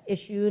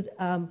issued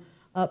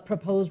a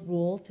proposed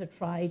rule to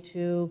try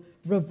to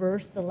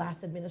reverse the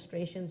last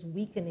administration's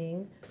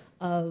weakening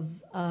of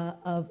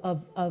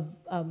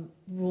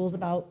rules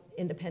about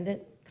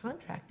independent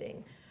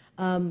contracting.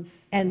 And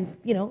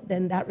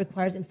then that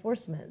requires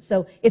enforcement.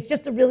 So it's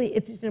just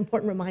an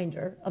important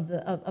reminder of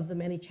the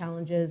many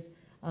challenges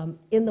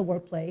in the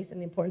workplace and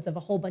the importance of a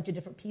whole bunch of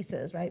different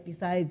pieces, right?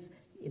 Besides,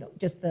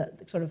 just the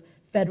sort of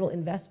federal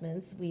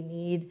investments, we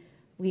need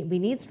we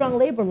need strong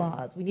labor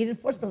laws. We need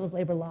enforcement of those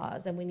labor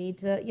laws, and we need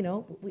to,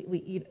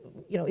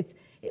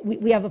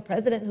 we have a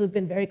president who's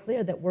been very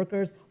clear that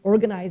workers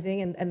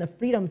organizing and the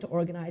freedom to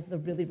organize is a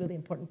really, really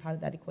important part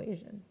of that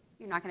equation.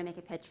 You're not going to make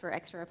a pitch for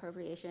extra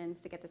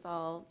appropriations to get this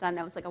all done.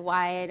 That was like a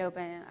wide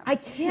open. I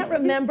can't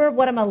remember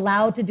what I'm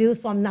allowed to do,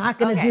 so I'm not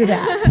going to do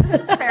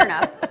that. Fair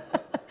enough.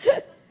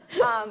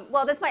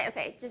 Well, this might,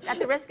 okay, just at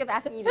the risk of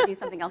asking you to do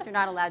something else you're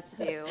not allowed to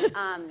do.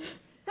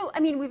 So,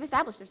 I mean, we've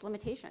established there's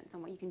limitations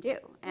on what you can do.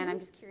 And I'm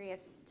just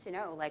curious to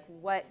know, like,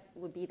 what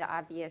would be the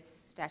obvious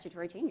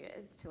statutory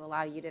changes to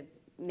allow you to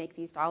make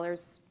these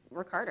dollars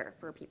work harder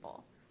for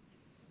people?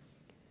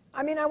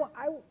 I mean, I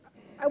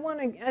want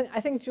to, and I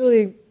think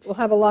Julie will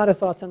have a lot of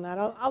thoughts on that.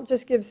 I'll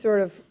just give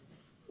sort of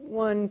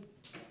one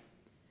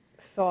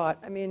thought.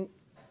 I mean,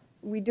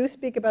 we do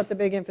speak about the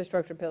big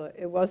infrastructure pillar.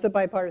 It was the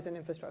bipartisan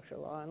infrastructure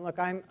law. And look,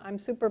 I'm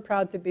super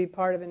proud to be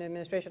part of an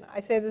administration. I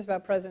say this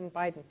about President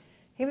Biden.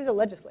 He was a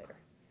legislator.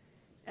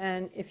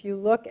 And if you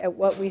look at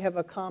what we have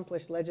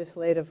accomplished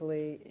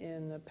legislatively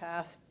in the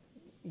past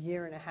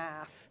year and a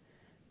half,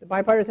 the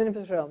bipartisan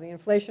infrastructure, the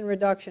Inflation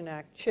Reduction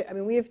Act, I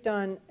mean, we have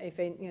done a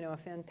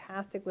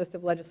fantastic list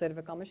of legislative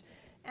accomplishments,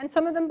 and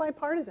some of them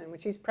bipartisan,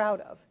 which he's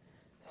proud of.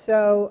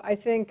 So I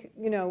think,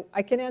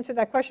 I can answer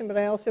that question, but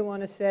I also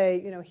want to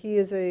say, he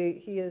is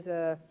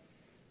a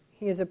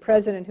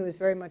president who is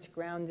very much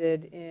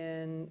grounded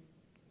in,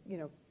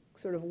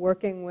 sort of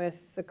working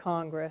with the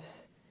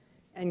Congress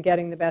and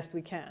getting the best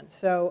we can.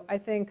 So I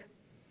think,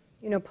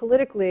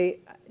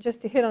 politically,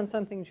 just to hit on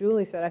something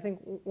Julie said, I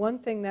think one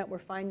thing that we're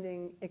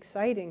finding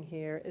exciting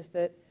here is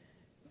that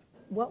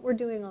what we're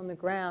doing on the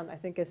ground, I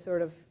think, is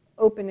sort of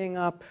opening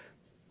up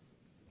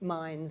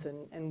minds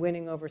and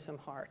winning over some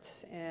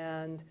hearts.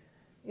 And,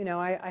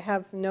 I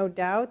have no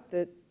doubt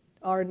that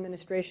our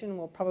administration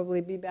will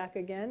probably be back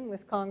again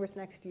with Congress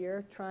next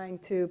year, trying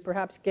to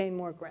perhaps gain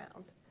more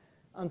ground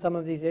on some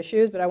of these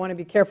issues. But I want to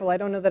be careful. I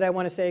don't know that I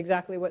want to say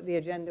exactly what the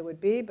agenda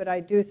would be, but I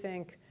do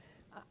think,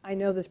 I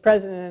know this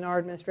president and our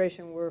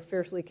administration were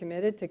fiercely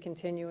committed to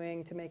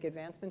continuing to make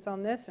advancements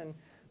on this, and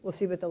we'll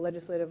see what the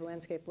legislative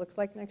landscape looks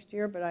like next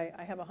year. But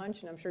I have a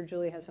hunch, and I'm sure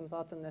Julie has some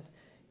thoughts on this,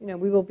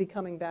 we will be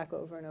coming back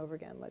over and over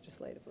again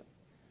legislatively.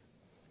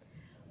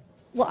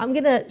 Well, I'm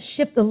going to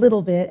shift a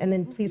little bit, and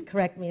then please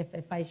correct me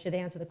if I should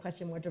answer the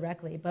question more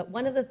directly. But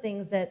one of the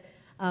things that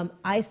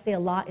I say a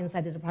lot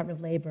inside the Department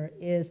of Labor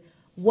is,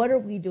 what are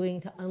we doing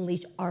to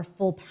unleash our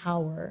full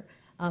power?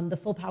 The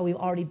full power we've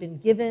already been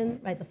given,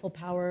 right? The full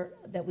power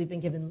that we've been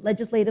given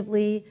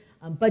legislatively,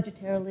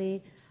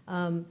 budgetarily,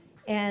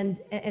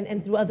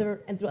 and through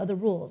other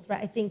rules,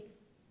 right? I think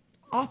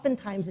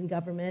oftentimes in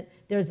government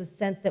there's a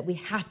sense that we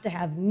have to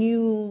have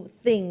new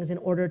things in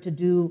order to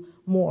do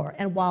more.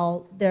 And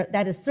while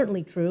that is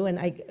certainly true, and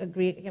I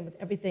agree again with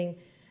everything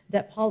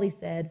that Polly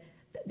said,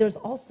 there's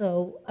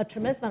also a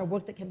tremendous amount of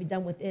work that can be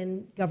done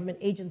within government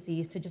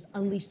agencies to just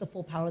unleash the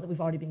full power that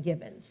we've already been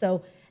given.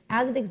 So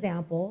as an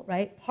example,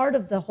 right, part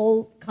of the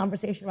whole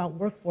conversation around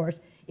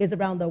workforce is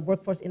around the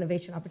Workforce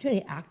Innovation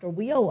Opportunity Act, or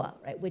WIOA,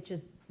 right, which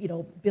is,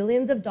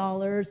 billions of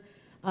dollars,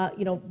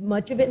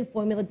 much of it in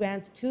formula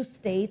grants to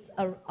states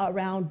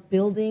around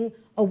building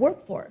a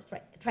workforce,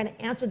 right, trying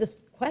to answer this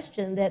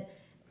question that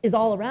is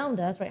all around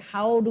us, right?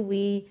 How do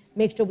we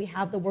make sure we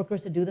have the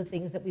workers to do the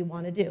things that we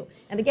want to do?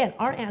 And again,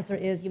 our answer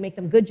is you make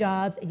them good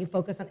jobs, and you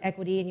focus on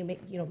equity, and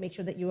you make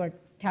sure that you are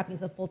tapping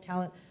into the full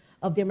talent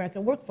of the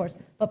American workforce.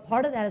 But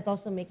part of that is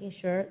also making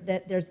sure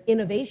that there's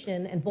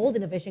innovation and bold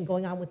innovation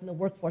going on within the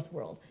workforce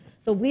world.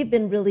 So we've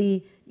been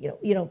really,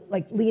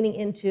 like leaning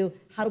into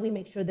how do we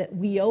make sure that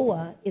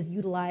WIOA is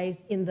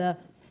utilized in the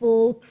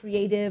full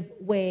creative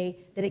way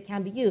that it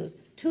can be used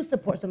to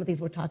support some of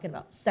these we're talking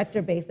about,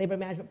 sector-based labor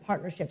management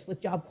partnerships with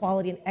job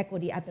quality and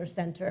equity at their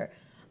center.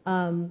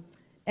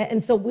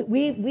 And so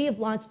we have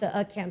launched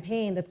a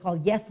campaign that's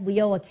called Yes,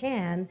 WIOA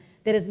Can,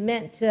 that is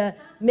meant to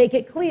make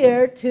it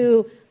clear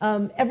to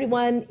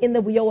everyone in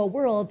the WIOA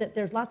world that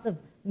there's lots of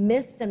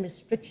myths and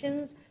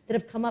restrictions that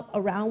have come up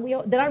around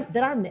WIOA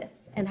that are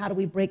myths, and how do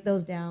we break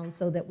those down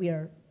so that we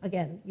are,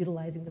 again,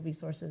 utilizing the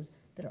resources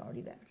that are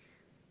already there.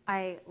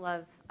 I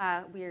love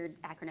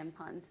weird acronym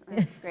puns.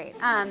 That's great.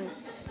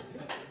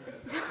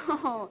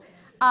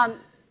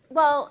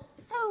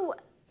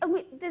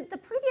 The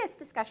previous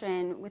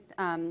discussion with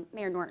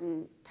Mayor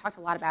Norton talked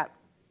a lot about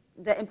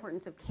the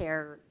importance of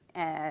care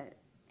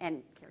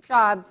and care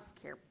jobs,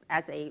 care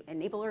as an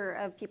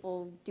enabler of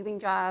people doing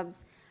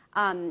jobs.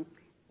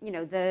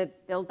 The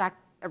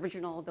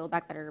original Build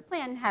Back Better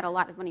plan had a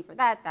lot of money for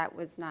that. That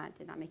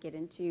did not make it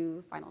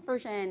into final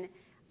version.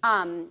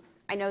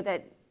 I know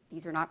that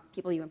these are not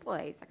people you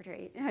employ,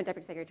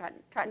 Deputy Secretary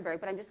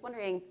Trottenberg, but I'm just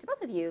wondering, to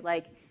both of you,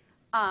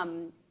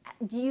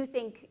 do you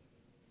think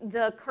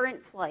the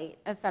current flight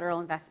of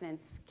federal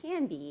investments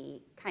can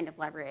be kind of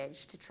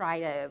leveraged to try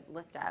to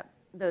lift up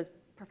those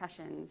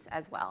professions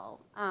as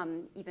well,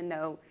 even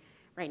though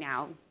right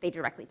now they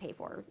directly pay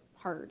for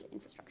hard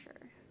infrastructure?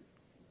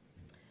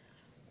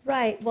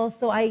 Right. Well,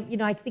 so I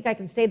think I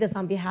can say this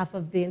on behalf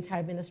of the entire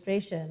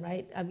administration,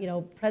 right?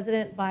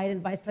 President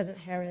Biden, Vice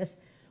President Harris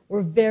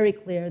we're very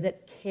clear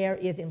that care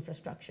is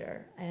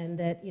infrastructure, and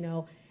that, you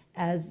know,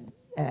 as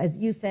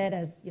you said,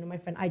 as, you know, my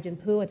friend Ai-jen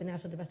Poo at the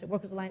National Domestic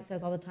Workers Alliance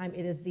says all the time,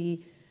 it is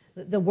the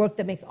work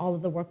that makes all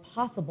of the work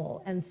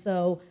possible. And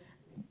so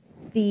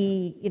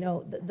the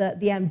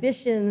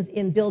ambitions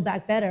in Build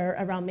Back Better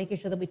around making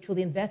sure that we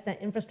truly invest in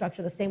that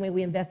infrastructure the same way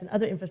we invest in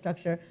other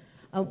infrastructure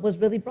was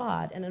really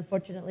broad. And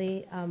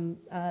unfortunately,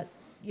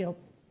 you know,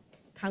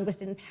 Congress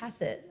didn't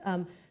pass it.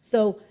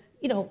 So,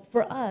 you know,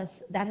 for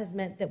us, that has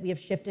meant that we have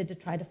shifted to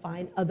try to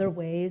find other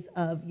ways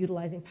of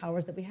utilizing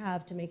powers that we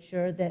have to make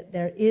sure that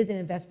there is an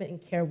investment in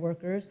care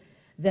workers,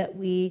 that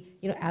we,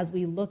 you know, as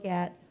we look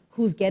at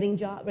who's getting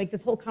jobs, like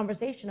this whole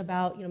conversation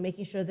about, you know,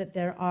 making sure that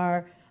there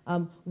are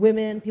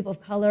women, people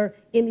of color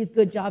in these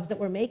good jobs that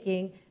we're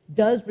making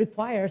does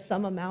require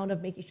some amount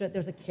of making sure that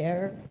there's a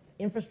care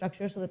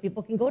infrastructure so that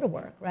people can go to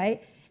work,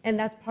 right? And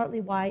that's partly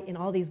why in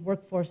all these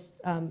workforce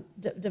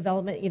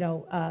development,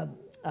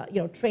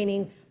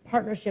 training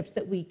partnerships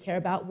that we care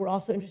about, we're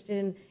also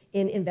interested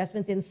in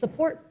investments in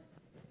support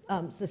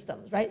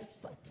systems, right?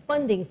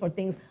 Funding for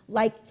things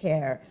like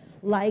care,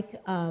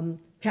 like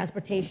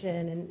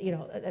transportation, and, you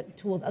know,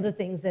 tools, other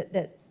things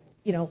that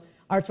you know,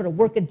 are sort of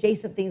work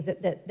adjacent things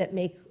that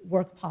make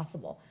work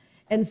possible.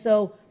 And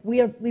so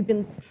we've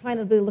been trying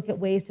to really look at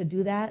ways to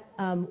do that.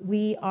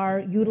 We are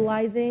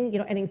utilizing, you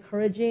know, and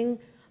encouraging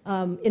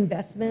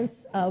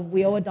investments of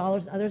WIOA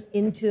dollars and others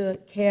into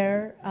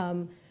care,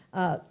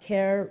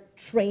 care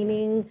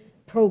training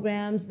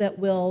programs that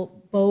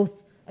will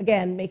both,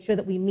 again, make sure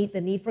that we meet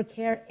the need for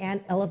care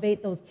and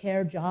elevate those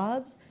care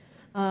jobs.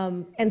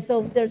 And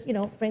so there's, you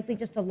know, frankly,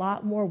 just a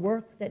lot more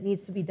work that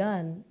needs to be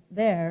done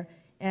there.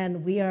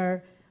 And we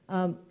are,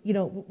 you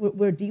know,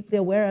 we're deeply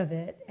aware of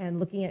it and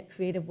looking at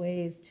creative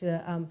ways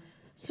to,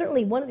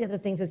 certainly one of the other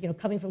things is, you know,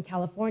 coming from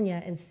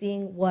California and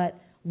seeing what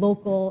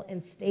local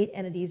and state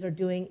entities are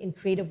doing in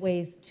creative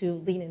ways to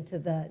lean into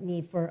the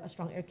need for a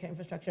strong air care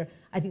infrastructure.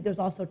 I think there's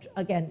also,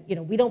 again, you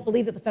know, we don't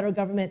believe that the federal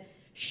government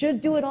should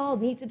do it all,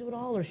 need to do it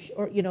all,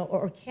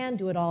 or can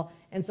do it all.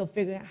 And so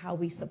figuring out how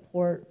we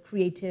support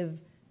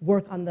creative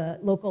work on the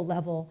local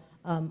level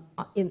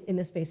in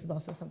this space is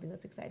also something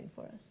that's exciting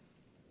for us.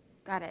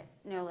 Got it.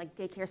 No, like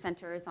daycare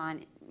centers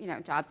on, you know,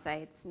 job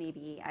sites,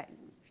 maybe. I'm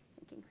just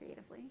thinking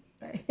creatively.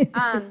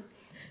 Right.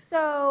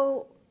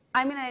 So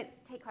I'm going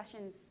to take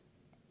questions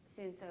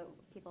soon so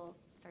people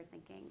start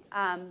thinking.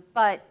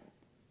 But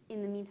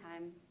in the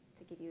meantime,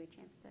 to give you a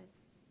chance to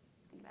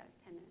think about it,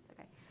 10 minutes,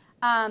 okay.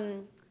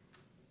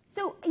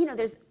 So, you know,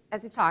 there's,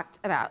 as we've talked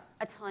about,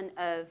 a ton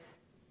of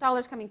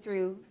dollars coming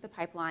through the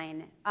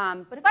pipeline.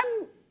 But if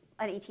I'm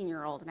an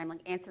 18-year-old and I'm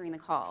like answering the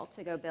call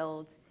to go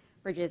build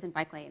bridges and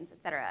bike lanes,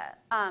 et cetera,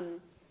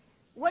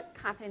 what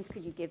confidence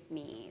could you give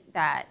me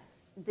that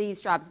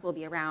these jobs will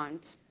be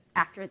around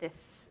after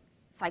this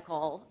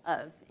cycle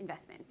of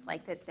investments,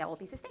 like that they will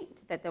be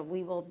sustained, that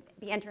we will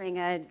be entering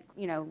a,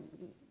 you know,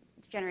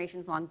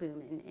 generations-long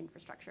boom in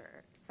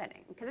infrastructure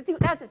spending? Because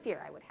that's a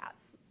fear I would have.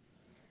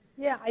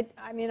 Yeah,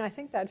 I mean, I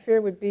think that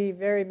fear would be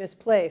very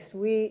misplaced.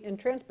 In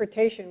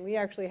transportation, we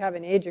actually have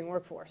an aging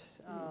workforce.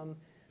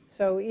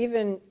 So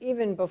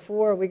even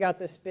before we got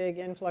this big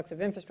influx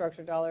of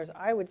infrastructure dollars,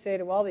 I would say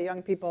to all the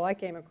young people I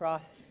came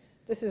across,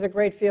 this is a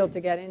great field to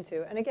get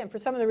into. And again, for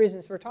some of the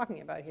reasons we're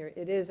talking about here,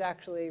 it is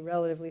actually,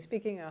 relatively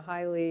speaking, a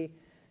highly,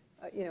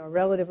 a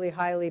relatively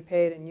highly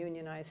paid and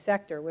unionized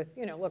sector with,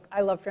 you know, look,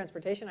 I love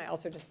transportation. I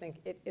also just think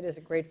it is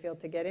a great field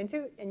to get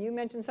into. And you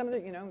mentioned some of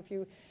the, you know, if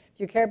you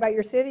care about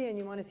your city and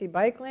you want to see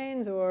bike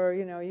lanes, or,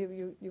 you know,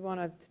 you want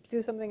to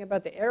do something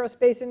about the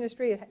aerospace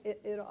industry,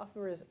 it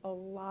offers a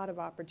lot of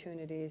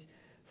opportunities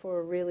for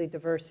a really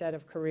diverse set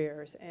of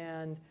careers.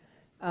 And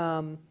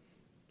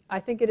I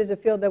think it is a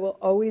field that will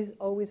always,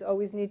 always,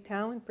 always need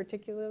talent,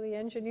 particularly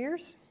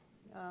engineers.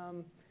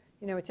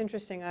 You know, it's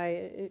interesting.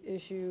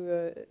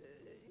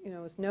 You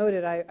know, it's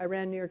noted, I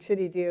ran New York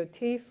City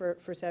DOT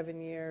for 7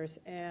 years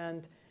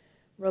and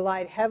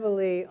relied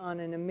heavily on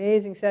an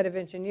amazing set of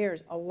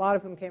engineers, a lot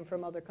of whom came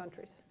from other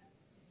countries.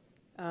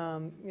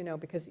 You know,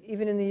 because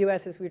even in the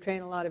US, as we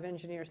train a lot of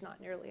engineers, not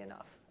nearly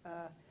enough.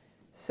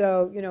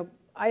 So, you know,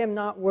 I am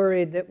not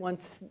worried that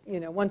once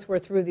we're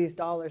through these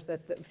dollars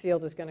that the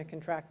field is going to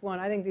contract. One,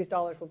 I think these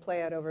dollars will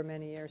play out over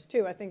many years.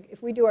 Two, I think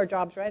if we do our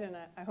jobs right, and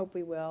I hope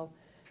we will,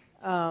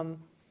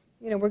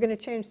 you know, we're going to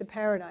change the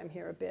paradigm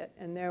here a bit,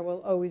 and there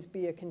will always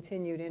be a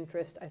continued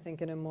interest, I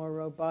think, in a more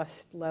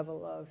robust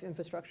level of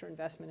infrastructure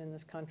investment in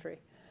this country.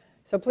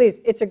 So please,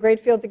 it's a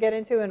great field to get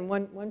into, and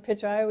one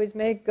pitch I always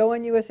make, go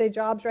on USA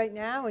Jobs right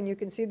now, and you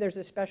can see there's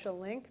a special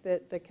link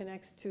that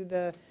connects to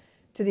the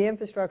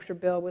infrastructure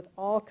bill with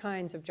all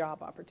kinds of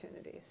job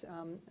opportunities.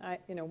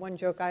 You know, one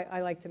joke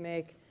I like to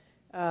make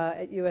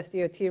at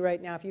USDOT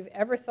right now, if you've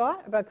ever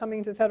thought about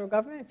coming to the federal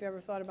government, if you ever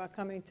thought about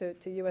coming to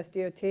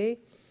USDOT,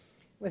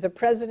 with a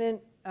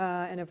president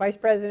and a vice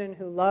president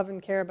who love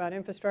and care about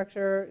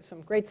infrastructure,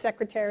 some great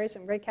secretaries,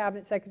 some great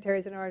cabinet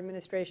secretaries in our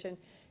administration,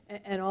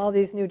 and all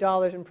these new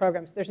dollars and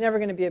programs, there's never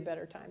going to be a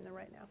better time than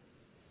right now.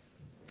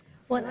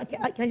 Well,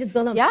 can I just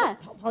build on Yeah.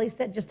 what Polly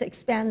said, just to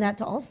expand that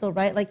to also,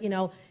 right, like,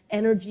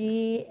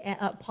 energy,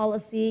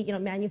 policy,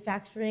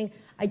 manufacturing.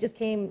 I just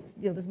came,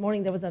 this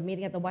morning there was a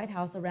meeting at the White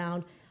House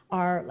around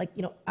our,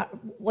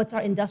 what's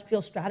our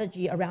industrial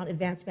strategy around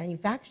advanced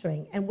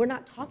manufacturing. And we're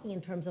not talking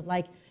in terms of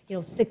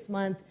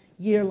 6-month,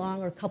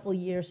 year-long, or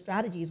couple-year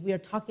strategies. We are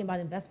talking about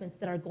investments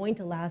that are going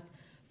to last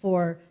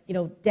for,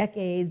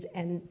 decades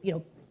and,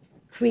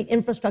 create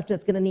infrastructure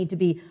that's going to need to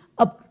be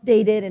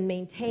updated and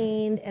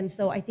maintained. And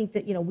so I think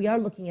that we are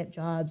looking at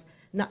jobs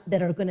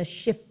that are going to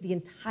shift the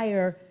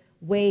entire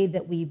way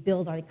that we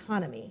build our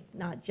economy,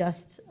 not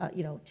just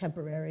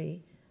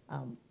temporary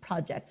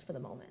projects for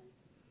the moment.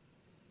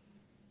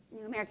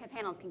 New America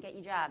panels can get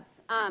you jobs.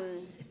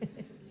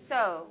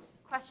 So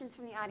questions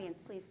from the audience,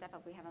 please step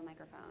up. We have a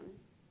microphone.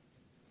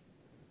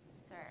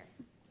 Sir.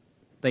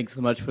 Thanks so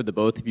much for the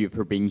both of you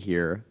for being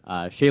here.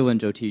 Shaylin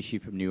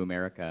Jyotishi from New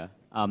America.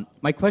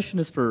 My question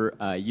is for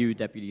you,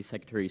 Deputy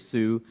Secretary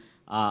Sue.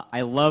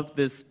 I love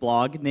this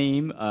blog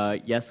name,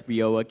 Yes,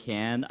 WIOA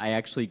Can. I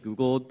actually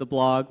Googled the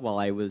blog while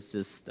I was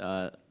just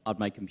on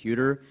my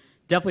computer.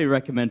 Definitely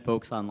recommend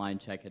folks online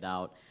check it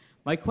out.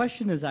 My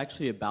question is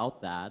actually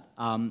about that.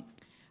 I'm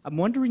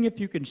wondering if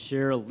you can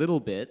share a little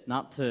bit,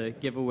 not to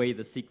give away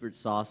the secret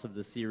sauce of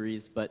the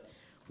series, but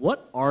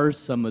what are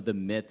some of the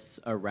myths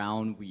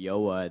around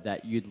WIOA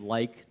that you'd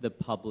like the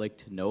public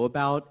to know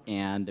about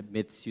and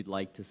myths you'd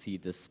like to see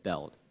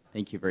dispelled?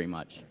 Thank you very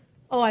much.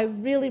 Oh, I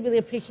really, really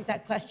appreciate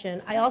that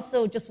question. I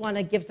also just want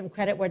to give some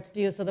credit where it's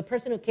due. So the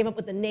person who came up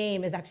with the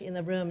name is actually in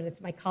the room, and it's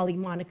my colleague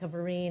Monica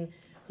Vereen,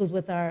 who's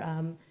with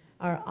our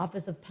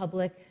Office of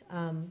Public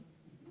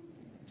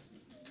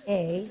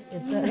A.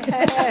 Is the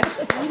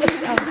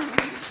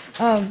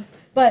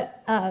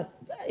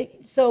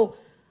so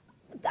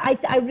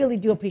I really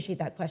do appreciate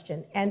that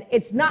question. And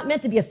it's not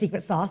meant to be a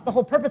secret sauce. The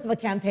whole purpose of a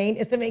campaign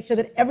is to make sure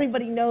that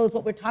everybody knows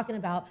what we're talking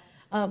about.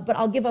 But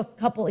I'll give a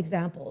couple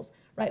examples.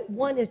 Right?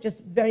 One is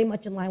just very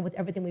much in line with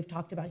everything we've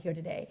talked about here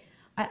today.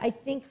 I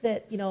think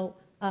that,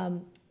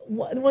 one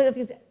of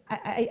the things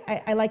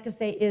I like to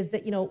say is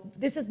that,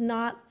 this is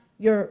not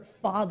your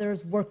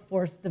father's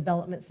workforce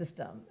development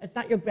system. It's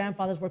not your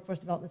grandfather's workforce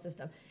development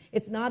system.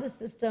 It's not a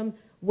system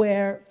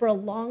where, for a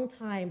long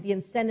time, the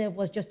incentive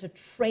was just to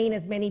train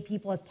as many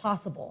people as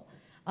possible,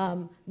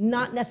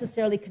 not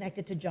necessarily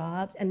connected to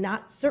jobs, and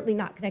certainly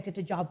not connected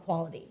to job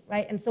quality,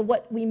 right? And so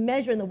what we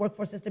measure in the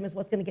workforce system is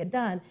what's going to get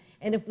done.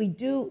 And if we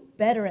do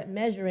better at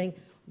measuring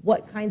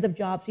what kinds of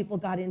jobs people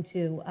got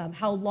into,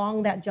 how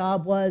long that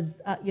job was,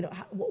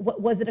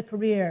 was it a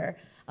career?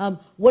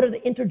 What are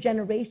the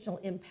intergenerational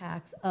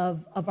impacts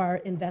of our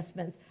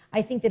investments?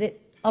 I think that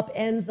it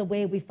upends the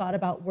way we thought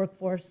about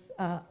workforce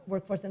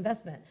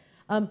investment.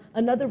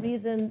 Another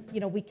reason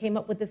we came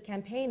up with this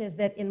campaign is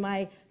that in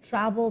my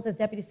travels as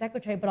Deputy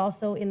Secretary, but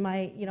also in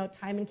my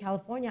time in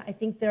California, I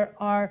think there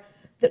are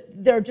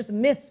just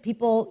myths.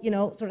 People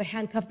sort of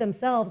handcuff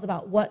themselves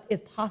about what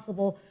is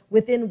possible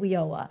within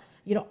WIOA.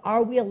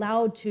 Are we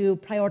allowed to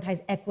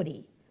prioritize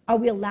equity? Are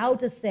we allowed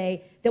to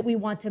say that we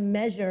want to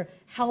measure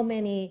how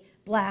many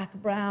Black,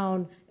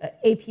 Brown,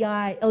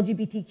 API,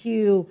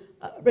 LGBTQ,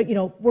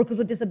 workers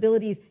with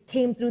disabilities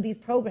came through these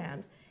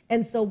programs?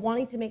 And so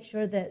wanting to make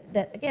sure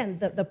that again,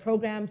 the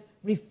programs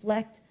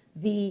reflect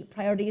the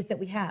priorities that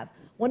we have.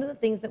 One of the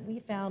things that we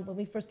found when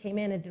we first came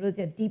in and did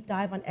a deep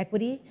dive on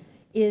equity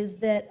is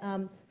that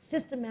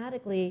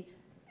systematically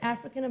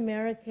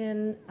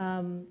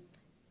African-American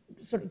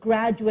sort of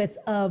graduates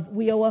of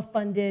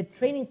WIOA-funded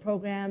training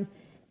programs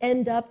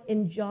end up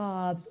in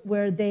jobs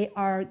where they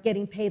are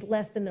getting paid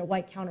less than their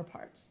white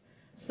counterparts.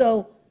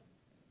 So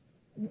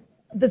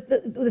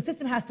the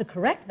system has to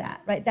correct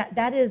that, right?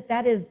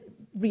 That is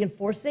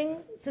reinforcing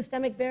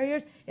systemic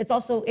barriers. It's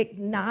also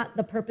not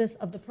the purpose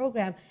of the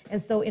program.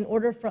 And so in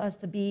order for us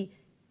to be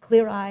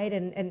clear-eyed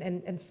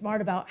and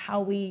smart about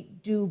how we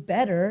do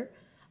better,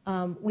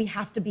 we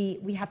have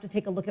to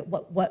take a look at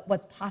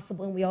what's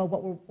possible in WIOA,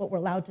 what we're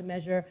allowed to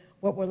measure,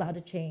 what we're allowed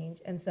to change.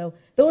 And so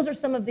those are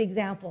some of the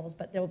examples,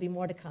 but there will be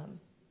more to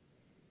come.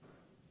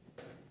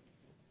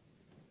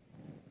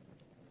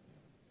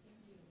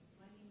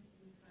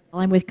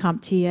 I'm with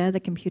CompTIA, the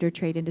Computer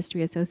Trade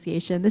Industry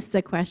Association. This is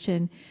a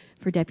question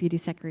for Deputy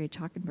Secretary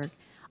Chalkenberg.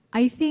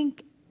 I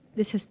think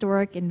this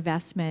historic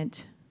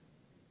investment,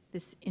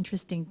 this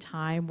interesting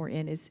time we're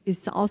in,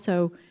 is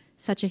also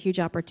such a huge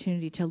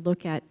opportunity to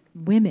look at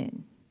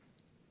women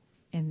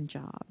in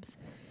jobs.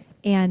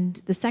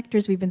 And the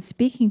sectors we've been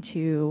speaking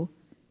to,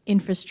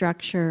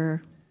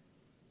 infrastructure,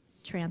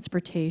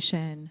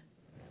 transportation,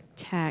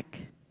 tech,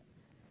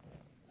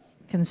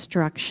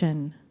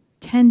 construction,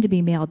 tend to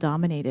be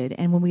male-dominated.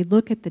 And when we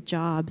look at the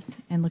jobs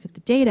and look at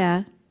the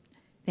data,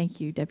 thank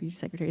you, Deputy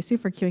Secretary Sue,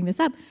 for queuing this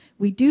up,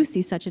 we do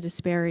see such a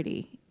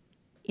disparity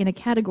in a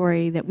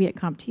category that we at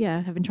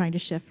CompTIA have been trying to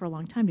shift for a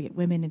long time to get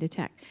women into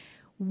tech.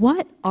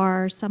 What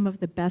are some of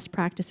the best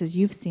practices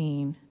you've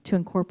seen to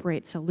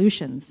incorporate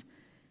solutions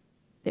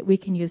that we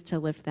can use to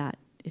lift that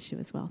issue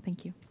as well?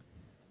 Thank you.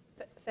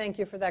 Thank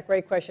you for that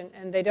great question.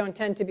 And they don't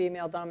tend to be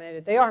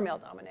male-dominated. They are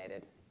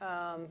male-dominated.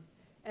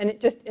 And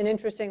just an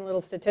interesting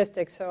little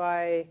statistic. So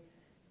I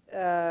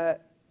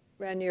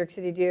ran New York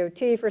City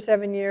DOT for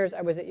 7 years.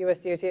 I was at US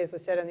DOT, as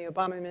was said, in the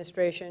Obama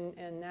administration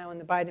and now in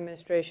the Biden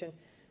administration.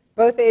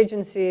 Both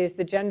agencies,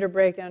 the gender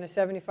breakdown is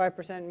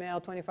 75%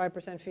 male,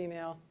 25%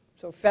 female,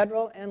 so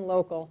federal and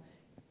local.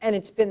 And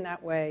it's been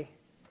that way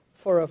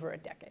for over a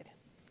decade,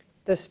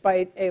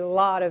 despite a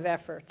lot of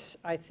efforts,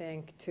 I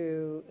think,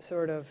 to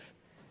sort of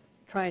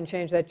try and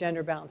change that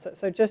gender balance.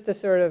 So just to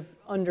sort of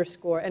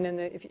underscore, and then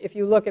if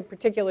you look at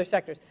particular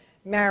sectors,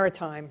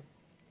 maritime,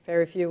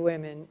 very few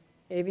women.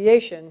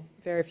 Aviation,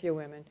 very few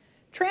women.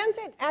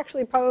 Transit,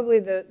 actually probably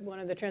one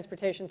of the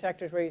transportation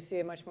sectors where you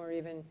see a much more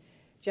even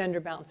gender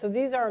balance. So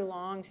these are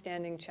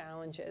long-standing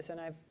challenges, and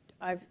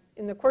I've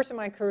in the course of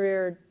my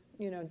career,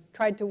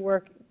 tried to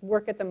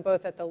work at them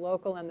both at the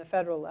local and the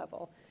federal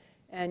level.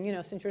 And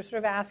since you're sort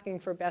of asking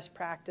for best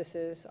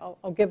practices,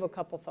 I'll give a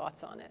couple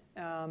thoughts on it.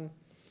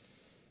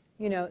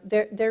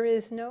 There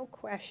is no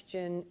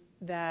question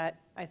that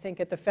I think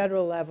at the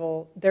federal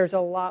level, there's a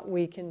lot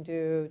we can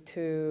do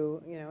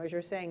to, as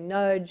you're saying,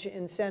 nudge,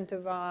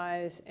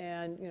 incentivize,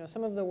 and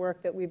some of the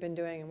work that we've been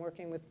doing and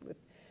working with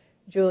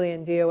Julie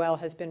and DOL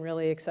has been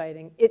really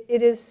exciting.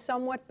 It is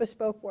somewhat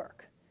bespoke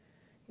work,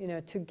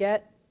 to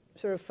get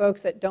sort of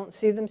folks that don't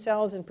see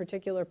themselves in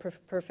particular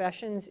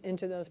professions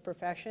into those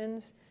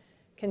professions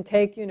can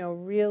take,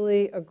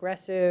 really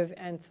aggressive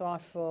and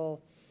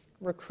thoughtful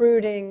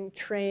recruiting,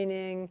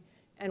 training,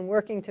 and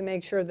working to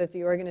make sure that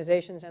the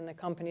organizations and the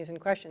companies in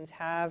questions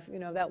have,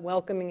 that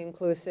welcoming,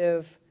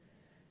 inclusive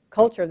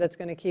culture that's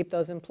going to keep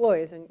those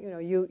employees. And,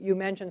 you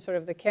mentioned sort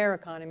of the care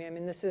economy. I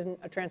mean, this isn't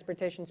a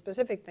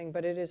transportation-specific thing,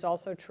 but it is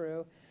also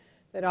true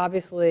that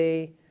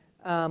obviously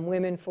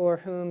women for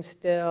whom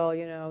still,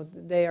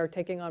 they are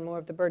taking on more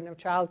of the burden of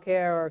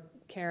childcare or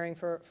caring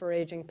for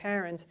aging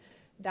parents,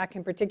 that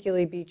can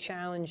particularly be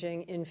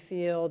challenging in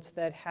fields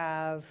that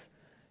have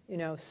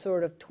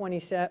sort of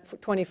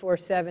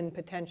 24/7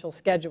 potential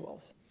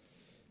schedules.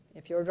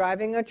 If you're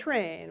driving a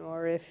train,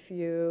 or if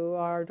you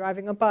are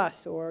driving a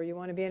bus, or you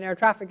want to be an air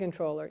traffic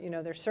controller,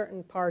 there's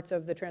certain parts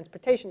of the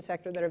transportation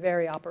sector that are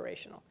very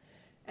operational.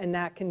 And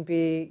that can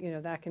be,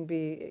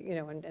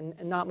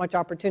 and not much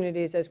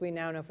opportunities, as we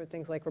now know, for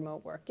things like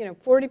remote work.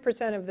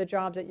 40% of the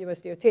jobs at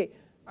US DOT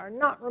are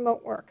not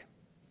remote work.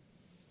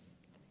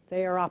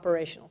 They are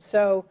operational.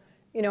 So,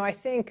 I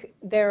think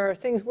there are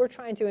things we're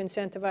trying to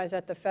incentivize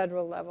at the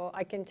federal level.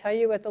 I can tell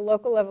you at the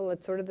local level,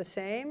 it's sort of the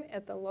same.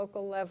 At the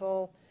local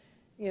level,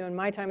 in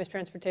my time as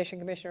Transportation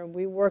Commissioner,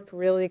 we worked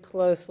really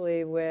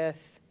closely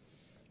with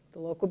the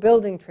local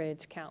building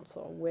trades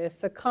council, with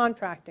the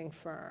contracting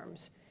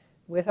firms,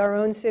 with our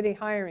own city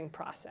hiring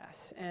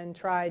process, and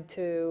tried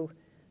to,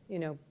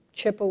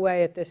 chip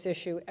away at this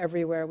issue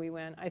everywhere we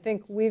went. I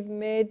think we've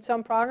made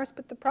some progress,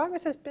 but the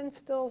progress has been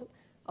still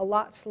a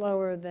lot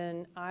slower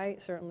than I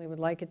certainly would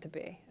like it to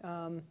be.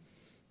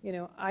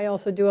 I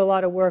also do a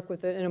lot of work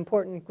with an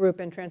important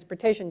group in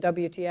transportation,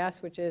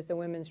 WTS, which is the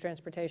Women's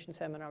Transportation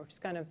Seminar, which is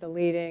kind of the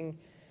leading,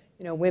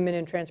 women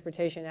in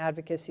transportation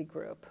advocacy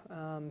group.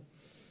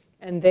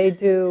 And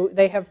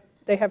they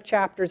have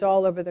chapters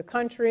all over the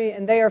country,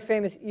 and they are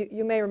famous.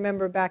 You may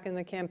remember back in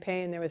the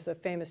campaign, there was the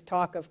famous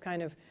talk of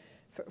kind of,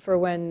 for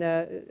when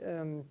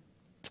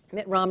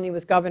Mitt Romney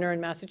was governor in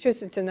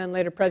Massachusetts, and then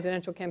later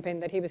presidential campaign,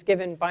 that he was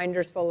given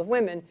binders full of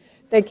women.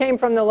 They came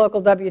from the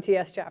local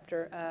WTS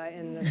chapter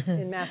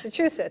in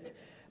Massachusetts.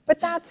 But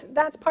that's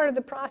part of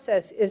the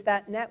process, is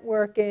that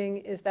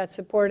networking, is that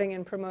supporting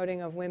and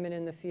promoting of women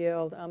in the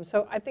field.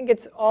 So I think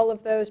it's all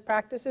of those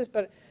practices,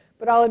 but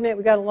I'll admit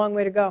we've got a long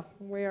way to go.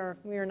 We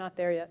are not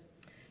there yet.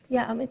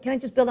 Yeah, can I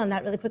just build on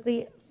that really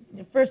quickly?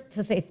 First,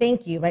 to say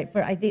thank you, right?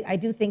 I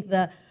do think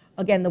the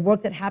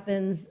work that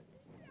happens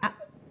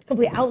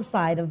completely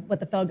outside of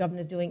what the federal government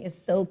is doing is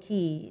so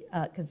key,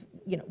 because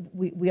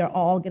we are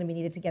all going to be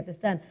needed to get this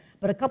done.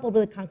 But a couple of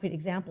really concrete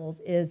examples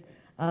is,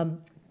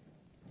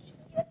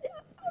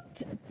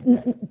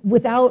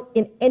 without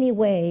in any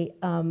way,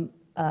 I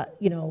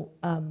feel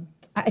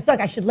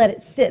like I should let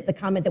it sit, the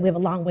comment that we have a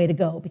long way to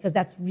go, because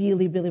that's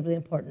really, really, really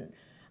important.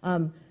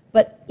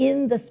 But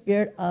in the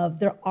spirit of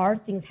there are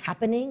things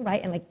happening,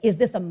 right? And is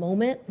this a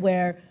moment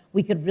where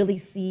we could really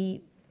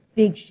see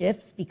big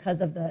shifts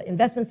because of the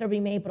investments that are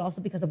being made, but also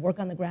because of work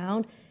on the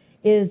ground,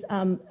 is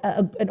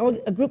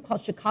a group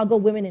called Chicago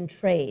Women in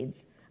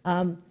Trades.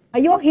 Are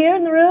you all here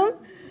in the room?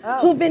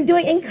 Oh. Who've been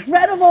doing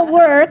incredible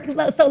work.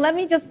 So let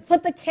me just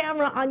put the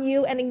camera on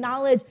you and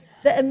acknowledge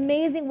the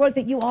amazing work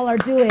that you all are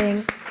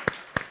doing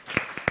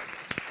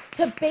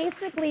to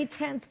basically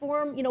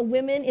transform,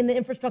 women in the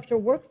infrastructure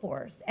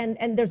workforce.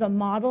 And there's a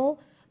model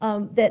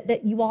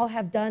that you all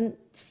have done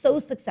so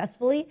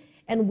successfully.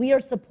 And we are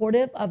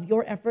supportive of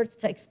your efforts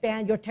to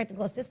expand your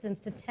technical assistance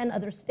to 10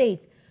 other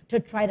states to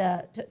try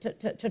to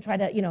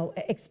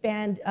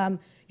expand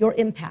your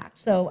impact.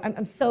 So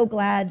I'm so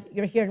glad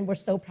you're here, and we're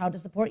so proud to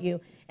support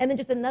you. And then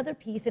just another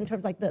piece in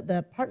terms of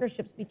the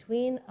partnerships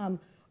between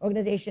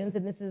organizations,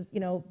 and this is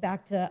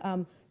back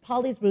to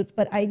Polly's roots,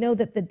 but I know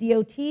that the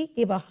DOT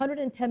gave a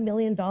 $110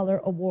 million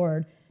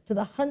award to to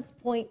the Hunts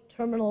Point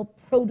Terminal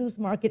Produce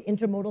Market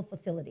Intermodal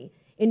Facility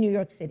in New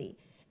York City.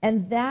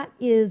 And that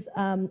is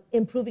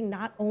improving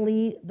not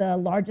only the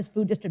largest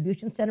food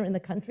distribution center in the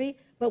country,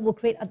 but will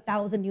create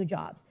 1,000 new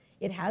jobs.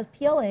 It has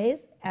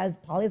PLAs, as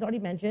Polly has already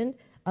mentioned,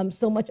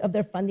 so much of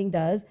their funding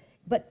does,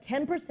 but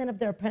 10% of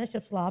their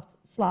apprenticeship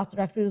slots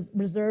are actually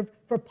reserved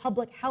for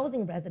public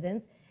housing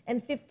residents,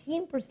 and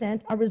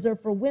 15% are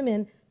reserved for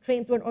women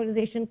trained through an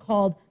organization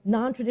called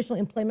Non-Traditional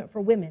Employment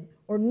for Women,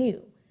 or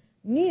NEW.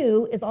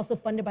 NEW is also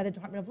funded by the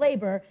Department of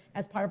Labor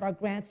as part of our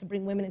grants to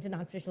bring women into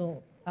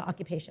non-traditional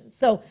occupations.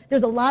 So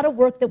there's a lot of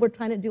work that we're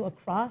trying to do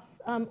across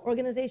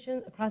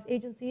organizations, across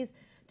agencies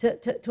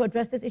to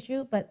address this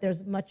issue, but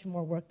there's much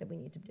more work that we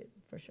need to do,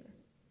 for sure.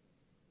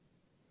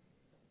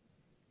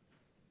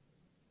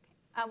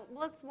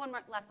 Let's one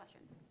more, last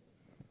question.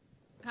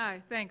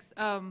 Hi, thanks.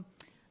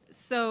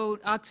 So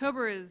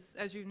October is,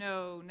 as you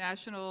know,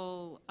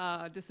 National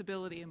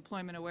Disability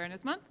Employment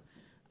Awareness Month.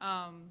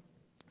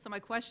 So my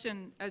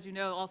question, as you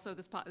know, also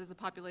this is a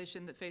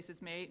population that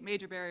faces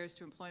major barriers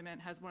to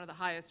employment, has one of the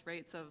highest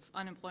rates of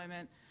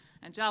unemployment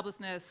and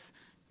joblessness.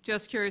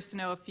 Just curious to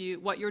know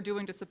what you're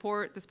doing to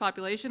support this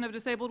population of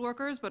disabled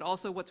workers, but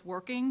also what's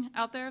working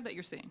out there that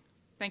you're seeing.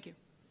 Thank you.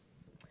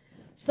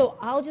 So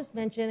I'll just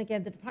mention,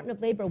 again, the Department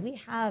of Labor, we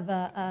have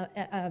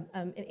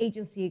an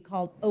agency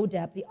called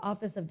ODEP, the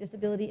Office of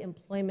Disability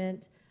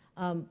Employment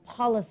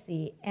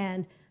Policy,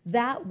 and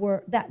that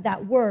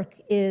work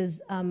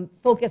is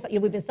focused,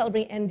 we've been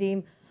celebrating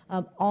NDEAM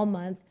all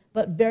month,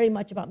 but very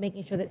much about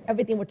making sure that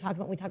everything we're talking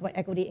about when we talk about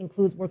equity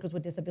includes workers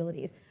with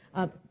disabilities.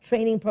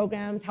 Training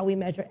programs, how we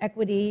measure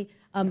equity,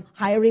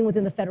 hiring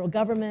within the federal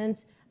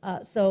government.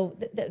 So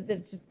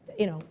there's just,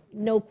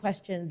 no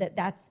question that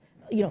that's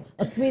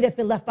a community that's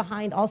been left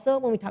behind also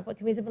when we talk about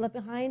communities that have been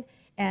left behind,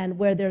 and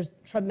where there's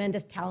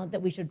tremendous talent that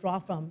we should draw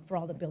from for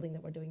all the building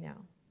that we're doing now.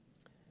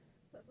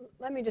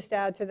 Let me just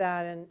add to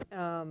that,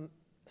 and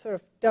sort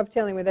of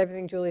dovetailing with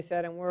everything Julie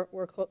said, and we're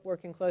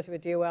working closely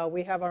with DOL.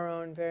 We have our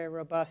own very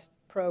robust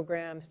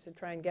programs to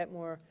try and get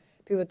more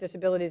people with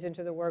disabilities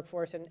into the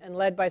workforce, and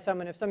led by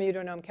someone, if some of you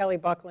don't know him, Kelly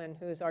Buckland,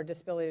 who's our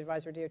disability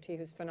advisor, DOT,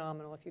 who's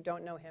phenomenal. If you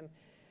don't know him,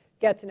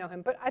 get to know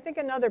him. But I think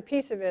another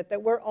piece of it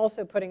that we're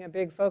also putting a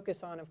big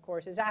focus on, of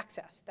course, is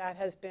access. That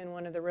has been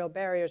one of the real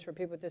barriers for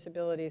people with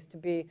disabilities to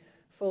be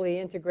fully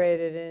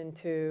integrated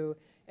into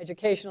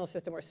educational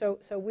system.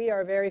 So we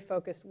are very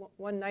focused.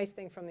 One nice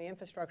thing from the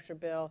infrastructure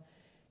bill,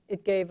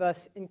 it gave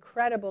us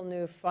incredible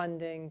new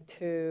funding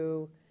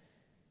to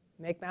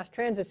make mass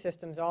transit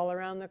systems all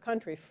around the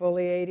country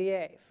fully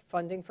ADA,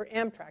 funding for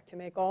Amtrak to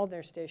make all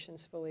their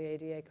stations fully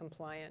ADA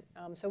compliant.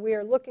 So we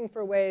are looking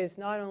for ways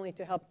not only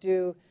to help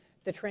do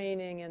the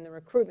training and the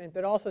recruitment,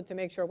 but also to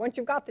make sure once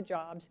you've got the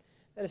jobs,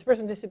 that as a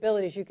person with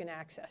disabilities, you can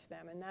access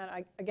them. And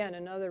that, again,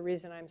 another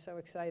reason I'm so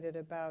excited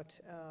about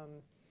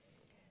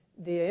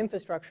the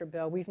infrastructure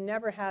bill. We've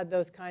never had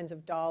those kinds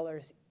of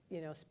dollars,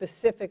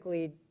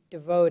 specifically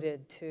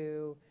devoted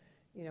to,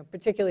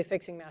 particularly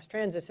fixing mass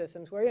transit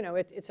systems, where,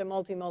 it's a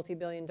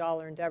multi-billion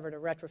dollar endeavor to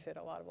retrofit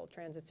a lot of old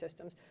transit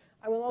systems.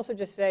 I will also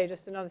just say,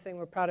 just another thing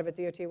we're proud of at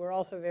DOT, we're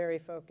also very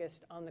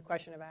focused on the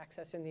question of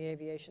access in the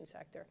aviation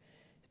sector.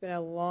 It's been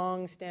a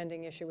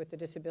long-standing issue with the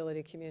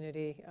disability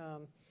community.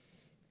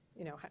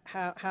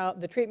 How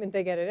the treatment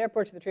they get at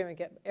airports, the treatment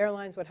they get at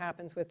airlines, what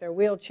happens with their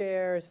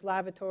wheelchairs,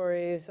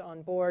 lavatories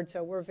on board.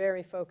 So we're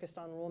very focused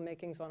on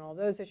rulemakings on all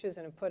those issues,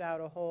 and have put out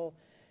a whole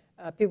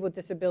people with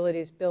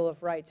disabilities Bill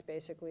of Rights,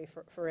 basically,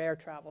 for air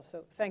travel.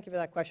 So thank you for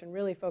that question.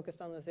 Really focused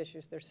on those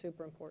issues. They're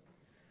super important.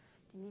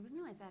 Didn't even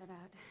realize that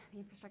about the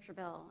infrastructure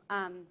bill.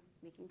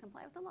 We can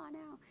comply with the law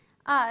now.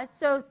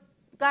 So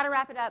got to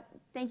wrap it up.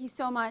 Thank you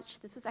so much.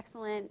 This was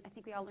excellent. I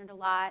think we all learned a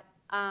lot.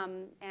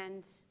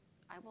 And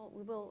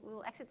we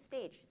will exit the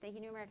stage. Thank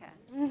you, New America.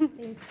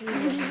 Thank you.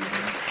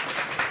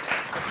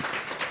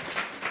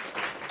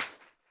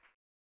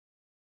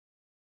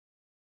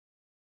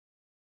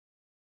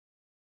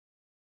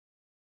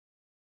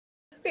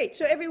 Great,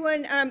 so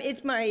everyone,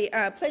 it's my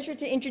pleasure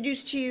to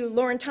introduce to you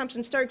Lauren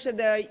Thompson-Starks of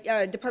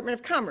the Department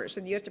of Commerce,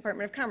 of the U.S.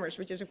 Department of Commerce,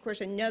 which is, of course,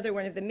 another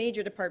one of the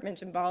major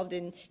departments involved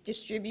in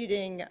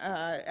distributing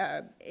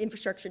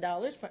infrastructure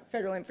dollars,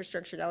 federal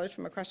infrastructure dollars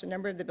from across a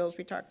number of the bills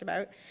we talked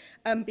about.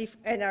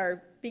 In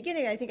our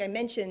beginning, I think I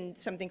mentioned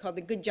something called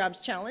the Good Jobs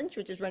Challenge,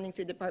 which is running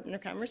through the Department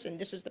of Commerce, and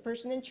this is the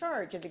person in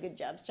charge of the Good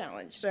Jobs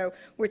Challenge. So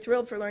we're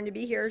thrilled for Lauren to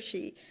be here.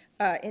 She,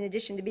 in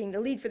addition to being the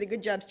lead for the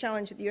Good Jobs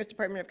Challenge at the U.S.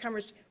 Department of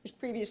Commerce, was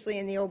previously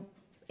in the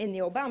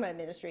Obama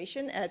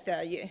administration at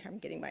the,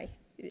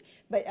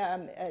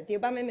 the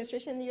Obama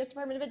administration in the U.S.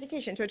 Department of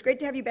Education. So it's great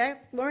to have you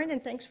back, Lauren,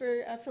 and thanks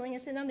for filling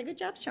us in on the Good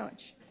Jobs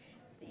Challenge.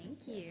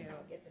 Thank you.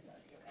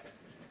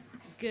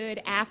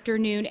 Good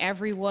afternoon,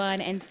 everyone,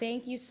 and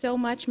thank you so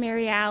much,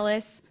 Mary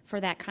Alice,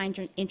 for that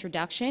kind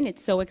introduction.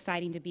 It's so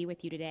exciting to be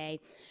with you today.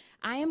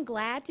 I am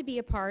glad to be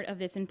a part of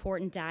this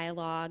important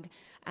dialogue.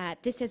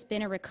 This has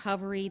been a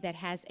recovery that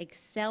has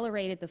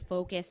accelerated the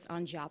focus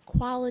on job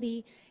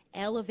quality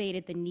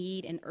elevated the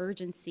need and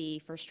urgency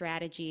for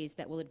strategies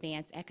that will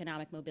advance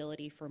economic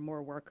mobility for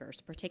more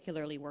workers,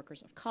 particularly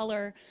workers of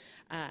color,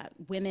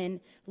 women,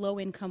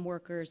 low-income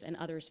workers, and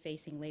others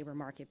facing labor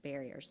market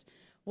barriers.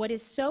 What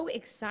is so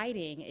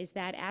exciting is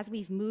that as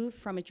we've moved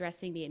from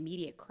addressing the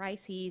immediate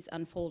crises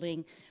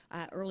unfolding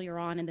earlier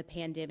on in the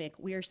pandemic,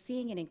 we are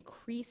seeing an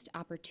increased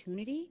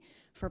opportunity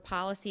for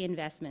policy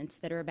investments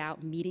that are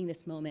about meeting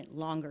this moment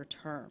longer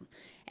term.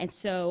 And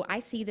so I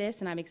see this,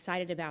 and I'm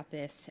excited about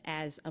this,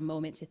 as a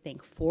moment to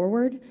think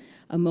forward,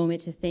 a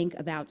moment to think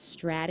about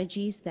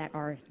strategies that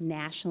are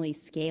nationally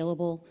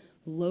scalable,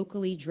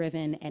 locally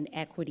driven, and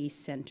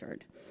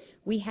equity-centered.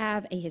 We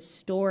have a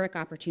historic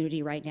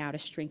opportunity right now to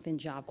strengthen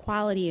job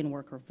quality and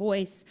worker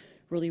voice.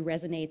 Really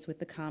resonates with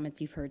the comments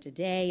you've heard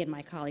today and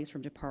my colleagues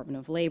from Department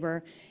of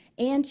Labor,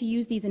 and to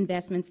use these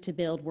investments to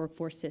build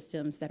workforce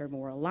systems that are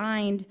more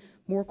aligned,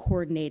 more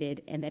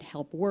coordinated, and that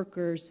help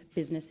workers,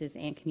 businesses,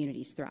 and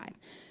communities thrive.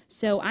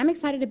 So I'm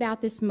excited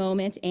about this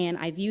moment, and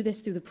I view this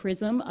through the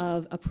prism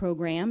of a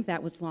program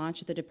that was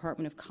launched at the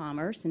Department of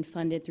Commerce and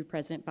funded through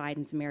President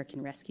Biden's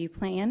American Rescue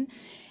Plan.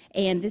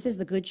 And this is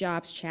the Good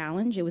Jobs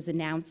Challenge. It was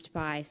announced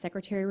by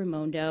Secretary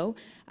Raimondo,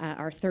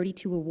 our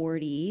 32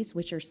 awardees,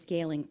 which are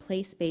scaling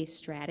place-based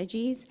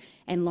strategies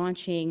and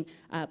launching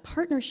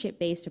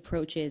partnership-based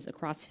approaches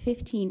across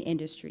 15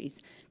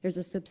 industries. There's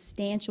a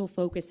substantial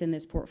focus in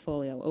this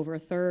portfolio, over a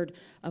third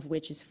of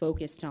which is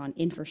focused on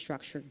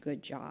infrastructure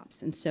good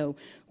jobs. And so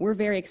we're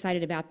very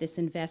excited about this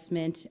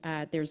investment.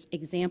 There's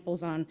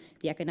examples on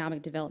the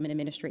Economic Development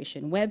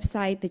Administration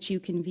website that you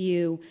can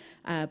view,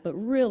 but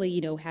really,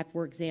 have,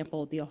 for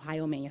example, the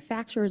Ohio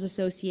Manufacturers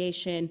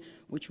Association,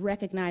 which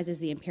recognizes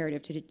the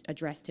imperative to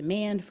address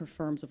demand for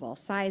firms of all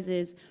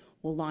sizes.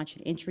 We'll launch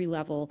an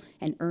entry-level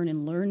and earn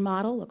and learn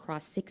model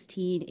across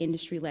 16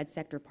 industry-led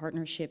sector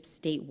partnerships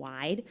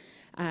statewide.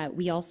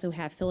 We also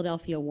have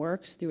Philadelphia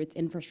Works, through its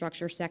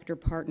infrastructure sector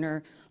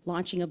partner,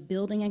 launching a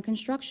building and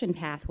construction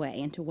pathway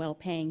into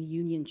well-paying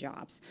union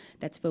jobs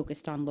that's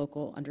focused on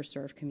local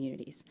underserved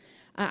communities.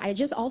 I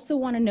just also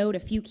want to note a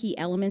few key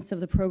elements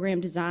of the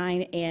program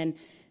design, and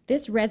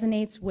this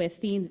resonates with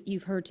themes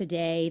you've heard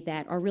today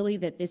that are really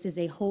that this is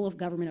a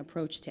whole-of-government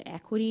approach to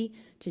equity,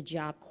 to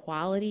job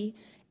quality,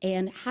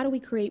 and how do we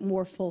create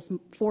more force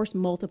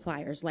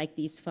multipliers like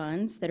these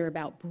funds that are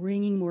about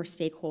bringing more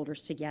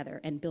stakeholders together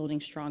and building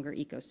stronger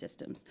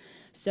ecosystems.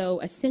 So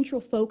a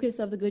central focus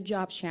of the Good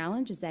Jobs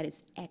Challenge is that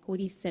it's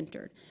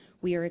equity-centered.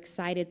 We are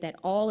excited that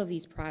all of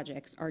these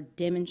projects are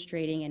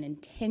demonstrating an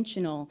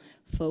intentional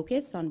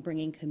focus on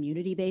bringing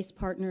community-based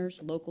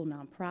partners, local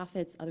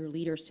nonprofits, other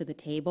leaders to the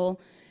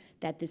table,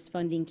 that this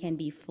funding can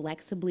be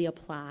flexibly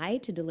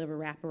applied to deliver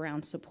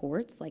wraparound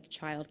supports like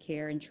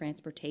childcare and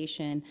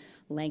transportation,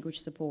 language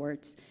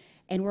supports.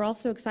 And we're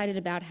also excited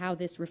about how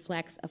this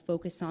reflects a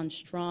focus on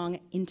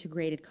strong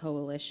integrated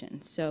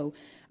coalitions. So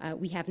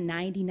we have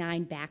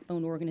 99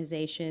 backbone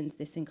organizations.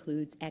 This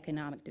includes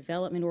economic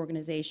development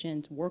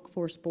organizations,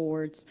 workforce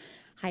boards,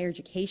 higher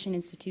education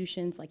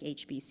institutions like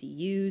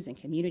HBCUs and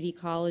community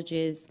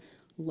colleges,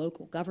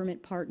 local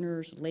government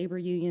partners, labor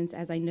unions,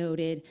 as I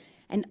noted,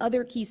 and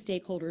other key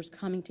stakeholders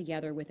coming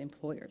together with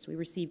employers. We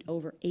received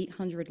over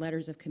 800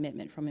 letters of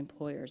commitment from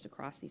employers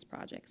across these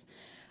projects.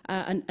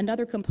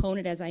 Another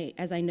component, as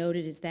I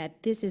noted, is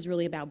that this is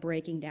really about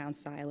breaking down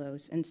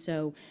silos. And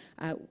so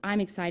I'm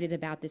excited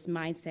about this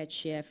mindset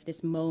shift,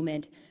 this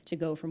moment to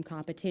go from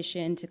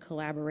competition to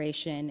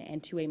collaboration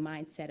and to a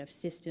mindset of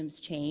systems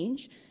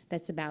change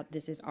that's about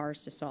this is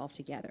ours to solve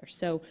together.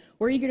 So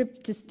we're eager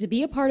to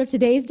be a part of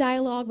today's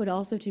dialogue, but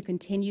also to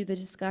continue the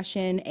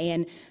discussion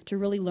and to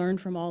really learn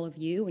from all of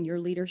you and your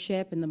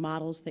leadership and the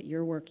models that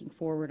you're working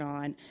forward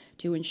on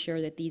to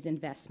ensure that these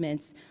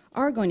investments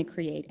are going to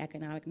create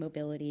economic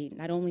mobility,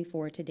 not only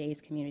for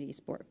today's communities,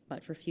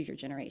 but for future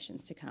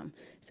generations to come.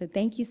 So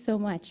thank you so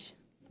much.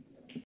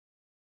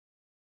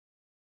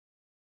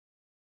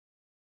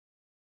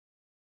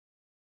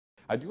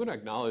 I do want to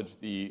acknowledge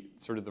the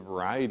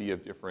variety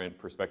of different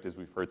perspectives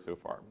we've heard so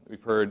far.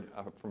 We've heard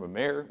from a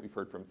mayor, we've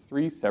heard from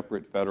 3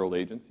 separate federal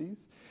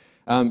agencies,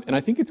 and I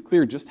think it's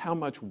clear just how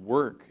much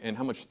work and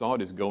how much thought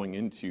is going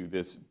into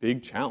this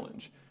big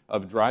challenge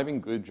of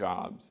driving good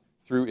jobs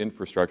through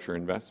infrastructure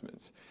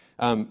investments.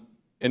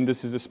 And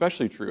this is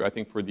especially true, I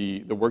think, for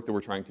the work that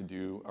we're trying to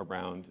do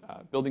around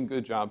building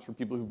good jobs for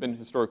people who've been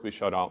historically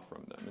shut out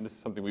from them. And this is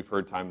something we've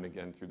heard time and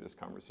again through this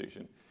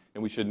conversation.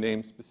 And we should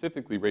name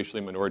specifically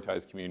racially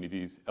minoritized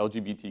communities,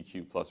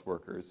 LGBTQ+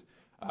 workers,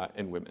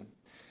 and women.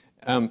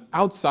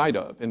 Outside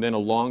of, and then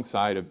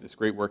alongside of this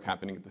great work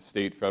happening at the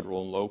state,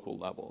 federal, and local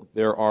level,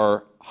 there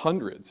are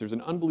hundreds, there's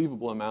an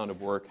unbelievable amount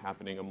of work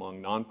happening among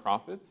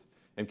nonprofits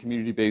and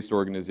community-based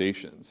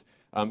organizations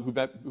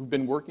who've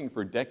been working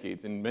for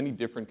decades in many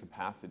different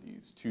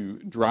capacities to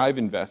drive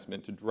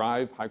investment, to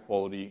drive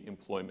high-quality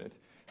employment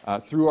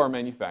through our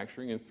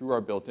manufacturing and through our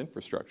built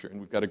infrastructure. And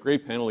we've got a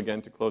great panel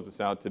again to close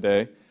us out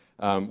today.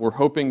 We're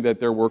hoping that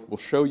their work will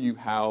show you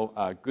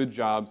how good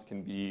jobs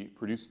can be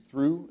produced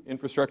through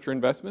infrastructure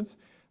investments,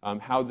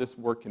 how this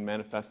work can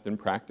manifest in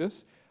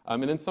practice,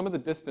 and then some of the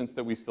distance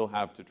that we still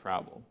have to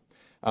travel.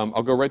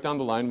 I'll go right down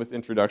the line with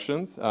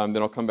introductions, then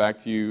I'll come back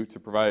to you to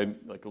provide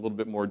like a little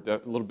bit more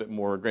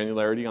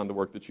granularity on the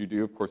work that you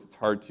do. Of course, it's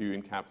hard to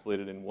encapsulate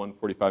it in one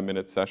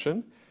 45-minute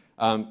session.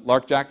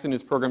 Lark Jackson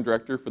is Program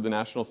Director for the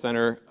National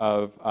Center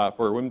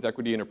for Women's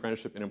Equity and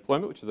Apprenticeship in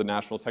Employment, which is a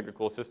national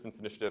technical assistance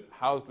initiative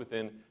housed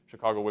within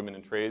Chicago Women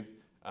in Trades.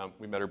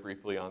 We met her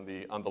briefly on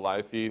the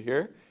live feed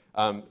here.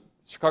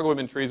 Chicago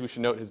Women in Trades, we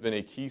should note, has been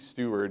a key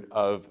steward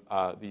of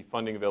the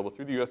funding available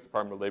through the U.S.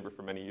 Department of Labor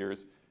for many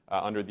years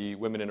under the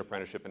Women in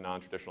Apprenticeship and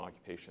Non-Traditional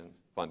Occupations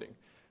funding.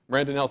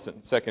 Miranda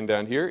Nelson, second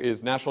down here,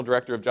 is National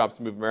Director of Jobs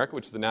to Move America,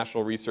 which is a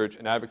national research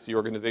and advocacy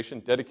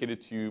organization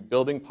dedicated to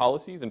building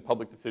policies and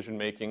public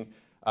decision-making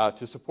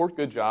to support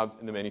good jobs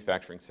in the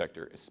manufacturing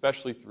sector,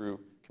 especially through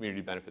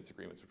community benefits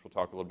agreements, which we'll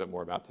talk a little bit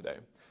more about today.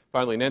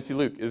 Finally, Nancy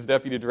Luke is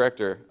Deputy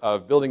Director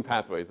of Building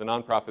Pathways, a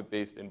nonprofit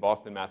based in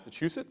Boston,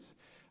 Massachusetts,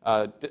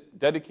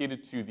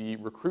 dedicated to the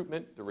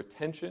recruitment, the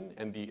retention,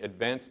 and the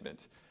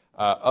advancement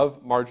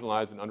of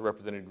marginalized and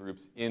underrepresented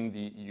groups in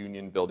the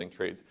union building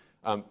trades.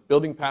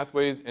 Building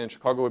Pathways and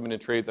Chicago Women in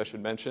Trades, I should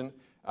mention,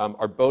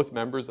 are both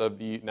members of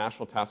the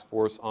National Task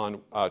Force on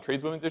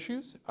Tradeswomen's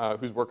Issues,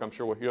 whose work I'm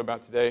sure we'll hear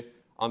about today.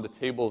 On the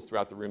tables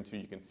throughout the room, too,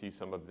 you can see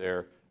some of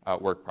their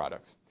work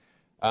products.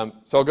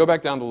 So I'll go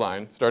back down the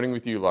line, starting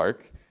with you,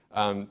 Lark,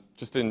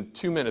 just in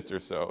 2 minutes or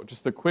so,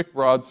 just the quick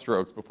broad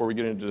strokes before we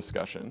get into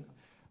discussion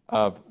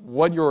of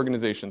what your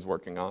organization's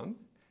working on,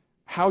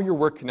 how your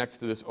work connects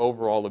to this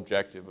overall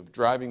objective of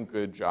driving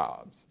good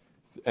jobs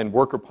and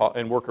worker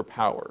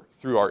power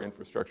through our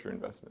infrastructure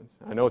investments.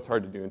 I know it's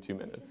hard to do in 2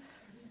 minutes.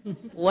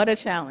 What a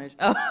challenge.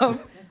 All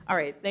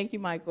right, thank you,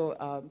 Michael.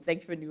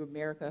 Thank you for New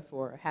America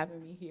for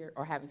having me here,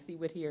 or having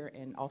Seawood here,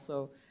 and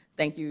also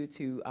thank you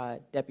to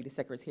Deputy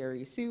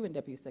Secretary Sue and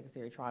Deputy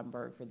Secretary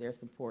Trottenberg for their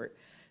support.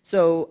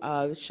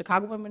 So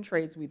Chicago Women in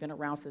Trades, we've been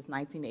around since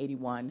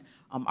 1981.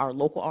 Our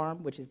local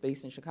arm, which is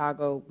based in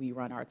Chicago, we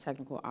run our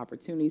Technical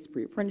Opportunities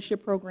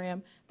Pre-Apprenticeship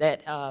Program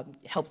that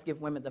helps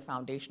give women the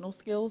foundational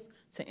skills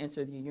to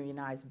enter the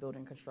unionized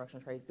building construction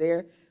trades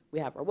there. We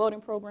have our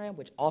welding program,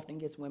 which often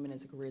gets women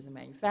into careers in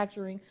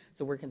manufacturing,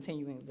 so we're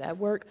continuing that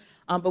work.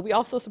 But we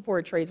also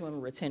support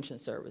tradeswomen retention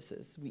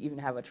services. We even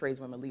have a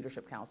tradeswomen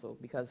leadership council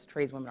because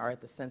tradeswomen are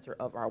at the center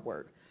of our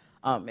work.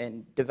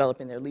 And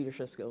developing their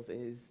leadership skills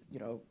is,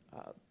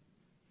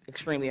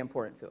 extremely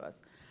important to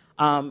us.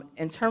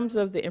 In terms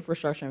of the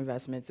infrastructure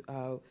investments,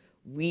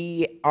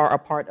 we are a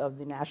part of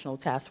the National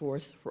Task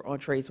Force on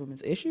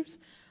Tradeswomen's Issues,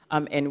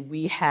 and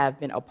we have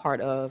been a part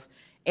of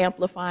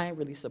amplifying,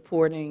 really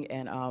supporting,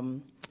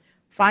 and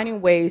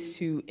finding ways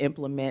to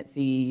implement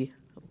the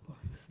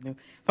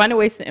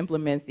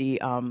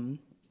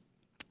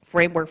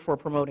framework for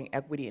promoting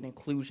equity and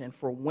inclusion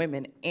for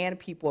women and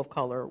people of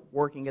color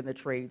working in the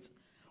trades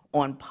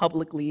on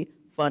publicly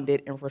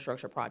funded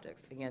infrastructure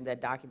projects. Again,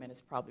 that document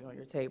is probably on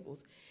your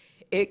tables.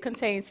 It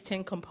contains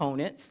 10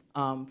 components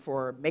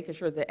for making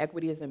sure that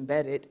equity is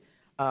embedded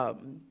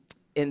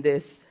in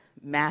this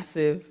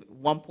massive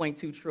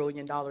 $1.2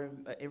 trillion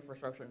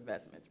infrastructure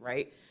investments,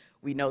 right?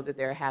 We know that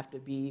there have to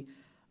be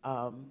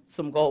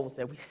some goals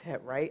that we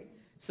set, right?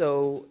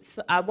 So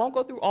I won't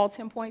go through all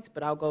 10 points,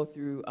 but I'll go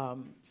through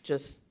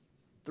just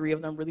 3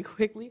 of them really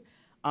quickly.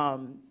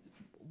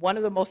 One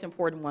of the most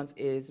important ones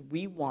is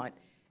we want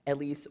at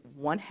least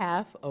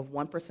 1/2 of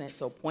 1%,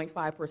 so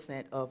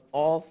 0.5% of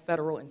all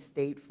federal and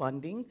state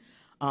funding,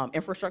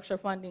 infrastructure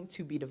funding,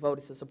 to be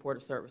devoted to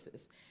supportive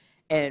services.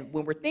 And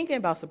when we're thinking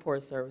about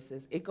supportive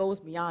services, it goes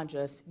beyond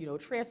just,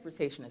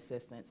 transportation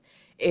assistance.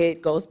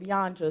 It goes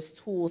beyond just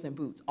tools and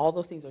boots. All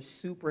those things are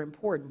super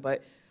important,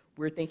 but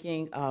we're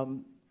thinking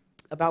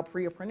about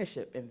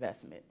pre-apprenticeship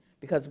investment,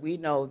 because we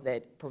know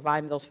that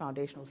providing those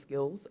foundational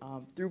skills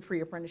through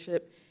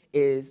pre-apprenticeship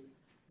is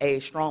a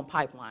strong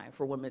pipeline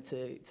for women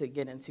to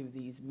get into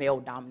these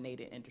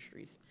male-dominated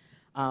industries.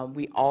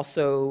 We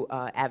also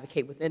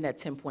advocate within that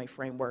 10-point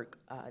framework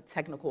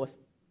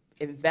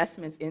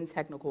investments in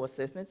technical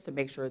assistance to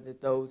make sure that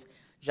those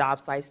job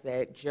sites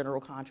that general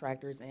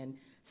contractors and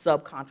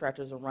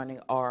subcontractors are running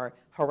are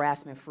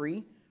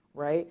harassment-free,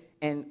 right?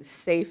 And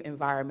safe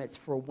environments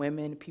for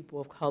women, people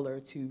of color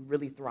to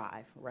really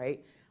thrive,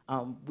 right?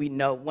 We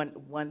know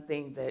one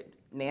thing that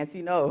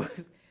Nancy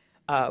knows,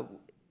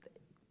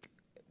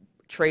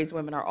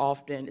 tradeswomen are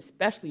often,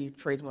 especially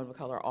tradeswomen of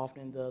color, are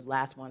often the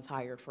last ones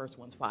hired, first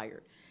ones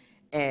fired.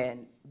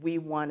 And we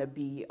want to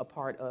be a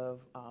part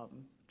of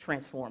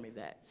transforming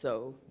that.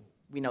 So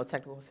we know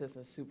technical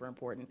assistance is super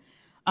important.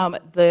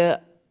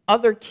 The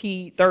other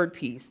key, third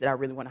piece that I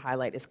really want to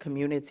highlight is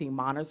community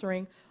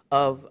monitoring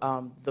of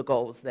the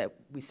goals that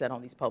we set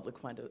on these public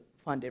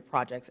funded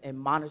projects, and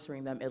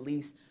monitoring them at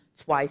least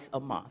twice a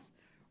month,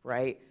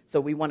 right? So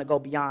we want to go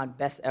beyond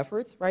best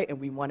efforts, right? And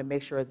we want to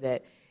make sure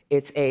that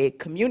it's a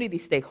community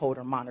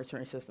stakeholder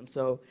monitoring system.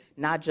 So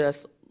not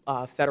just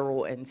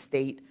federal and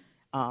state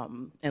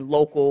and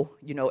local,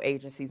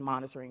 agencies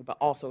monitoring, but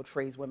also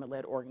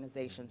tradeswomen-led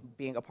organizations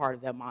being a part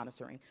of that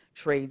monitoring,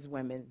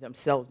 tradeswomen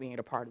themselves being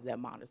a part of that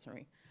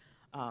monitoring.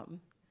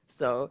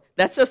 So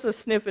that's just a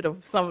snippet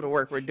of some of the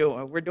work we're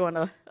doing. We're doing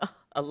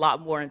a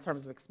lot more in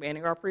terms of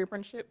expanding our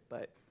pre-apprenticeship,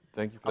 but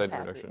thank you for that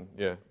introduction.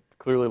 Yeah, it's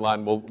clearly a lot,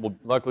 and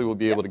luckily we'll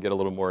be able to get a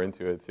little more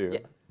into it too. Yeah.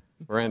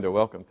 Miranda,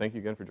 welcome. Thank you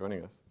again for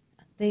joining us.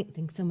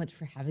 Thanks so much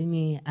for having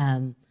me.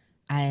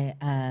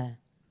 I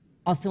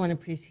also want to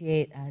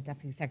appreciate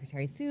Deputy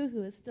Secretary Sue,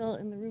 who is still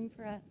in the room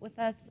with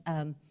us,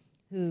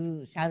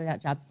 who shouted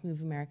out Jobs to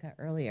Move America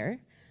earlier,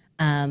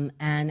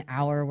 and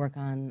our work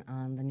on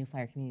the New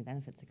Flyer Community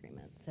Benefits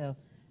Agreement. So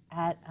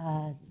at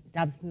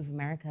Jobs to Move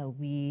America,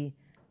 we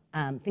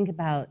think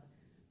about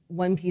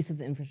one piece of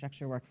the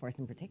infrastructure workforce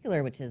in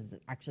particular, which is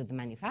actually the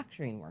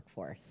manufacturing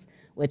workforce,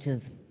 which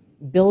is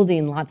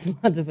building lots and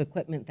lots of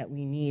equipment that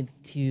we need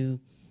to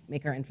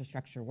make our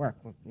infrastructure work.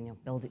 You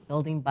know,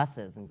 building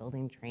buses and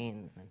building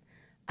trains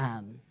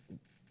and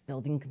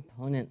building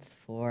components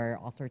for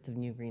all sorts of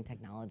new green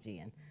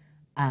technology.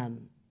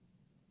 And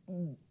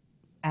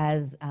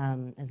as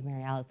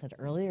Mary Alice said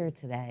earlier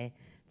today,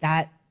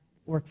 that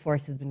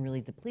workforce has been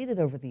really depleted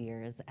over the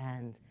years.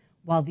 And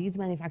while these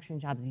manufacturing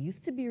jobs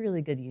used to be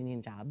really good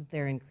union jobs,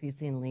 they're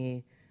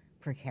increasingly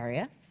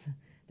precarious.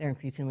 They're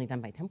increasingly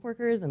done by temp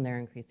workers, and they're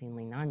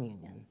increasingly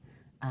non-union.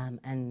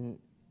 And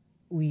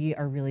we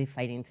are really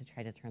fighting to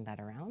try to turn that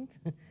around,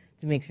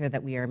 to make sure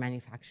that we are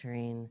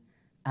manufacturing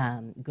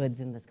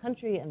goods in this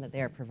country and that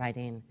they are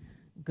providing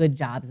good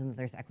jobs and that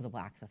there's equitable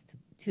access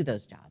to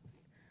those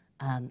jobs.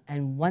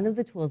 And one of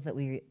the tools that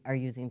we are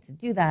using to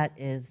do that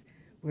is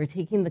we're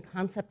taking the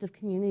concept of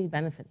community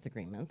benefits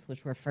agreements,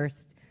 which were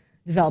first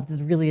developed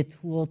as really a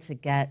tool to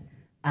get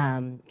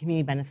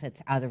community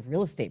benefits out of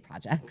real estate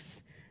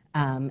projects,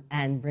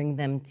 and bring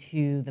them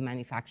to the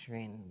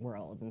manufacturing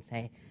world and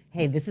say,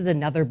 hey, this is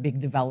another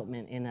big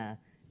development in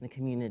the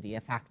community,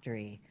 a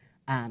factory.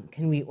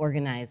 Can we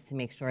organize to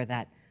make sure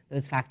that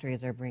those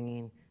factories are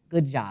bringing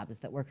good jobs,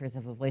 that workers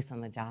have a voice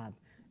on the job,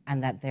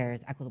 and that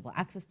there's equitable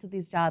access to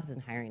these jobs and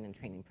hiring and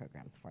training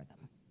programs for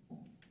them?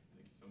 Thank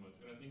you so much.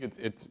 And I think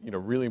it's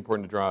really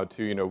important to draw out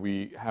too.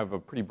 We have a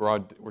pretty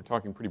broad, we're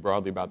talking pretty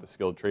broadly about the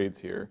skilled trades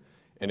here.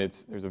 And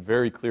there's a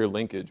very clear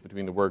linkage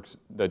between the work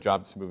that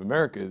Jobs to Move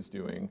America is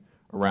doing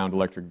around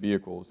electric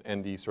vehicles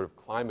and the sort of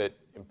climate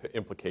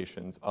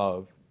implications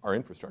of our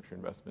infrastructure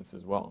investments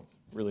as well. It's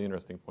a really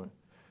interesting point.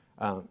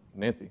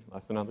 Nancy,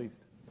 last but not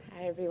least.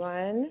 Hi,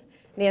 everyone.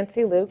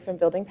 Nancy Luke from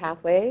Building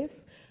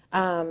Pathways.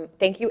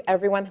 Thank you,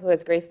 everyone who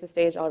has graced the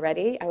stage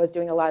already. I was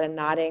doing a lot of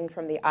nodding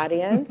from the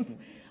audience.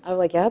 I was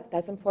like, yep,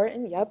 that's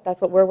important. Yep,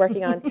 that's what we're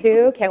working on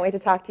too. Can't wait to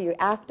talk to you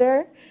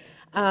after.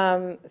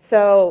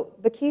 So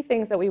the key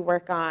things that we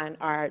work on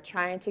are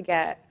trying to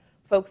get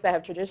folks that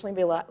have traditionally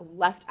been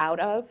left out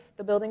of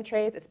the building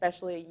trades,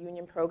 especially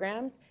union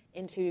programs,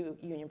 into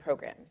union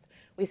programs.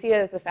 We see it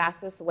as the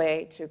fastest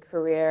way to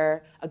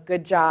career a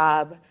good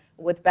job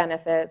with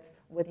benefits,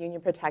 with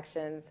union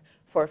protections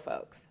for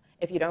folks.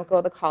 If you don't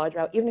go the college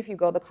route, even if you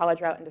go the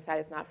college route and decide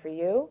it's not for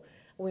you,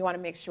 we want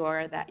to make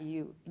sure that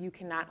you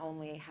can not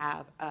only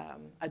have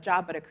a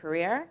job but a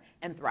career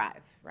and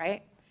thrive,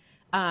 right?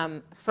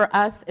 For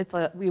us,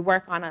 we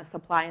work on a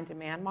supply and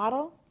demand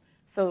model.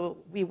 So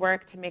we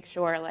work to make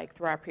sure, like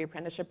through our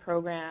pre-apprenticeship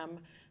program,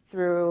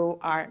 through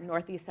our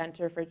Northeast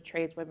Center for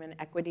Tradeswomen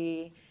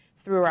Equity,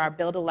 through our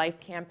Build a Life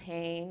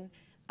campaign,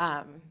 we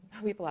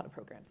have a lot of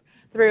programs,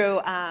 through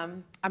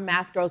a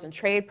Mass Girls in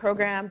Trade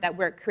program, that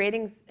we're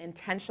creating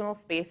intentional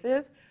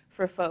spaces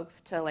for folks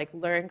to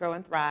learn, grow,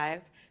 and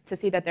thrive, to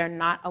see that they're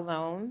not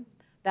alone,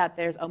 that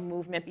there's a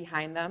movement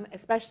behind them,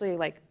 especially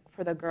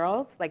for the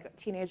girls,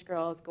 teenage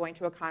girls going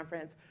to a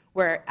conference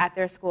where at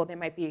their school they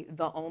might be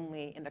the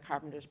only in the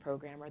carpenters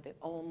program or the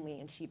only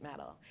in sheet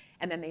metal.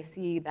 And then they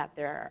see that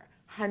there are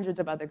hundreds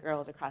of other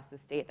girls across the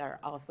state that are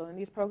also in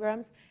these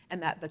programs,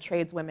 and that the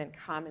tradeswomen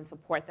come and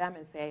support them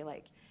and say,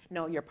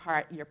 no, you're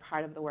part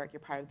of the work, you're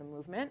part of the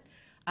movement,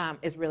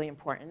 is really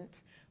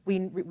important.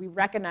 We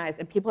recognize,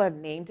 and people have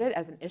named it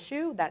as an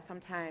issue, that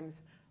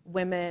sometimes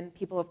women,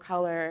 people of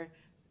color,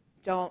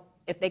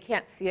 if they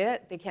can't see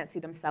it, they can't see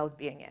themselves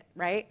being it,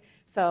 right?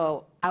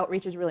 So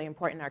outreach is really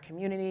important in our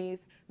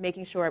communities.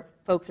 Making sure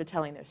folks are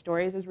telling their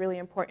stories is really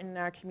important in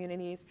our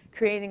communities.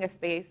 Creating a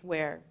space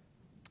where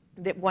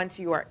that once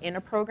you are in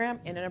a program,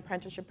 in an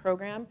apprenticeship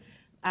program,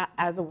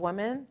 as a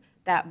woman,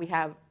 that we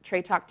have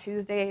Trade Talk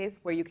Tuesdays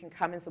where you can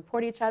come and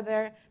support each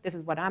other. This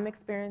is what I'm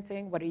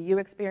experiencing. What are you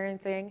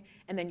experiencing?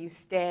 And then you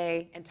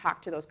stay and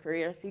talk to those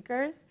career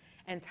seekers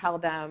and tell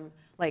them,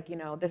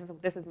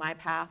 this is my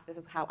path. This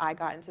is how I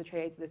got into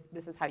trades.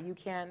 This is how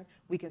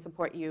we can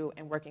support you,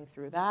 and working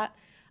through that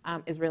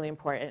is really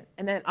important.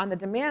 And then on the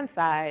demand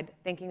side,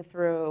 thinking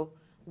through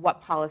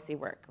what policy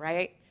work,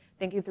 right?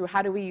 Thinking through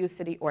how do we use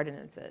city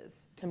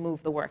ordinances to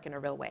move the work in a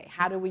real way?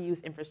 How do we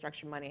use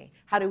infrastructure money?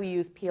 How do we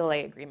use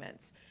PLA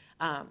agreements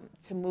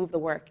to move the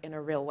work in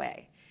a real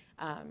way?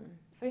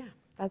 So yeah,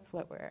 that's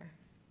what we're,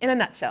 in a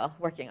nutshell,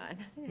 working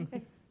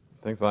on.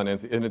 Thanks a lot,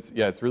 Nancy. And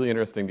it's really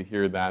interesting to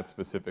hear that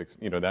specific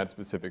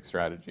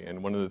strategy.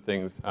 And one of the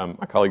things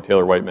my colleague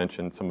Taylor White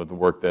mentioned, some of the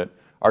work that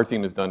our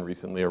team has done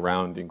recently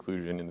around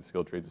inclusion in the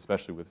skilled trades,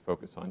 especially with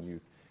focus on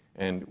youth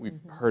And we've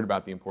heard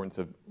about the importance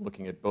of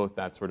looking at both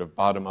that sort of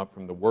bottom up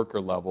from the worker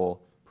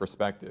level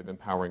perspective,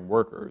 empowering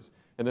workers,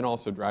 and then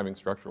also driving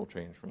structural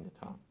change from the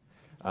top.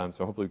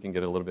 So hopefully we can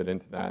get a little bit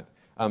into that.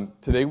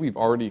 Today we've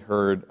already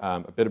heard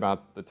a bit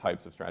about the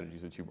types of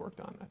strategies that you've worked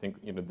on. I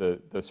think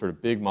the sort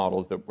of big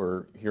models that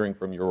we're hearing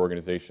from your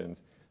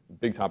organizations,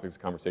 big topics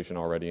of conversation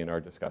already in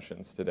our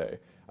discussions today.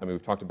 I mean,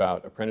 we've talked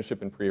about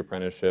apprenticeship and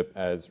pre-apprenticeship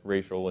as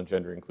racial and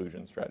gender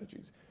inclusion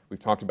strategies. We've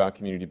talked about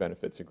community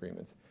benefits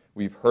agreements.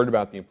 We've heard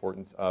about the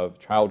importance of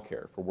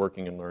childcare for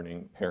working and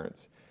learning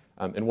parents.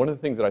 And one of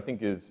the things that I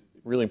think is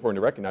really important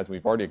to recognize, and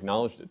we've already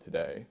acknowledged it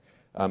today,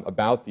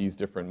 about these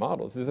different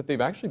models is that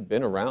they've actually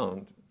been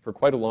around for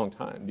quite a long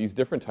time. These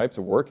different types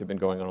of work have been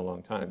going on a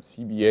long time.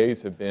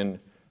 CBAs have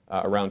been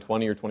around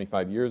 20 or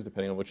 25 years,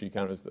 depending on which you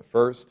count as the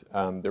first.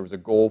 There was a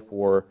goal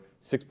for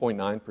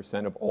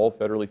 6.9% of all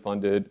federally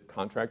funded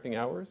contracting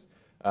hours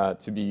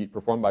to be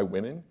performed by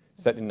women,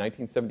 set in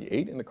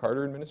 1978 in the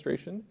Carter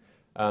administration.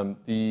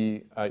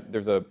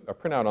 There's a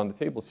printout on the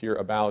tables here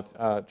about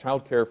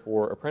childcare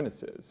for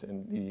apprentices,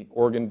 and the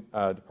Oregon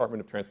Department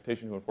of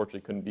Transportation, who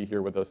unfortunately couldn't be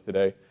here with us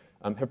today,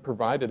 have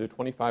provided a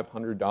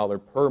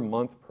 $2,500 per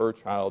month per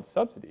child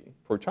subsidy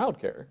for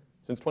childcare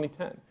since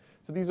 2010.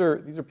 So these are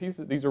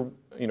pieces, these are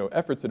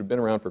efforts that have been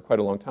around for quite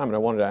a long time. And I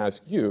wanted to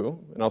ask you,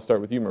 and I'll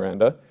start with you,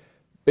 Miranda,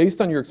 based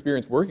on your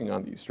experience working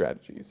on these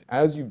strategies,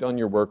 as you've done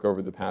your work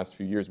over the past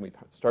few years, we've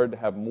started to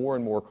have more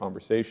and more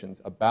conversations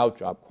about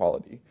job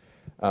quality,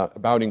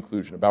 about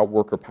inclusion, about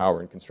worker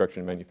power in construction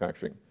and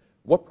manufacturing.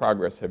 What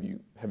progress have you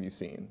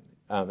seen?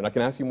 And I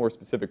can ask you more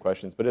specific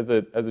questions, but as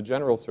a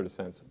general sort of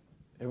sense,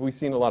 have we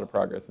seen a lot of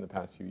progress in the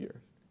past few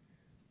years?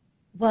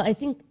 Well, I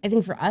think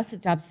for us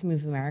at Jobs to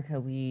Move America,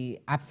 we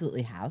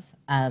absolutely have.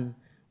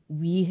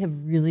 We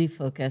have really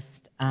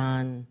focused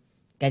on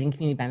getting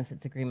community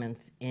benefits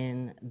agreements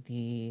in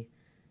the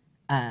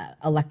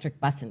electric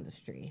bus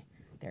industry.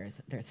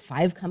 There's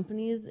 5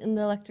 companies in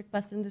the electric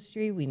bus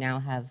industry. We now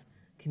have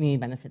community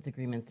benefits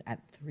agreements at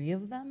 3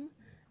 of them,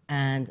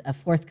 and a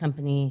 4th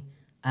company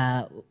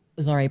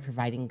was already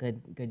providing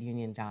good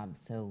union jobs,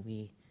 so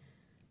we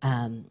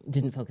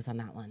didn't focus on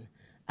that one.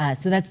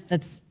 So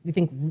that's we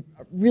think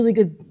really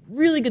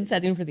good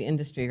setting for the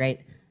industry,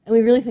 right? And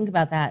we really think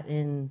about that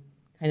in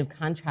kind of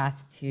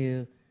contrast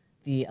to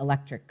the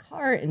electric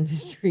car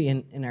industry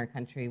in our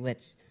country,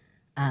 which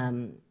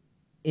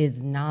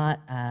is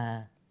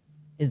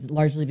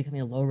largely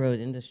becoming a low road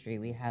industry.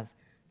 We have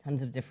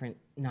tons of different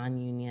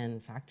non-union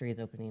factories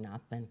opening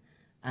up, and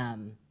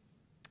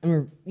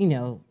we're,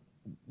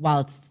 while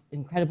it's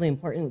incredibly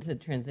important to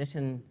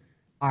transition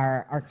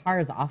our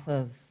cars off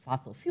of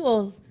fossil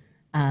fuels,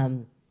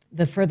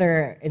 the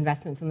further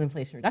investments in the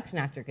Inflation Reduction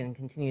Act are going to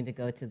continue to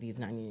go to these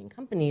non-union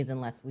companies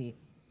unless we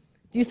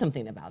do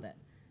something about it.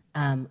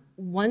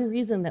 One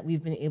reason that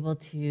we've been able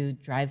to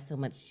drive so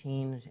much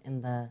change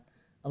in the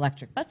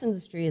electric bus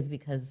industry is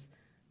because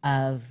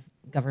of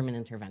government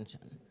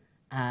intervention.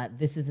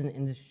 This is an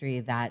industry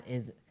that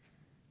is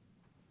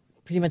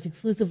pretty much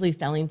exclusively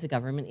selling to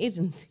government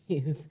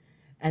agencies.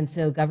 And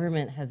so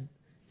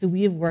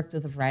we have worked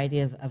with a variety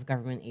of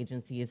government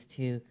agencies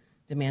to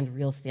demand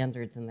real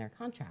standards in their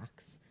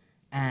contracts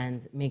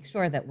and make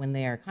sure that when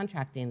they are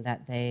contracting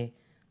that they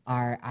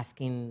are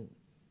asking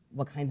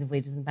what kinds of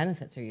wages and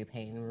benefits are you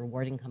paying, and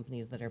rewarding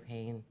companies that are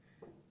paying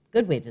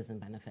good wages and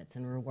benefits,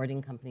 and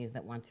rewarding companies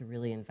that want to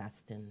really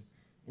invest in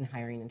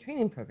hiring and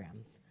training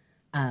programs.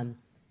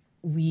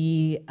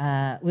 Without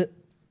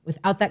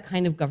that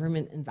kind of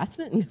government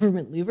investment and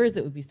government levers,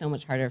 it would be so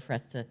much harder for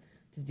us to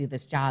do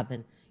this job.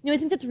 And I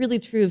think that's really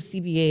true of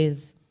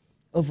CBAs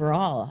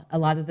overall. A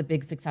lot of the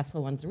big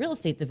successful ones in real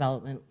estate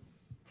development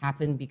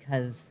happened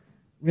because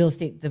real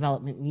estate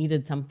development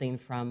needed something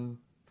from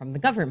the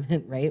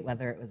government, right?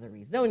 Whether it was a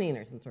rezoning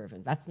or some sort of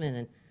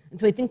investment. And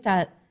so I think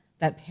that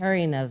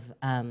pairing of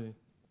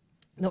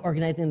the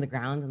organizing of the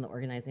ground and the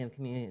organizing of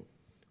community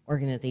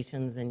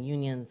organizations and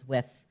unions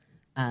with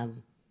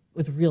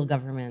real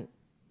government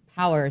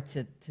power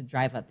to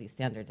drive up these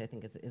standards, I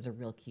think is a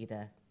real key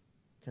to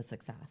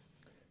success.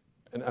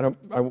 And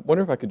I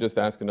wonder if I could just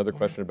ask another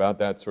question about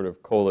that sort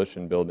of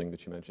coalition building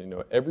that you mentioned.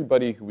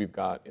 Everybody who we've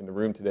got in the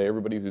room today,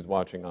 everybody who's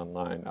watching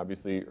online,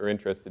 obviously are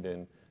interested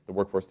in the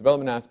workforce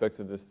development aspects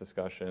of this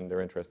discussion.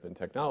 They're interested in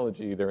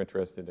technology. They're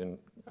interested in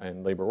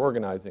labor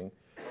organizing.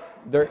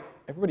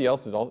 Everybody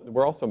else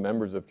we're also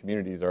members of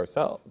communities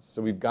ourselves.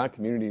 So we've got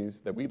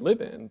communities that we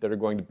live in that are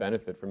going to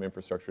benefit from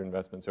infrastructure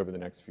investments over the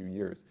next few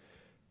years.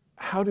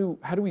 How do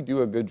we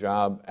do a good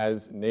job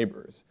as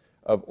neighbors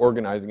of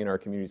organizing in our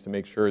communities to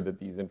make sure that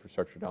these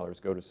infrastructure dollars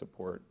go to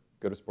support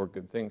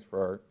good things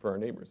for our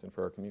neighbors and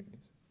for our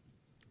communities?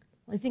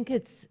 Well, I think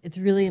it's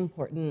really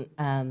important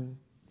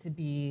to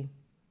be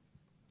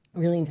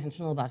really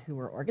intentional about who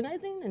we're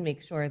organizing and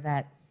make sure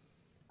that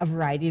a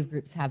variety of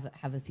groups have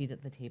a seat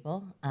at the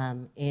table.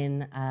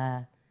 In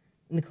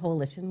the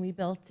coalition we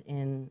built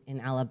in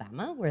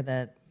Alabama, where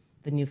the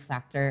new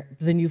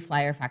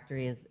Flyer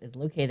factory is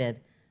located,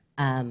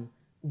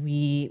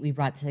 we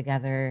brought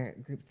together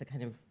groups that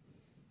kind of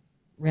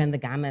ran the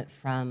gamut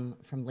from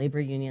labor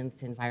unions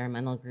to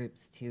environmental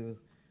groups to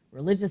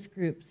religious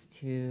groups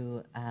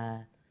to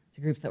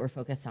groups that were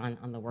focused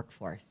on the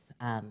workforce.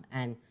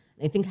 And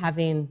I think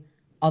having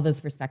all those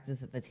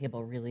perspectives at the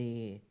table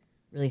really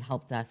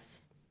helped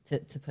us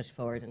to push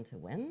forward and to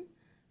win.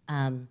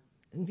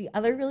 The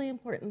other really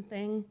important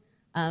thing,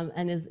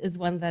 and is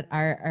one that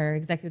our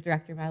executive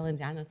director, Madeline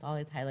Janis,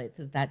 always highlights,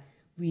 is that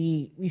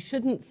we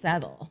shouldn't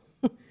settle.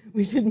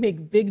 We should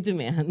make big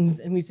demands,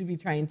 and we should be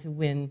trying to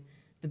win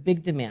the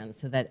big demands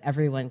so that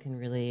everyone can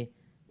really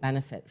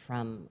benefit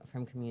from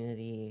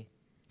community,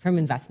 from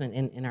investment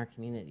in our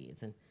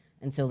communities.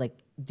 And so,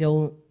 like,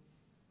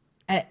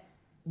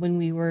 when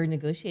we were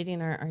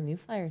negotiating our New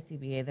Flyer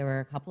CBA, there were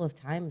a couple of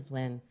times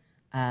when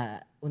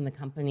the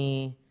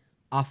company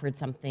offered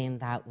something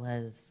that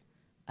was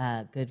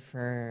good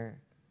for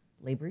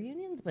labor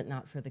unions, but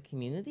not for the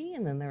community.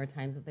 And then there were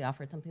times that they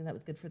offered something that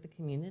was good for the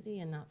community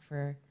and not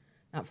for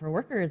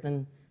workers.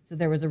 And so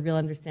there was a real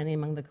understanding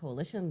among the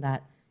coalition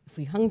that if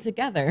we hung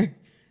together,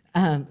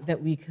 that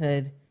we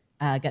could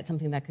get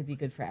something that could be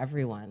good for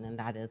everyone. And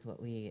that is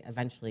what we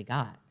eventually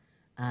got.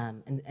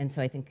 And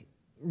so I think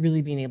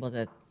really being able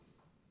to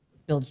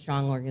build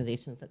strong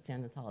organizations that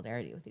stand in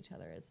solidarity with each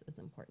other is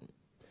important.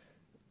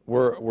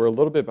 We're a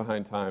little bit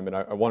behind time, and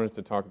I wanted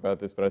to talk about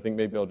this, but I think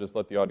maybe I'll just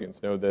let the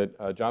audience know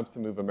that Jobs to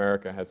Move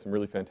America has some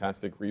really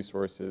fantastic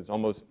resources,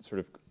 almost sort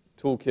of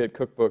toolkit,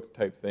 cookbook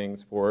type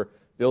things for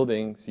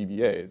building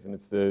CBAs, and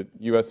it's the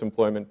U.S.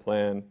 Employment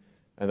Plan,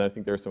 and I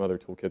think there are some other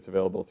toolkits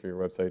available through your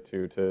website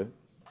too to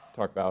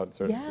talk about.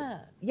 So on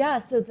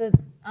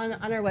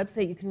our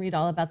website you can read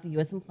all about the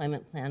U.S.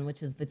 Employment Plan,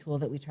 which is the tool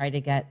that we try to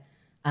get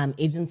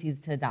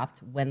agencies to adopt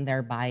when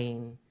they're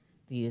buying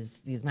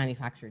these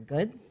manufactured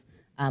goods,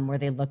 where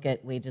they look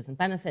at wages and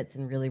benefits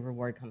and really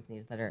reward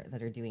companies that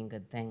are doing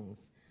good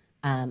things.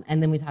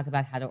 And then we talk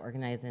about how to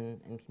organize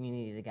and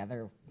community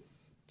together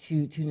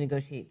to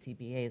negotiate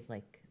CBAs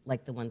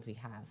like the ones we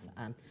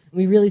have.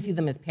 We really see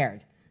them as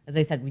paired. As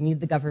I said, we need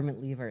the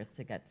government levers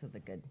to get to the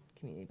good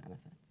community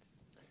benefits.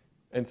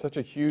 And such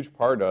a huge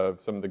part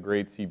of some of the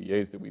great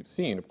CBAs that we've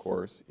seen, of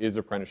course, is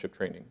apprenticeship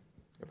training.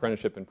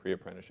 Apprenticeship and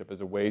pre-apprenticeship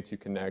as a way to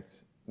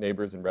connect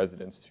neighbors and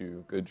residents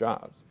to good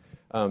jobs.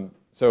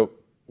 So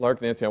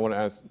Lark, Nancy, I want to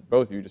ask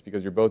both of you, just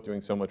because you're both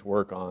doing so much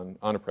work on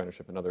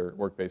apprenticeship and other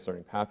work-based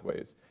learning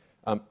pathways,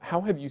 how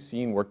have you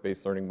seen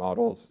work-based learning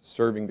models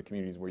serving the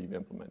communities where you've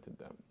implemented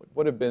them?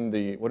 What have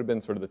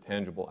been sort of the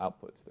tangible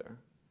outputs there?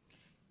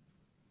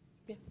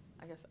 Yeah,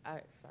 I guess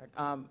I start.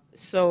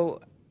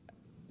 So,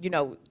 you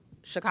know,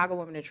 Chicago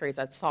Women in Trades,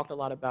 I talked a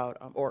lot about,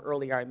 or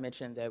earlier I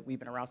mentioned that we've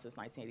been around since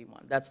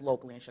 1981. That's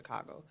locally in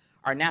Chicago.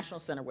 Our national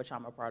center, which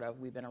I'm a part of,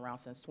 we've been around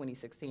since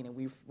 2016, and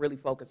we've really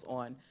focused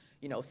on,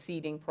 you know,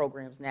 seeding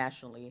programs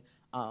nationally,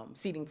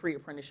 seeding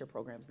pre-apprenticeship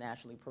programs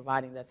nationally,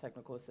 providing that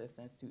technical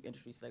assistance to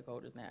industry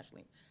stakeholders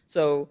nationally.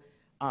 So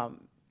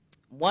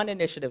one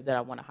initiative that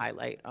I want to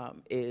highlight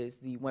is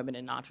the Women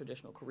in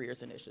Non-Traditional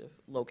Careers Initiative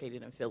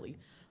located in Philly.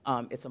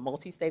 It's a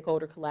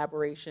multi-stakeholder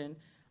collaboration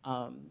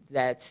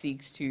that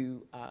seeks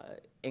to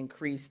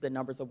increase the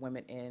numbers of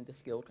women in the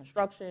skilled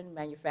construction,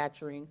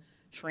 manufacturing,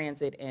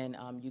 transit, and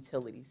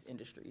utilities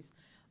industries.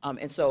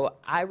 And so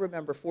I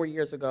remember 4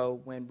 years ago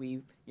when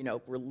we,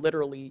 were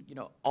literally,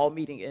 all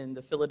meeting in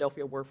the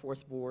Philadelphia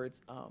Workforce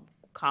Board's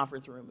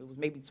conference room. It was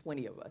maybe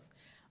 20 of us.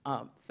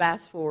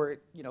 Fast forward,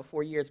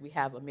 4 years, we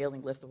have a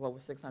mailing list of over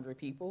 600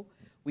 people.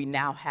 We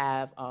now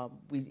have,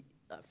 we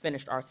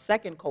finished our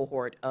second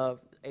cohort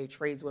of a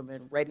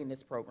tradeswomen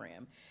readiness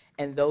program,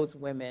 and those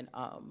women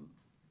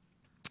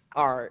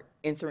are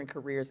entering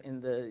careers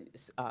in the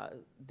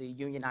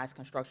unionized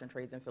construction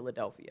trades in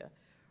Philadelphia,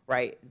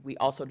 right? We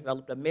also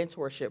developed a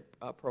mentorship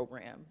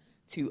program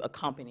to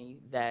accompany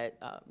that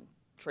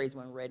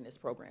tradeswomen readiness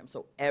program.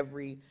 So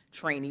every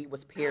trainee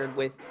was paired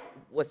with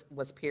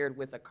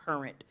a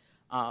current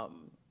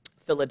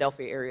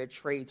Philadelphia area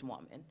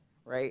tradeswoman,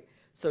 right?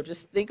 So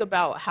just think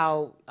about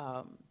how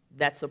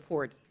that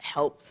support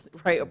helps,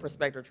 right, a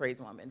prospective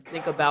tradeswoman.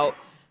 Think about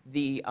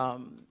the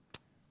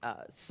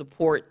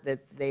support that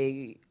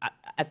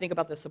I think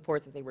about the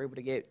support that they were able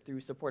to get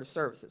through supportive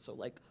services, so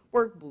like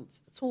work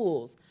boots,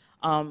 tools,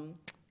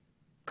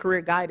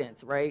 career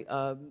guidance, right,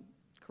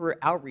 career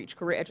outreach,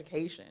 career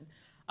education.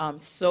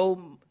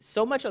 So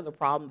much of the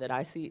problem that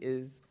I see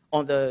is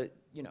on the,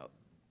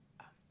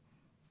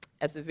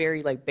 at the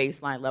very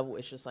baseline level,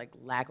 it's just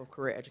lack of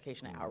career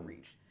education and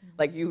outreach.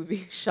 Like you would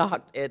be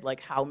shocked at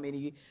how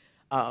many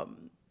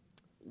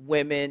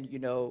women,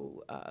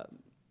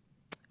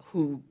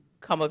 who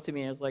come up to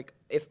me and is like,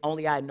 if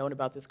only I had known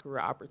about this career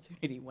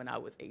opportunity when I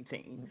was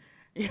 18,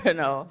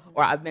 or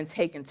I've been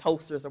taking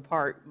toasters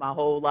apart my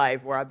whole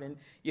life, or I've been,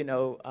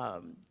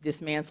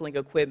 dismantling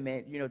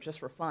equipment, just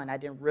for fun. I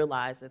didn't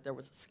realize that there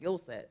was a skill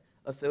set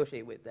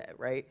associated with that,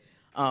 right?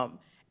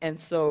 And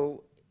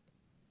so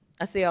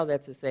I say all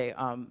that to say,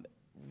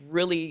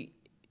 really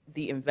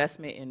the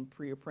investment in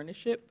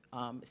pre-apprenticeship,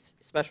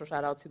 special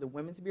shout out to the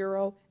Women's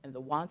Bureau and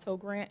the WANTO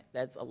grant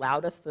that's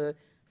allowed us to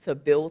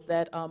build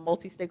that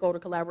multi-stakeholder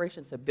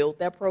collaboration, to build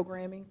that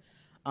programming.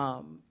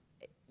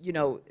 you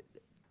know,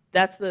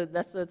 that's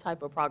the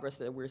type of progress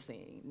that we're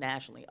seeing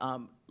nationally.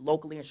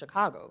 Locally in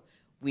Chicago,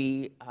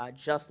 we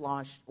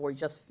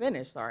just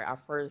finished our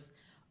first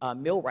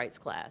millwrights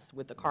class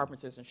with the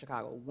carpenters in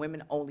Chicago,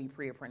 women-only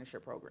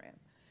pre-apprenticeship program.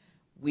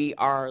 We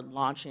are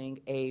launching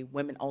a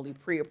women-only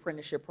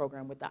pre-apprenticeship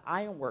program with the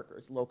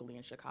ironworkers locally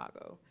in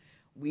Chicago.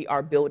 We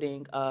are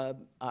building a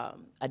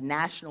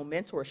national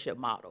mentorship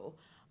model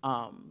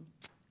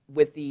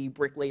with the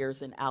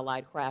bricklayers and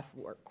allied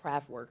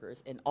craft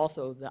workers, and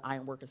also the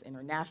Ironworkers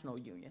International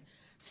Union.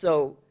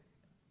 So,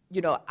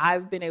 you know,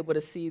 I've been able to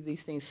see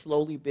these things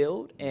slowly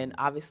build, and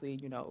obviously,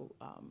 you know,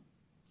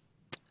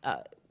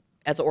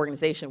 as an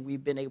organization,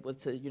 we've been able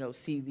to, you know,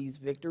 see these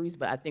victories,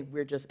 but I think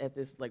we're just at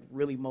this like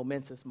really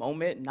momentous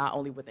moment, not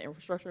only with the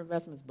infrastructure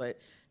investments, but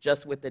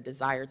just with the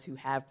desire to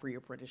have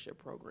pre-apprenticeship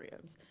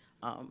programs,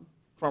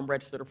 from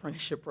registered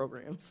apprenticeship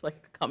programs,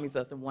 like coming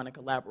to us and want to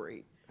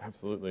collaborate.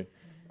 Absolutely.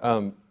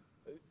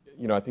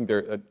 You know, I think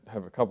I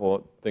have a couple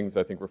of things,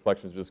 I think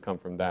reflections just come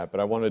from that, but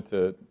I wanted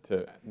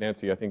to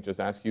Nancy, I think just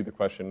ask you the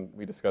question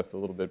we discussed a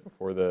little bit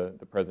before the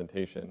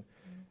presentation.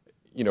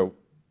 Mm-hmm. You know,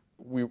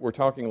 we're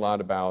talking a lot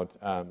about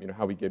you know,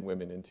 how we get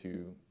women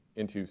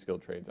into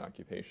skilled trades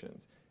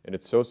occupations, and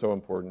it's so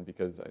important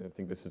because I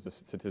think this is a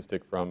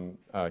statistic from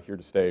Here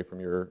to Stay from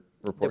your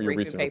report, your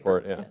recent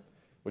report, yeah,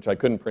 which I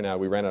couldn't print out.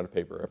 We ran out of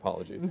paper.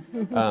 Apologies.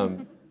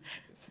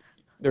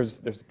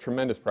 There's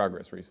tremendous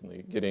progress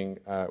recently getting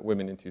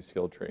women into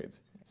skilled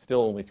trades.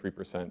 Still only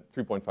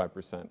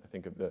 3.5%, I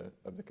think, of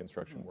the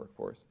construction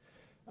workforce.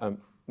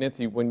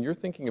 Nancy, when you're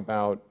thinking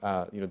about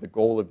you know, the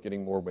goal of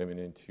getting more women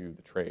into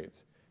the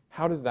trades,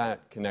 how does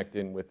that connect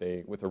in with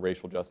a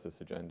racial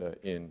justice agenda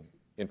in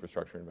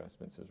infrastructure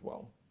investments as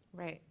well?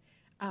 Right.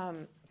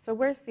 So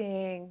we're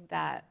seeing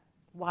that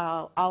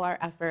while all our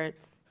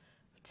efforts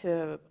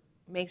to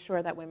make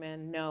sure that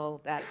women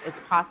know that it's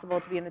possible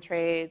to be in the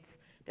trades,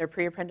 there are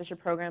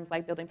pre-apprenticeship programs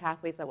like Building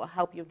Pathways that will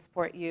help you and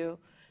support you,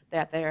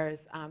 that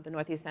there's the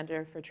Northeast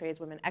Center for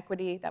Tradeswomen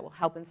Equity that will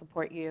help and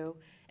support you.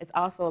 It's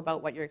also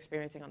about what you're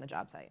experiencing on the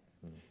job site.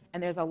 Mm-hmm.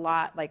 And there's a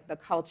lot, like the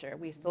culture,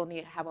 we still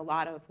have a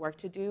lot of work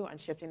to do on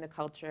shifting the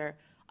culture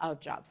of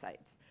job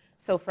sites.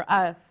 So for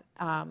us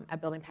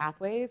at Building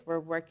Pathways, we're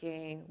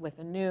working with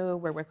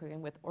we're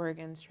working with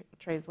Oregon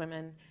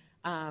tradeswomen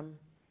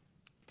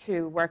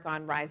to work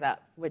on Rise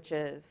Up, which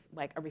is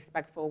like a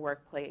respectful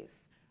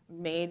workplace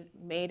made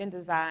and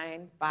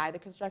designed by the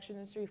construction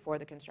industry for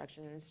the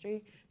construction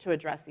industry to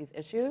address these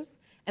issues.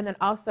 And then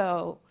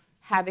also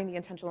having the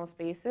intentional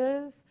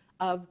spaces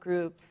of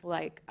groups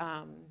like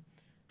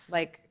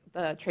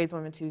the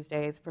Tradeswomen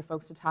Tuesdays for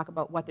folks to talk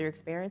about what they're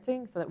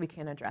experiencing so that we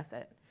can address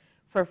it.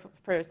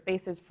 For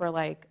spaces for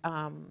like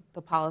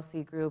the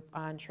policy group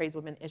on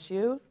tradeswomen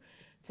issues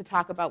to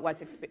talk about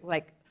what's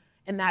like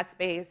in that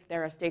space.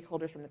 There are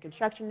stakeholders from the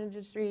construction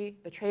industry,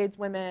 the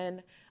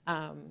tradeswomen,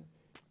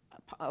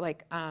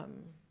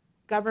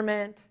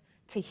 government,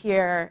 to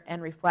hear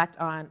and reflect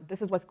on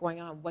this is what's going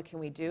on, what can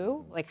we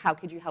do, like how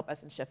could you help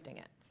us in shifting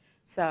it.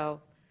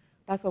 So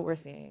that's what we're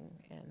seeing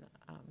in,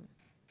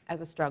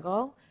 as a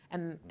struggle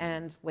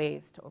and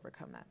ways to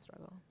overcome that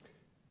struggle.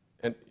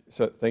 And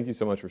so thank you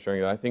so much for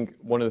sharing that. I think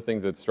one of the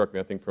things that struck me,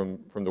 I think from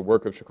the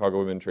work of Chicago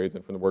Women in Trades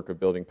and from the work of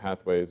Building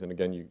Pathways, and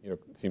again, you know,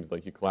 it seems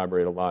like you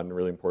collaborate a lot in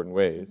really important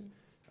ways,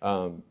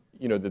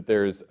 you know, that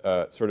there's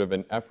sort of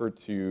an effort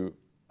to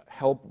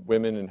help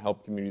women and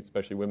help communities,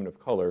 especially women of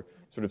color,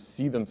 sort of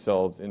see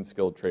themselves in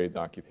skilled trades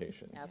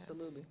occupations.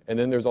 Absolutely. And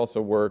then there's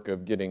also work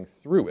of getting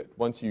through it.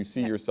 Once you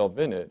see yourself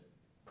in it,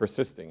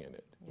 persisting in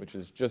it, which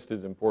is just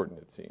as important,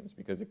 it seems,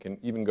 because it can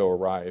even go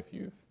awry if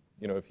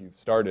you've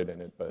started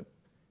in it, but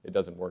it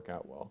doesn't work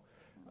out well.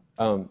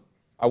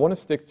 I want to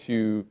stick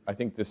to, I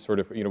think this sort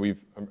of, you know, I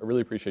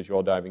really appreciate you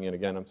all diving in.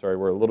 Again, I'm sorry,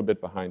 we're a little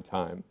bit behind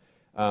time.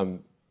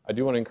 I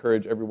do want to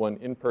encourage everyone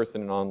in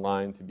person and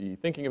online to be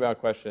thinking about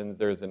questions.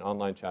 There's an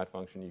online chat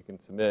function you can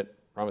submit.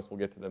 Promise we'll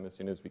get to them as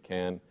soon as we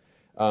can.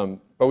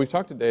 But we've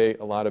talked today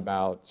a lot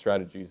about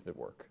strategies that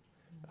work.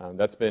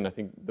 That's been, I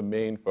think, the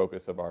main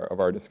focus of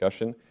our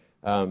discussion.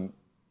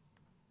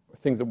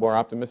 Things that we're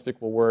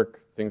optimistic will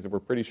work, things that we're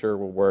pretty sure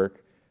will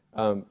work.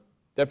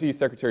 Deputy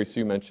Secretary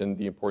Sue mentioned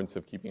the importance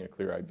of keeping a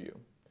clear-eyed view.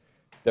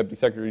 Deputy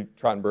Secretary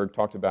Trottenberg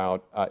talked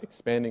about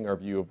expanding our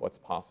view of what's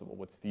possible,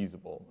 what's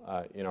feasible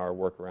in our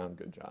work around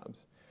good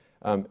jobs.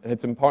 And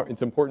it's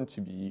important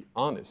to be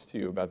honest,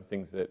 too, about the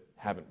things that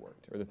haven't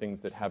worked or the things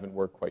that haven't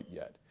worked quite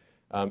yet.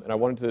 And I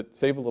wanted to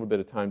save a little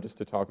bit of time just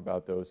to talk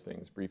about those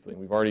things briefly.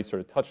 And we've already sort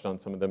of touched on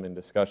some of them in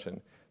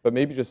discussion, but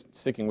maybe just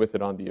sticking with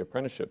it on the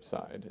apprenticeship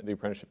side, the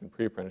apprenticeship and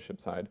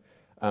pre-apprenticeship side.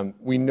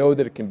 We know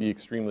that it can be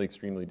extremely,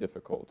 extremely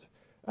difficult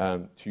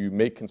to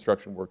make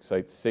construction work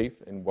sites safe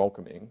and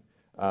welcoming,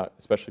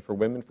 especially for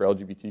women, for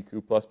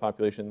LGBTQ+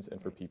 populations,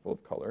 and for people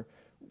of color.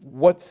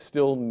 What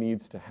still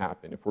needs to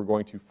happen if we're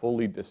going to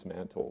fully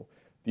dismantle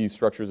these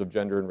structures of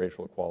gender and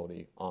racial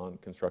equality on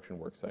construction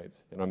work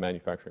sites and on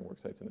manufacturing work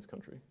sites in this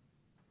country?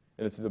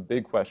 And this is a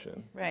big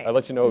question. Right. I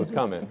let you know it was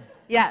coming.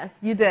 Yes,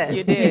 you did.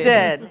 You did. You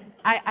did.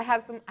 I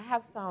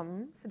have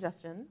some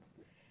suggestions.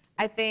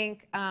 I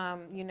think,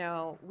 you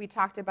know, we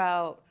talked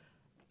about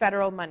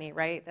federal money,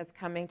 right, that's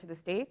coming to the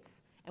states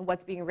and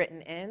what's being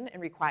written in and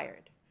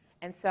required.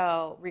 And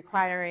so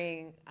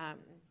requiring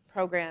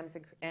programs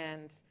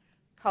and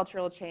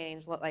cultural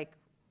change like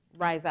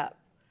Rise Up,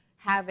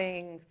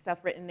 having stuff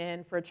written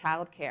in for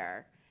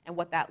childcare and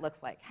what that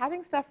looks like.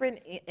 Having stuff written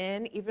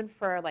in even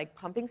for like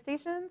pumping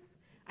stations.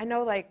 I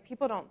know like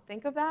people don't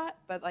think of that,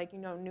 but like, you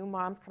know, new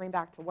moms coming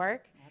back to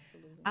work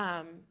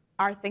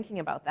are thinking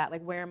about that.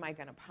 Like, where am I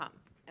gonna pump?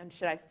 And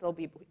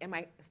am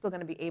I still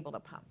gonna be able to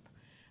pump?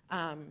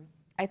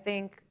 I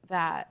think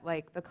that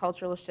like the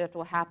cultural shift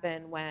will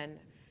happen when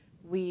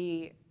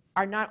we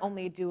are not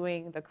only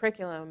doing the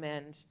curriculum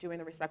and doing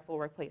the respectful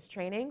workplace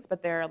trainings,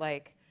 but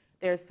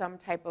there's some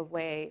type of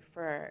way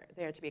for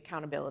there to be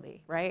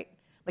accountability, right?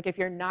 Like if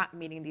you're not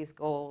meeting these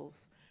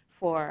goals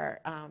for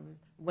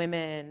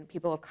women,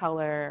 people of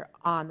color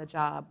on the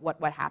job,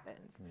 what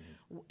happens?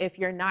 If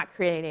you're not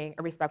creating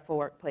a respectful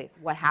workplace,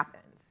 what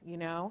happens, you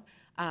know?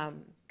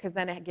 Because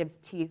then it gives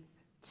teeth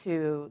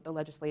to the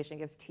legislation,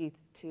 gives teeth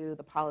to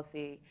the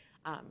policy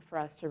for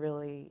us to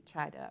really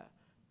try to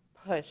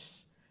push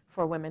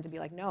for women to be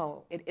like,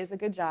 no, it is a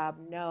good job.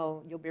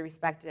 No, you'll be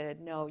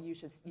respected. No,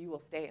 you will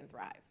stay and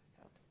thrive.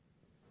 So.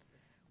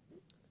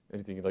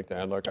 Anything you'd like to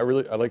add, Lark? I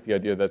like the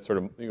idea that sort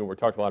of, you know, we're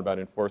talking a lot about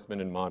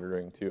enforcement and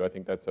monitoring too. I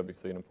think that's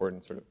obviously an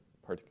important sort of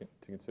part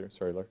to consider.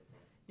 Sorry, Lark.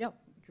 Yep,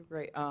 you're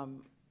great.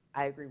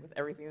 I agree with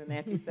everything that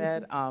Nancy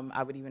said.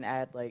 I would even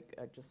add like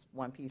just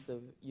one piece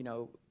of, you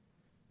know,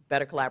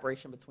 better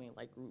collaboration between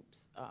like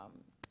groups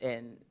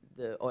and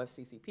the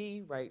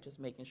OFCCP, right? Just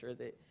making sure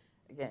that,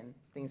 again,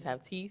 things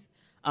have teeth.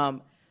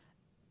 And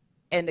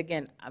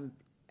again,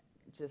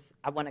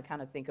 I want to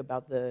kind of think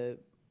about the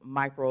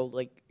micro,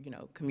 like, you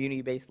know,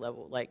 community-based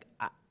level. Like,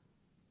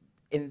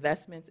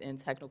 investments in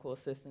technical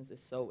assistance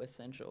is so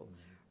essential,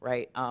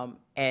 right?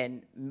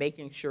 And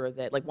making sure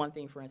that, like, one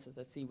thing, for instance,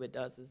 that CWIT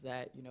does is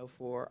that, you know,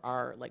 for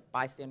our, like,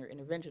 bystander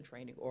intervention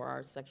training or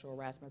our sexual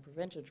harassment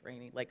prevention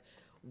training, like,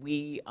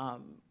 we,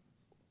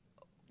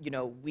 you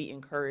know, we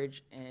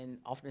encourage and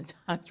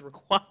oftentimes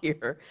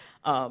require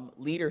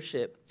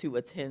leadership to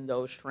attend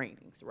those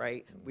trainings,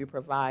 right? We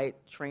provide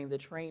train the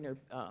trainer,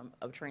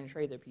 a train the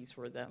trainer piece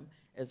for them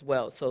as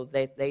well, so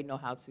that they know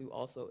how to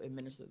also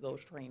administer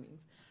those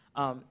trainings.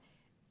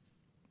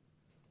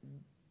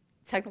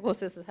 Technical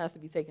assistance has to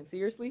be taken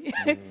seriously.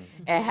 It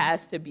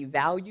has to be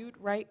valued,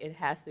 right? It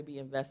has to be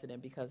invested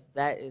in, because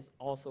that is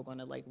also going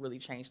to like really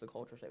change the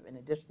culture shift. In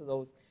addition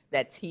to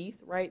that teeth,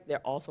 right? There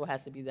also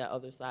has to be that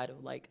other side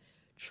of like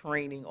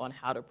training on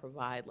how to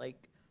provide, like,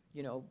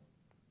 you know,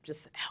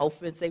 just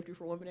health and safety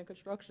for women in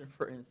construction,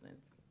 for instance.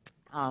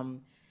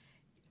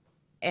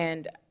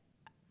 And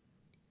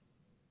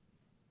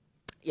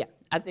yeah,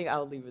 I think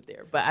I'll leave it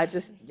there. But I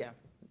just, yeah,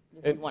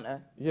 if you want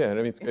to. Yeah, and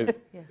I mean, it's good.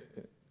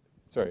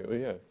 Sorry, well,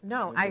 yeah.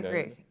 No, I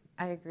agree.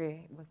 I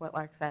agree with what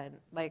Lark said.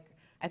 Like,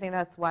 I think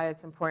that's why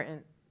it's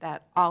important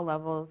that all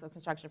levels of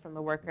construction, from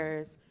the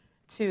workers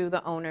to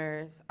the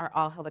owners, are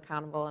all held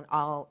accountable and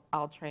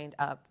all trained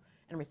up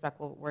in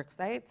respectful work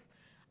sites.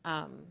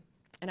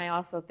 And I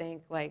also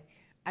think, like,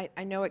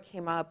 I know it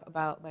came up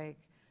about, like,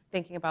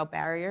 thinking about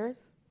barriers.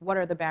 What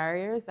are the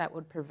barriers that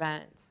would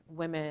prevent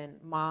women,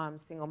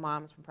 moms, single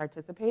moms from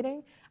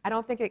participating? I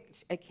don't think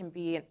it can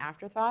be an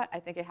afterthought. I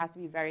think it has to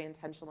be very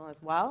intentional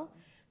as well.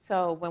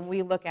 So when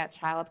we look at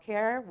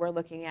childcare, we're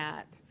looking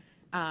at,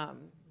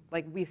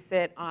 like, we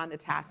sit on the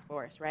task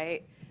force,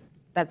 right,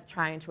 that's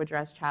trying to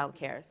address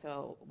childcare.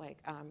 So, like,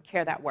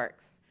 Care That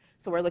Works.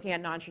 So we're looking at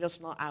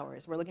non-traditional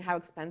hours. We're looking at how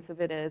expensive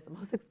it is. The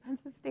most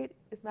expensive state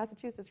is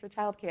Massachusetts for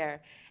childcare,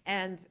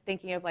 and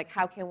thinking of, like,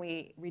 how can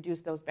we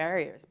reduce those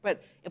barriers?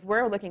 But if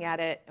we're looking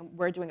at it and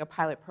we're doing a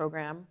pilot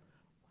program,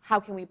 how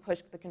can we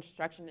push the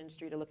construction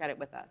industry to look at it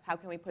with us? How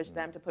can we push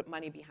them to put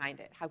money behind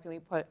it? How can we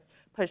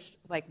push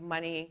like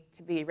money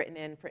to be written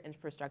in for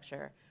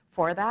infrastructure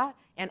for that?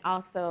 And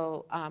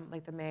also,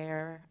 like the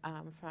mayor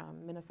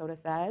from Minnesota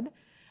said,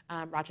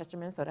 Rochester,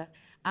 Minnesota,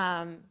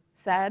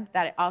 said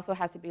that it also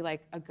has to be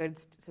like a good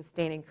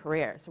sustaining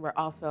career. So we're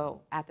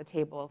also at the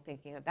table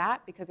thinking of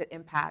that, because it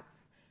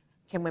impacts,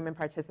 can women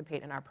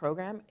participate in our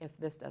program if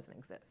this doesn't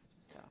exist?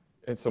 So.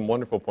 And some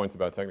wonderful points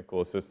about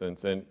technical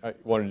assistance, and I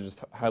wanted to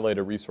just highlight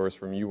a resource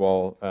from you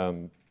all.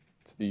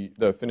 It's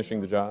the Finishing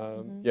the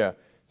Job. Yeah,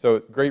 so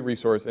great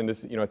resource, and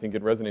this, you know, I think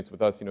it resonates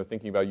with us. You know,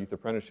 thinking about youth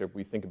apprenticeship,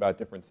 we think about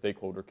different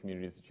stakeholder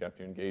communities that you have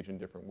to engage in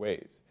different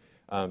ways.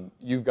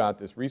 You've got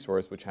this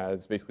resource which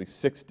has basically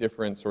 6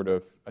 different sort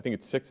of, I think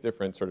it's 6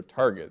 different sort of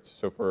targets.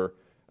 So for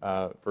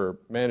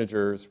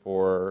managers,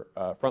 for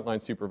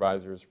frontline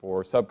supervisors,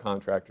 for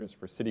subcontractors,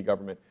 for city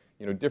government,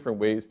 you know, different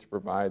ways to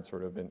provide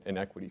sort of an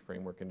equity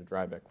framework and to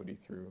drive equity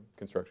through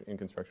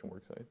construction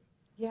work sites.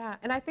 Yeah,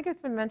 and I think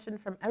it's been mentioned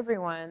from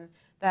everyone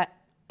that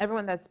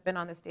everyone that's been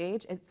on the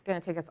stage, it's going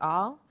to take us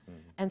all.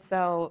 And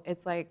so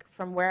it's like,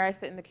 from where I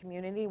sit in the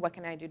community, what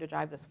can I do to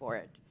drive this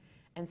forward?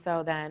 And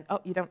so then, oh,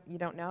 you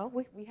don't know?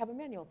 We have a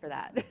manual for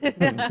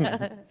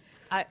that.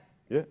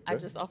 Yeah. I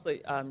just also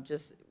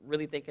just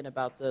really thinking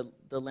about the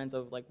lens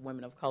of like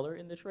women of color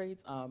in the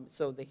trades.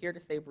 So the Here to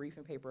Stay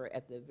briefing paper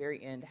at the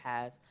very end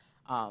has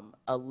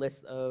a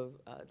list of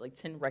like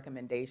 10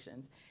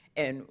 recommendations,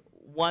 and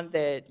one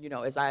that, you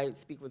know, as I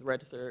speak with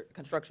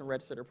construction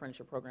registered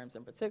apprenticeship programs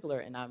in particular,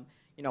 and I'm,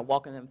 you know,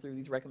 walking them through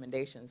these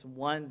recommendations,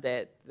 one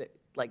that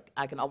like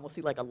I can almost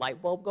see like a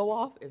light bulb go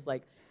off is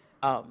like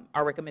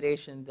our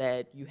recommendation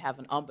that you have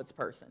an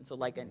ombudsperson, so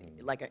like an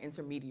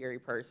intermediary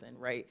person,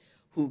 right,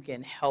 who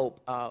can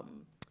help,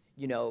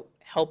 you know,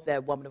 help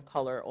that woman of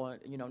color on,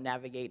 you know,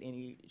 navigate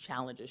any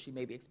challenges she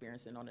may be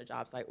experiencing on a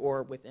job site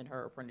or within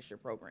her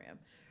apprenticeship program,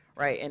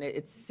 right? And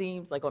it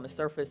seems like on the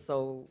surface,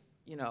 so,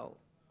 you know,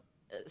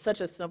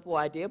 such a simple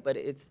idea, but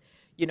it's,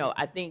 you know,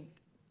 I think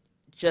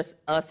just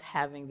us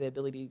having the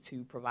ability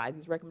to provide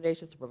these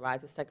recommendations, to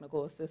provide this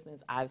technical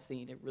assistance, I've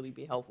seen it really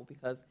be helpful,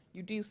 because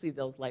you do see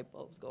those light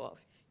bulbs go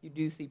off. You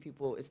do see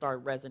people, it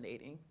start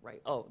resonating,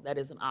 right? Oh, that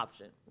is an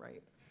option,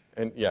 right?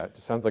 And yeah, it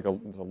sounds like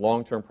it's a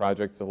long-term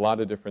project. It's a lot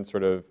of different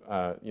sort of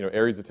you know,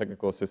 areas of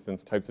technical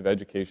assistance, types of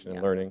education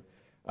and learning.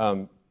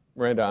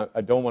 Miranda,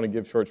 I don't want to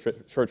give short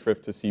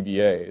shrift to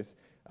CBAs.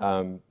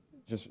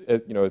 Just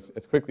you know,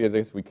 as quickly as I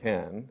guess we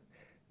can.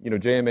 You know,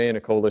 JMA and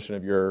a coalition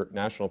of your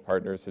national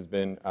partners has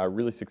been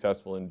really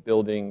successful in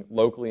building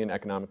locally and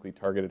economically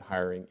targeted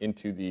hiring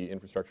into the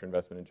Infrastructure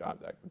Investment and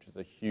Jobs Act, which is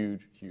a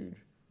huge, huge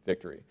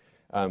victory.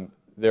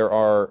 There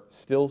are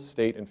still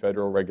state and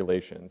federal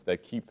regulations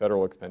that keep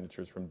federal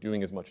expenditures from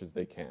doing as much as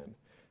they can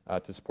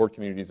to support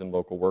communities and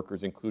local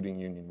workers, including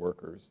union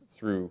workers,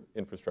 through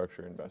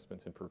infrastructure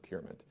investments and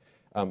procurement.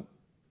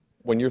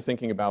 When you're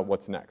thinking about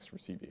what's next for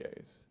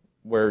CBAs,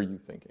 where are you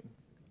thinking?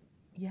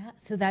 Yeah,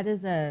 so that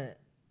is a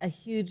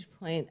huge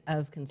point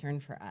of concern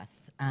for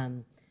us.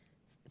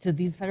 So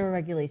these federal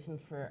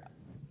regulations for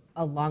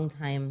a long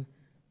time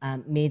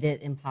made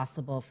it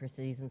impossible for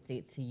cities and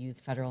states to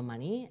use federal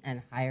money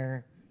and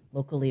hire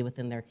locally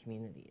within their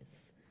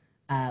communities.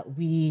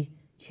 We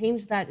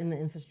changed that in the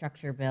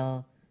infrastructure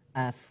bill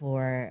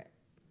for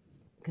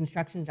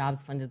construction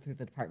jobs funded through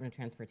the Department of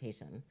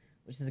Transportation,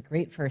 which is a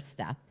great first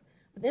step.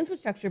 But the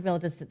infrastructure bill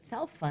just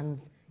itself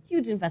funds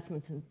huge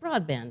investments in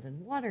broadband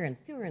and water and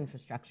sewer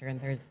infrastructure,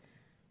 and there's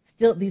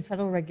still, these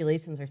federal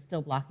regulations are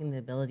still blocking the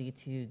ability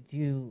to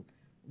do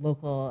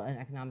local and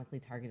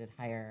economically targeted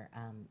hire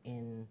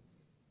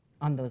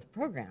on those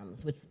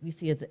programs, which we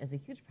see as a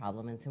huge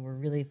problem. And so we're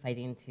really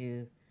fighting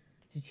to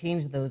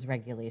change those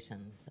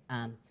regulations,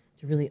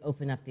 to really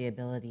open up the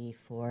ability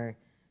for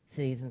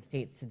cities and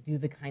states to do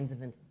the kinds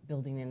of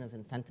building in of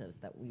incentives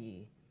that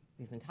we've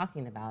been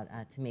talking about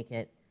to make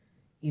it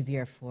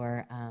easier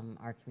for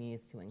our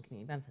communities to win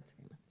community benefits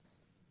agreements.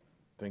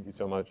 Thank you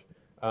so much.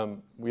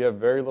 We have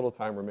very little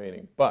time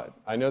remaining, but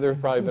I know there's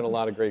probably been a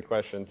lot of great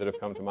questions that have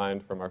come to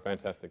mind from our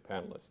fantastic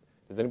panelists.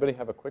 Does anybody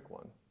have a quick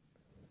one?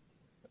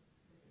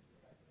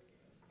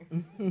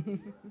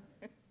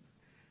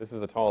 This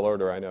is a tall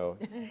order, I know.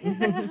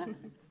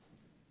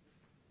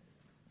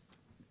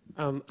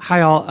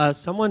 Hi all.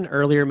 Someone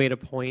earlier made a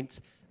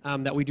point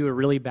that we do a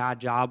really bad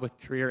job with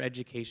career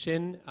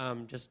education,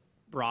 just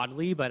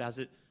broadly, but as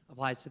it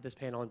applies to this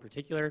panel in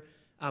particular.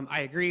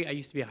 I agree. I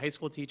used to be a high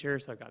school teacher,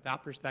 so I've got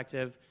that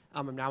perspective.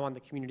 I'm now on the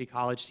community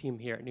college team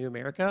here at New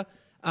America.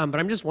 But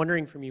I'm just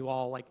wondering from you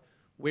all, like,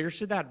 where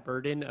should that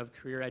burden of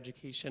career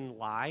education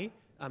lie?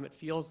 It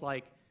feels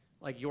like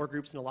your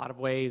groups in a lot of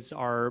ways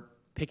are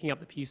picking up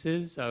the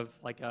pieces of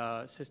like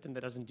a system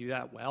that doesn't do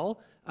that well.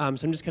 So I'm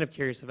just kind of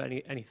curious of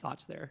any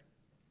thoughts there.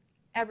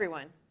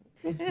 Everyone.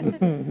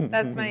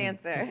 That's my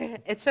answer.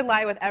 It should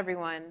lie with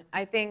everyone.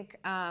 I think,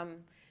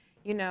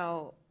 you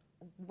know,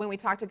 when we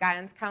talk to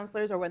guidance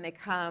counselors or when they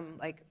come,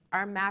 like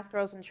our Mass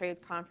Girls in Trades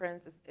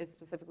conference is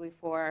specifically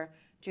for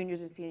juniors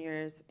and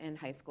seniors in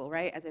high school,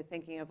 right? As they're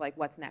thinking of like,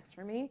 what's next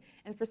for me?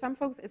 And for some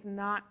folks, it's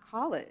not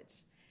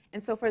college.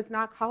 And so for it's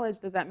not college,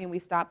 does that mean we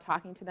stop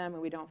talking to them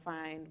and we don't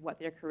find what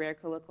their career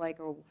could look like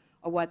or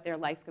what their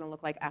life's gonna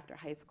look like after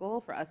high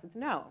school? For us, it's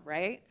no,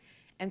 right?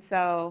 And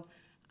so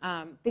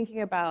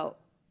thinking about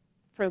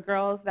for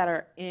girls that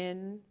are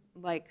in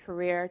like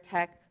career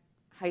tech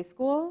high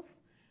schools,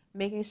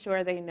 making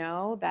sure they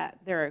know that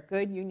there are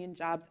good union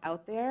jobs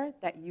out there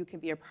that you can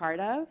be a part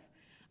of.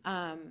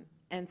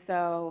 And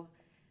so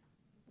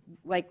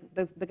like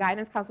the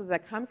guidance counselors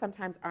that come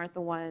sometimes aren't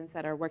the ones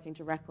that are working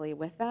directly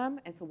with them.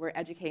 And so we're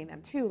educating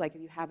them too, like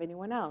if you have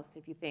anyone else,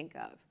 if you think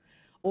of.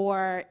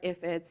 Or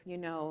if it's, you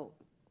know,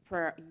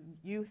 for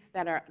youth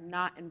that are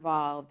not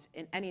involved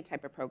in any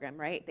type of program,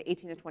 right? The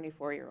 18 to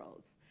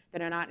 24-year-olds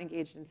that are not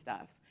engaged in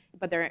stuff,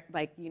 but they're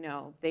like, you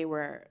know, they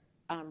were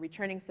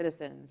returning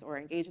citizens or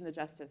engaged in the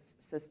justice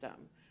system.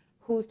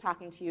 Who's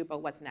talking to you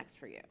about what's next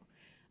for you?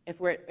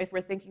 If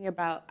we're thinking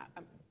about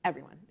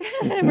everyone,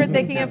 we're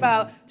thinking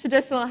about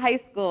traditional high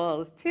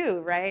schools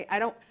too, right?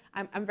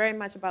 I'm very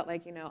much about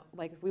like, you know,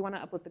 like if we want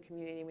to uplift the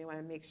community, we want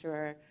to make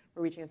sure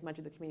we're reaching as much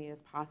of the community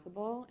as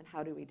possible, and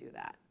how do we do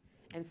that?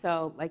 And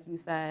so, like you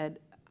said,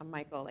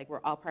 Michael, like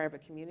we're all part of a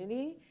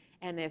community,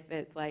 And if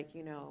it's like,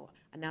 you know,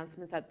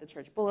 announcements at the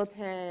church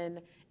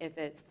bulletin, if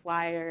it's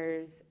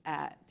flyers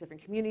at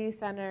different community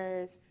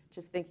centers,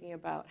 just thinking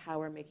about how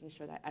we're making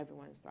sure that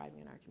everyone is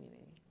thriving in our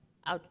community.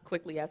 I'll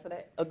quickly answer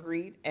that.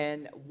 Agreed.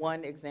 And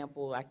one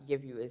example I can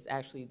give you is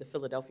actually the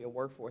Philadelphia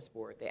Workforce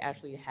Board. They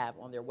actually have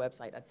on their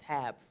website a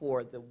tab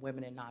for the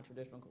Women in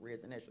Non-Traditional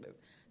Careers Initiative.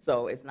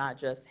 So it's not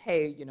just,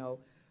 hey, you know,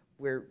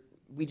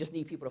 we just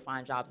need people to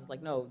find jobs. It's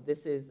like, no,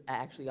 this is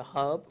actually a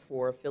hub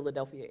for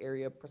Philadelphia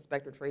area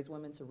prospective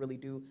tradeswomen to really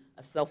do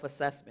a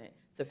self-assessment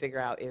to figure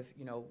out if,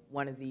 you know,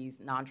 one of these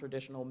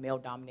non-traditional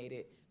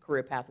male-dominated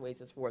career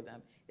pathways is for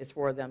them. It's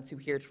for them to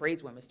hear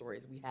tradeswomen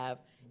stories. We have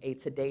a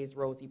Today's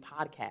Rosie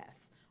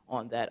podcast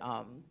on that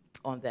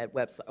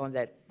website, on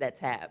that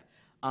tab.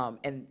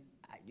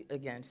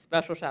 Again,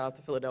 special shout out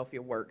to Philadelphia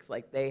Works.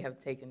 Like, they have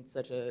taken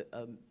such a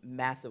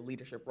massive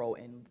leadership role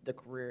in the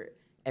career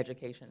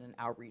education and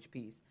outreach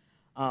piece.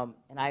 And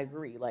I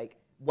agree, like,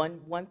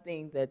 one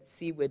thing that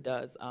CWID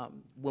does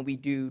when we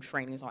do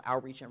trainings on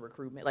outreach and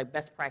recruitment, like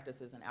best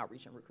practices in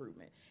outreach and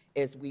recruitment,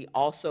 is we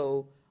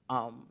also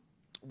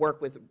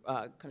work with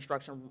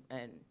construction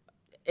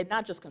and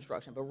not just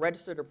construction, but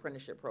registered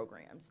apprenticeship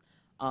programs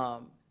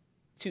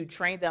to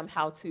train them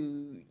how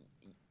to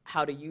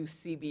use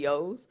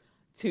CBOs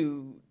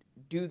to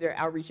do their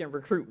outreach and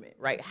recruitment,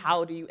 right?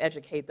 How do you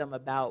educate them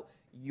about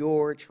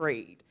your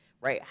trade,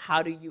 right?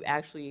 How do you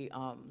actually,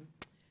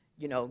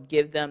 you know,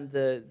 give them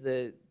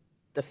the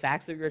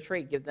facts of your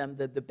trade, give them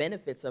the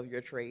benefits of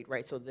your trade,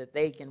 right? So that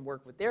they can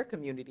work with their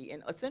community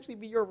and essentially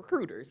be your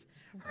recruiters,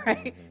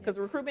 right? Because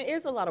recruitment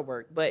is a lot of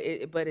work, but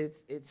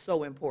it's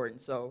so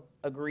important. So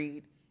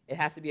agreed, it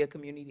has to be a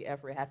community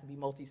effort. It has to be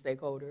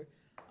multi-stakeholder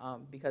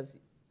because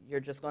you're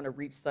just going to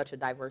reach such a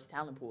diverse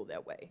talent pool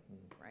that way,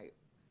 right?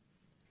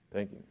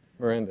 Thank you.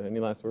 Miranda,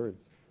 any last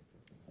words?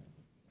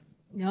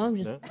 No, I'm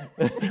just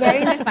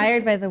very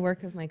inspired by the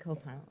work of my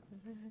co-pilots.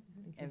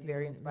 And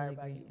very inspired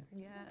by you.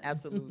 Yeah.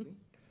 Absolutely.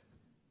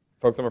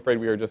 Folks, I'm afraid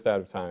we are just out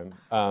of time.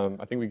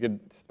 I think we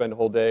could spend a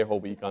whole day, a whole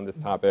week on this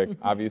topic.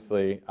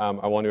 Obviously,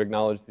 I want to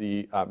acknowledge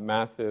the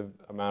massive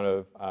amount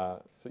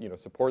of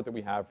support that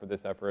we have for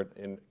this effort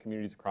in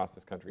communities across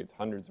this country. It's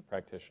hundreds of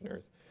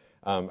practitioners.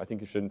 I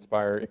think it should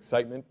inspire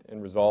excitement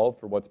and resolve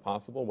for what's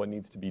possible, what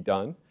needs to be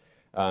done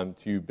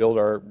to build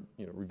our,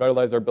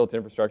 revitalize our built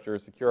infrastructure,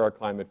 secure our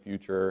climate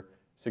future,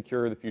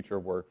 secure the future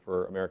of work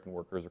for American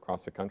workers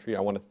across the country. I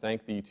want to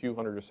thank the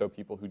 200 or so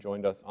people who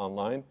joined us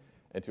online,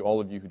 and to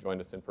all of you who joined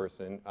us in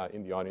person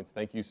in the audience.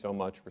 Thank you so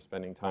much for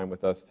spending time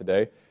with us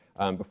today.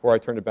 Before I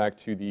turn it back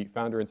to the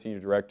founder and senior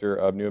director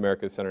of New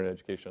America's Center on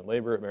Education and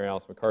Labor, Mary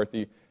Alice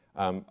McCarthy,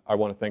 I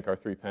want to thank our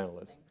three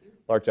panelists,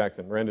 Lark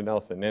Jackson, Miranda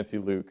Nelson, Nancy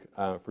Luke,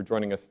 for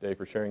joining us today,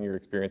 for sharing your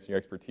experience and your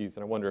expertise.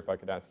 And I wonder if I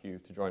could ask you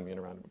to join me in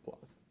a round of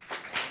applause.